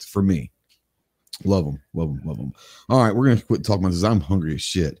perfect for me. Love them. All right, we're going to quit talking about this. I'm hungry as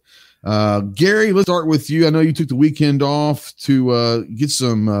shit. Gary, let's start with you. I know you took the weekend off to get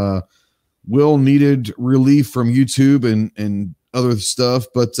some well-needed relief from YouTube and other stuff,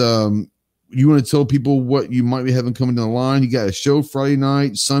 but you want to tell people what you might be having coming down the line? You got a show Friday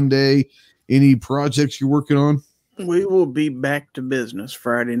night, Sunday, any projects you're working on? We will be back to business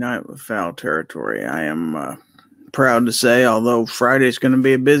Friday night with Foul Territory. I am proud to say, although Friday's going to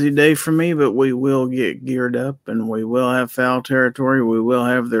be a busy day for me, but we will get geared up and we will have Foul Territory. We will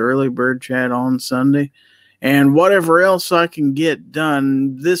have the early bird chat on Sunday. And whatever else I can get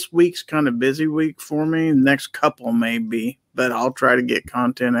done, this week's kind of busy week for me. The next couple may be, but I'll try to get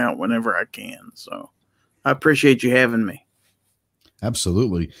content out whenever I can. So I appreciate you having me.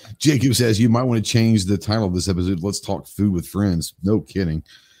 Absolutely. Jacob says you might want to change the title of this episode. Let's talk food with friends. No kidding.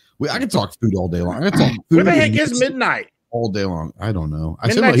 I can talk food all day long. I can talk food. Where the heck is midnight? All day long. I don't know.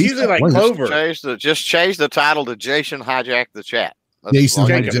 Midnight's usually like Clover. Just change the title to Jason Hijacked the Chat. Jason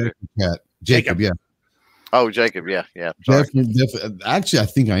Hijacked the Chat. Jacob, yeah. Oh, Jacob, yeah. Definitely. Actually, I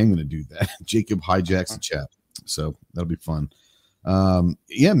think I am going to do that. Jacob hijacks the chat, so that'll be fun.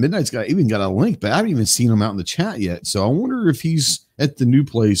 Midnight's even got a link, but I haven't even seen him out in the chat yet. So I wonder if he's at the new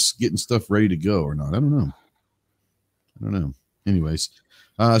place getting stuff ready to go or not. I don't know. Anyways,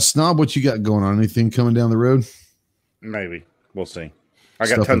 Snob, what you got going on? Anything coming down the road? Maybe. We'll see. I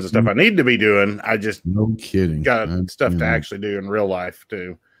got tons of stuff I need to be doing. I just no kidding. Got stuff to actually do in real life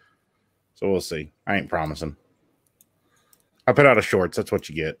too. So we'll see. I ain't promising. I put out a shorts. That's what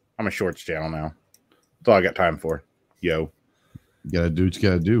you get. I'm a shorts channel now. That's all I got time for. Yo. You got to do what you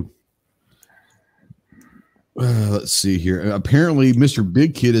got to do. Let's see here. Apparently, Mr.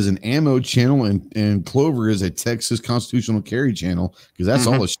 Big Kid is an ammo channel and Clover is a Texas constitutional carry channel because that's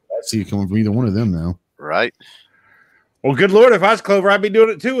all the shit I see coming from either one of them now. Right. Well, good Lord, if I was Clover, I'd be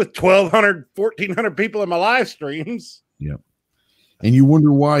doing it too with 1,200, 1,400 people in my live streams. Yep. And you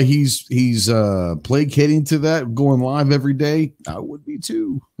wonder why he's placating to that, going live every day. I would be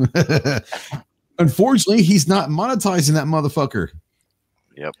too. Unfortunately, he's not monetizing that motherfucker.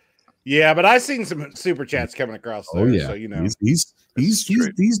 Yep. Yeah, but I've seen some super chats coming across there. Oh yeah, so you know he's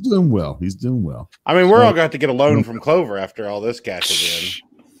doing well. He's doing well. I mean, we're all going to get a loan from Clover after all this cashes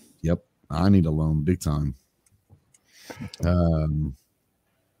in. Yep, I need a loan big time.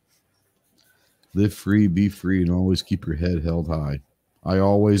 Live free, be free, and always keep your head held high. I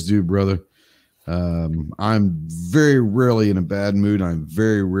always do, brother. I'm very rarely in a bad mood. I'm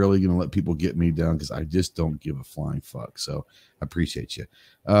very rarely going to let people get me down because I just don't give a flying fuck. So I appreciate you.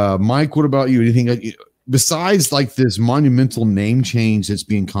 Mike, what about you? Anything besides like this monumental name change that's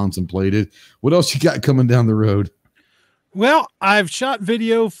being contemplated? What else you got coming down the road? Well, I've shot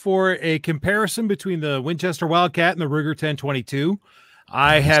video for a comparison between the Winchester Wildcat and the Ruger 1022.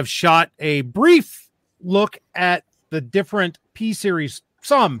 I have shot a brief look at the different P-Series,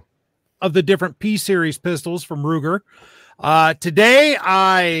 some of the different P-Series pistols from Ruger. Today,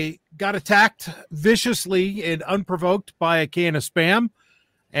 I got attacked viciously and unprovoked by a can of Spam.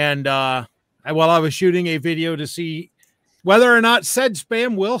 And while I was shooting a video to see whether or not said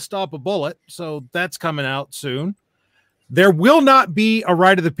Spam will stop a bullet. So that's coming out soon. There will not be a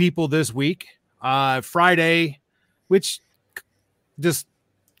Ride of the People this week. Friday, which just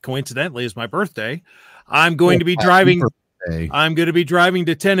coincidentally is my birthday. I'm going to be driving. I'm going to be driving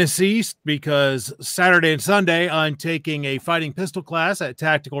to Tennessee because Saturday and Sunday I'm taking a fighting pistol class at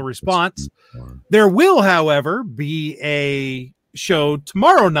Tactical Response. There will, however, be a show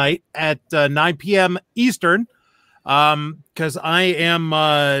tomorrow night at 9 p.m. Eastern because I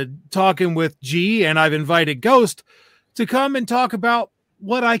am talking with G and I've invited Ghost to come and talk about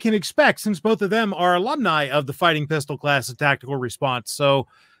what I can expect since both of them are alumni of the fighting pistol class at Tactical Response. So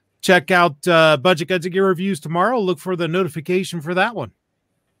check out Budget Guns and Gear Reviews tomorrow. Look for the notification for that one.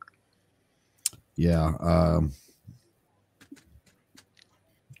 Yeah.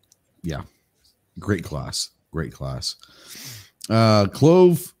 Yeah. Great class.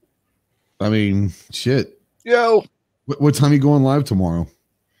 Clove, I mean, shit. Yo. What time are you going live tomorrow?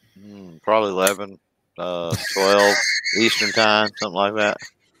 Probably 11, 12 Eastern time, something like that.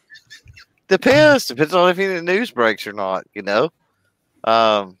 Depends on if any news breaks or not, you know.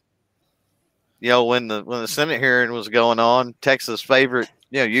 When the Senate hearing was going on, Texas' favorite,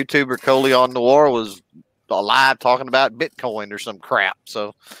 YouTuber Coleon Noir was live talking about Bitcoin or some crap.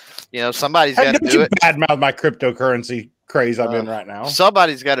 So, somebody's got to do it. Badmouth my cryptocurrency craze I'm in right now.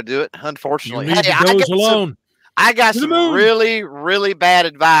 Somebody's got to do it. Unfortunately, I got some really, really bad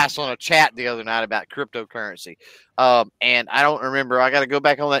advice on a chat the other night about cryptocurrency. And I don't remember. I got to go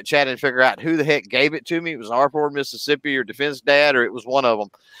back on that chat and figure out who the heck gave it to me. It was Arport, Mississippi, or Defense Dad, or it was one of them.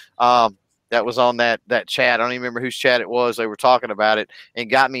 That was on that chat. I don't even remember whose chat it was. They were talking about it and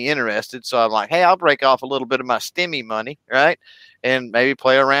got me interested. So I'm like, hey, I'll break off a little bit of my STEMI money, right? And maybe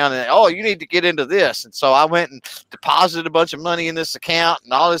play around. And, you need to get into this. And so I went and deposited a bunch of money in this account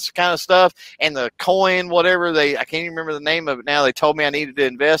and all this kind of stuff. And the coin, whatever I can't even remember the name of it now, they told me I needed to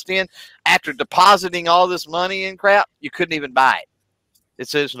invest in. After depositing all this money in crap, you couldn't even buy it. It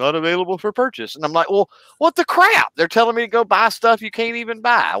says not available for purchase. And I'm like, well, what the crap? They're telling me to go buy stuff you can't even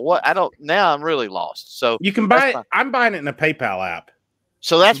buy. Now I'm really lost. So you can buy it. I'm buying it in a PayPal app.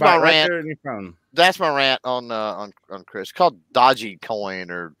 So that's my rant. Right, that's my rant on Chris. It's called Dodgy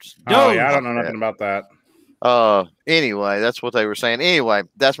Coin or. I don't know nothing about that. Anyway, that's what they were saying. Anyway,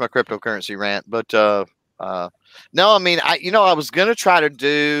 that's my cryptocurrency rant. But no, I mean, I was going to try to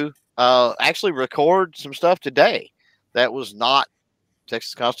do actually record some stuff today that was not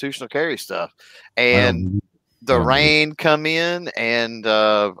Texas constitutional carry stuff, and the rain come in, and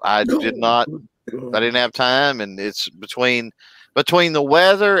I didn't have time, and it's between the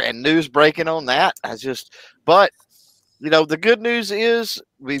weather and news breaking on that. But the good news is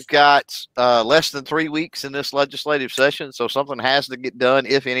we've got less than 3 weeks in this legislative session, so something has to get done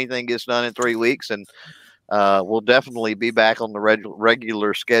if anything gets done in 3 weeks, and we'll definitely be back on the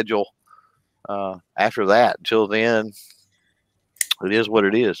regular schedule after that. Until then, it is what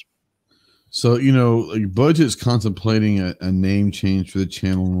it is. So, Budget's contemplating a name change for the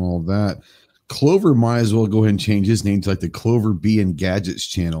channel and all that. Clover might as well go ahead and change his name to like the Clover B and Gadgets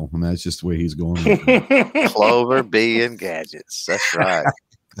channel. I mean, that's just the way he's going. Clover B and Gadgets. That's right.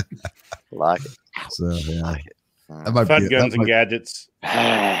 Like it. So, yeah. Like it. Fun guns and gadgets.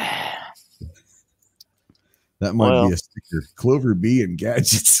 That might be a sticker. Clover B and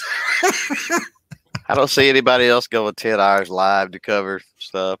Gadgets. I don't see anybody else going 10 hours live to cover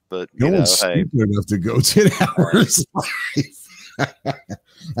stuff, but no one's stupid enough to go 10 hours live.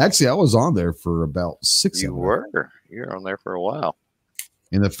 Actually, I was on there for about 6 hours. You were on there for a while.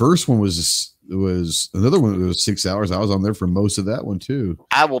 And the first one was another one that was 6 hours. I was on there for most of that one too.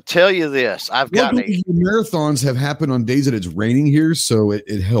 I will tell you this: marathons have happened on days that it's raining here, so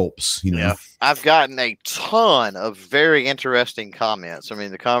it helps. Yeah, I've gotten a ton of very interesting comments. I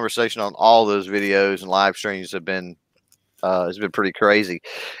mean, the conversation on all those videos and live streams has been pretty crazy,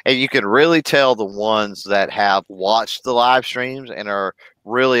 and you can really tell the ones that have watched the live streams and are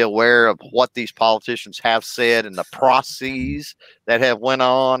really aware of what these politicians have said and the processes that have went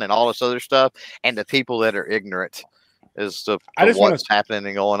on and all this other stuff, and the people that are ignorant as to what's happening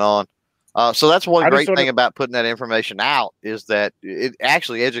and going on. So that's one great thing about putting that information out, is that it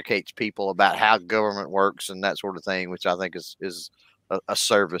actually educates people about how government works and that sort of thing, which I think is a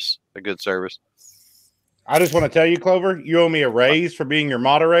service, a good service. I just want to tell you, Clover, you owe me a raise for being your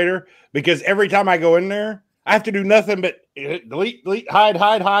moderator, because every time I go in there, I have to do nothing but delete, hide.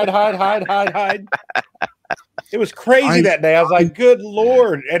 It was crazy that day. I was like, good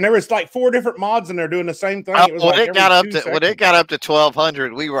Lord. And there was like 4 different mods in there doing the same thing. It was when it got up to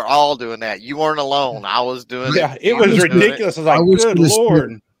 1,200, we were all doing that. You weren't alone. I was doing it. Yeah, it was ridiculous. I was like, good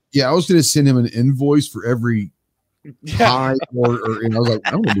Lord. I was going to send him an invoice for every high or I was like,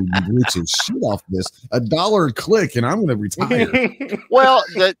 I'm going to be rich as shit off this. $1 a click, and I'm going to retire. Well,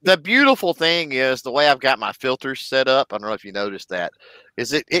 the beautiful thing is the way I've got my filters set up. I don't know if you noticed that.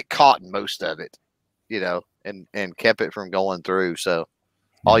 Is it caught most of it, and kept it from going through. So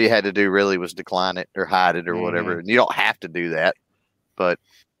all you had to do really was decline it or hide it or whatever. And you don't have to do that, but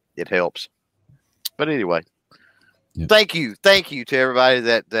it helps. But anyway. Yep. Thank you to everybody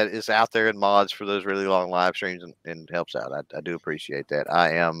that is out there in mods for those really long live streams and helps out. I do appreciate that.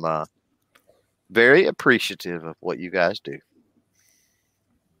 I am very appreciative of what you guys do.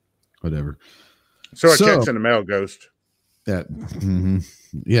 Whatever. So check's in the mail, Ghost.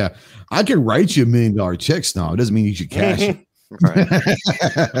 Yeah, I can write you $1 million checks now. It doesn't mean you should cash it. Right.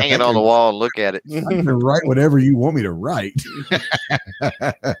 Hang it on the wall and look at it. I can write whatever you want me to write.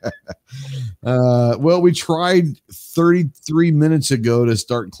 Well, we tried 33 minutes ago to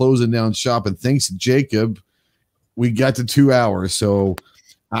start closing down shop, and thanks to Jacob, we got to 2 hours. So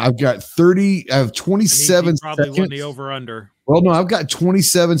I've got 27 probably seconds. Won the over under. Well, no, I've got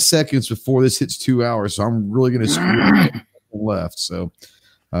 27 seconds before this hits 2 hours, so I'm really going to screw left. So,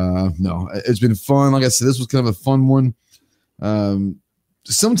 no, it's been fun. Like I said, this was kind of a fun one.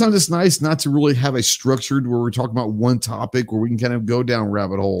 Sometimes it's nice not to really have a structured where we're talking about one topic where we can kind of go down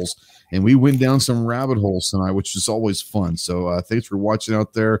rabbit holes. And we went down some rabbit holes tonight, which is always fun. So thanks for watching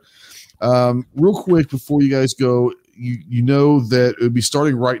out there. Real quick before you guys go, you know that it would be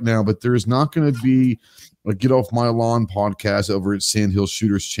starting right now, but there is not going to be a Get Off My Lawn podcast over at Sandhill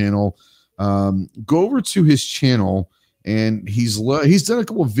Shooters channel. Go over to his channel, and he's done a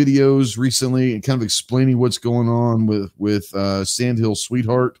couple of videos recently and kind of explaining what's going on with Sandhill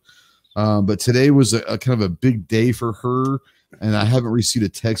Sweetheart. But today was a kind of a big day for her, and I haven't received a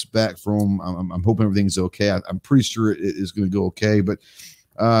text back from. I'm hoping everything's okay. I'm pretty sure it is going to go okay, but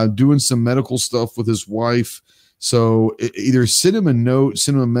doing some medical stuff with his wife. So either send him a note,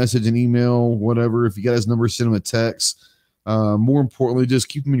 send him a message, an email, whatever. If you got his number, send him a text. More importantly, just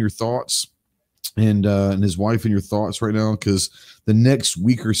keep him in your thoughts and his wife in your thoughts right now, because the next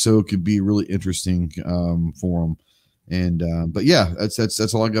week or so could be really interesting for him. And but yeah,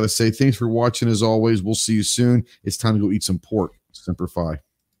 that's all I got to say. Thanks for watching as always. We'll see you soon. It's time to go eat some pork. Semper Fi.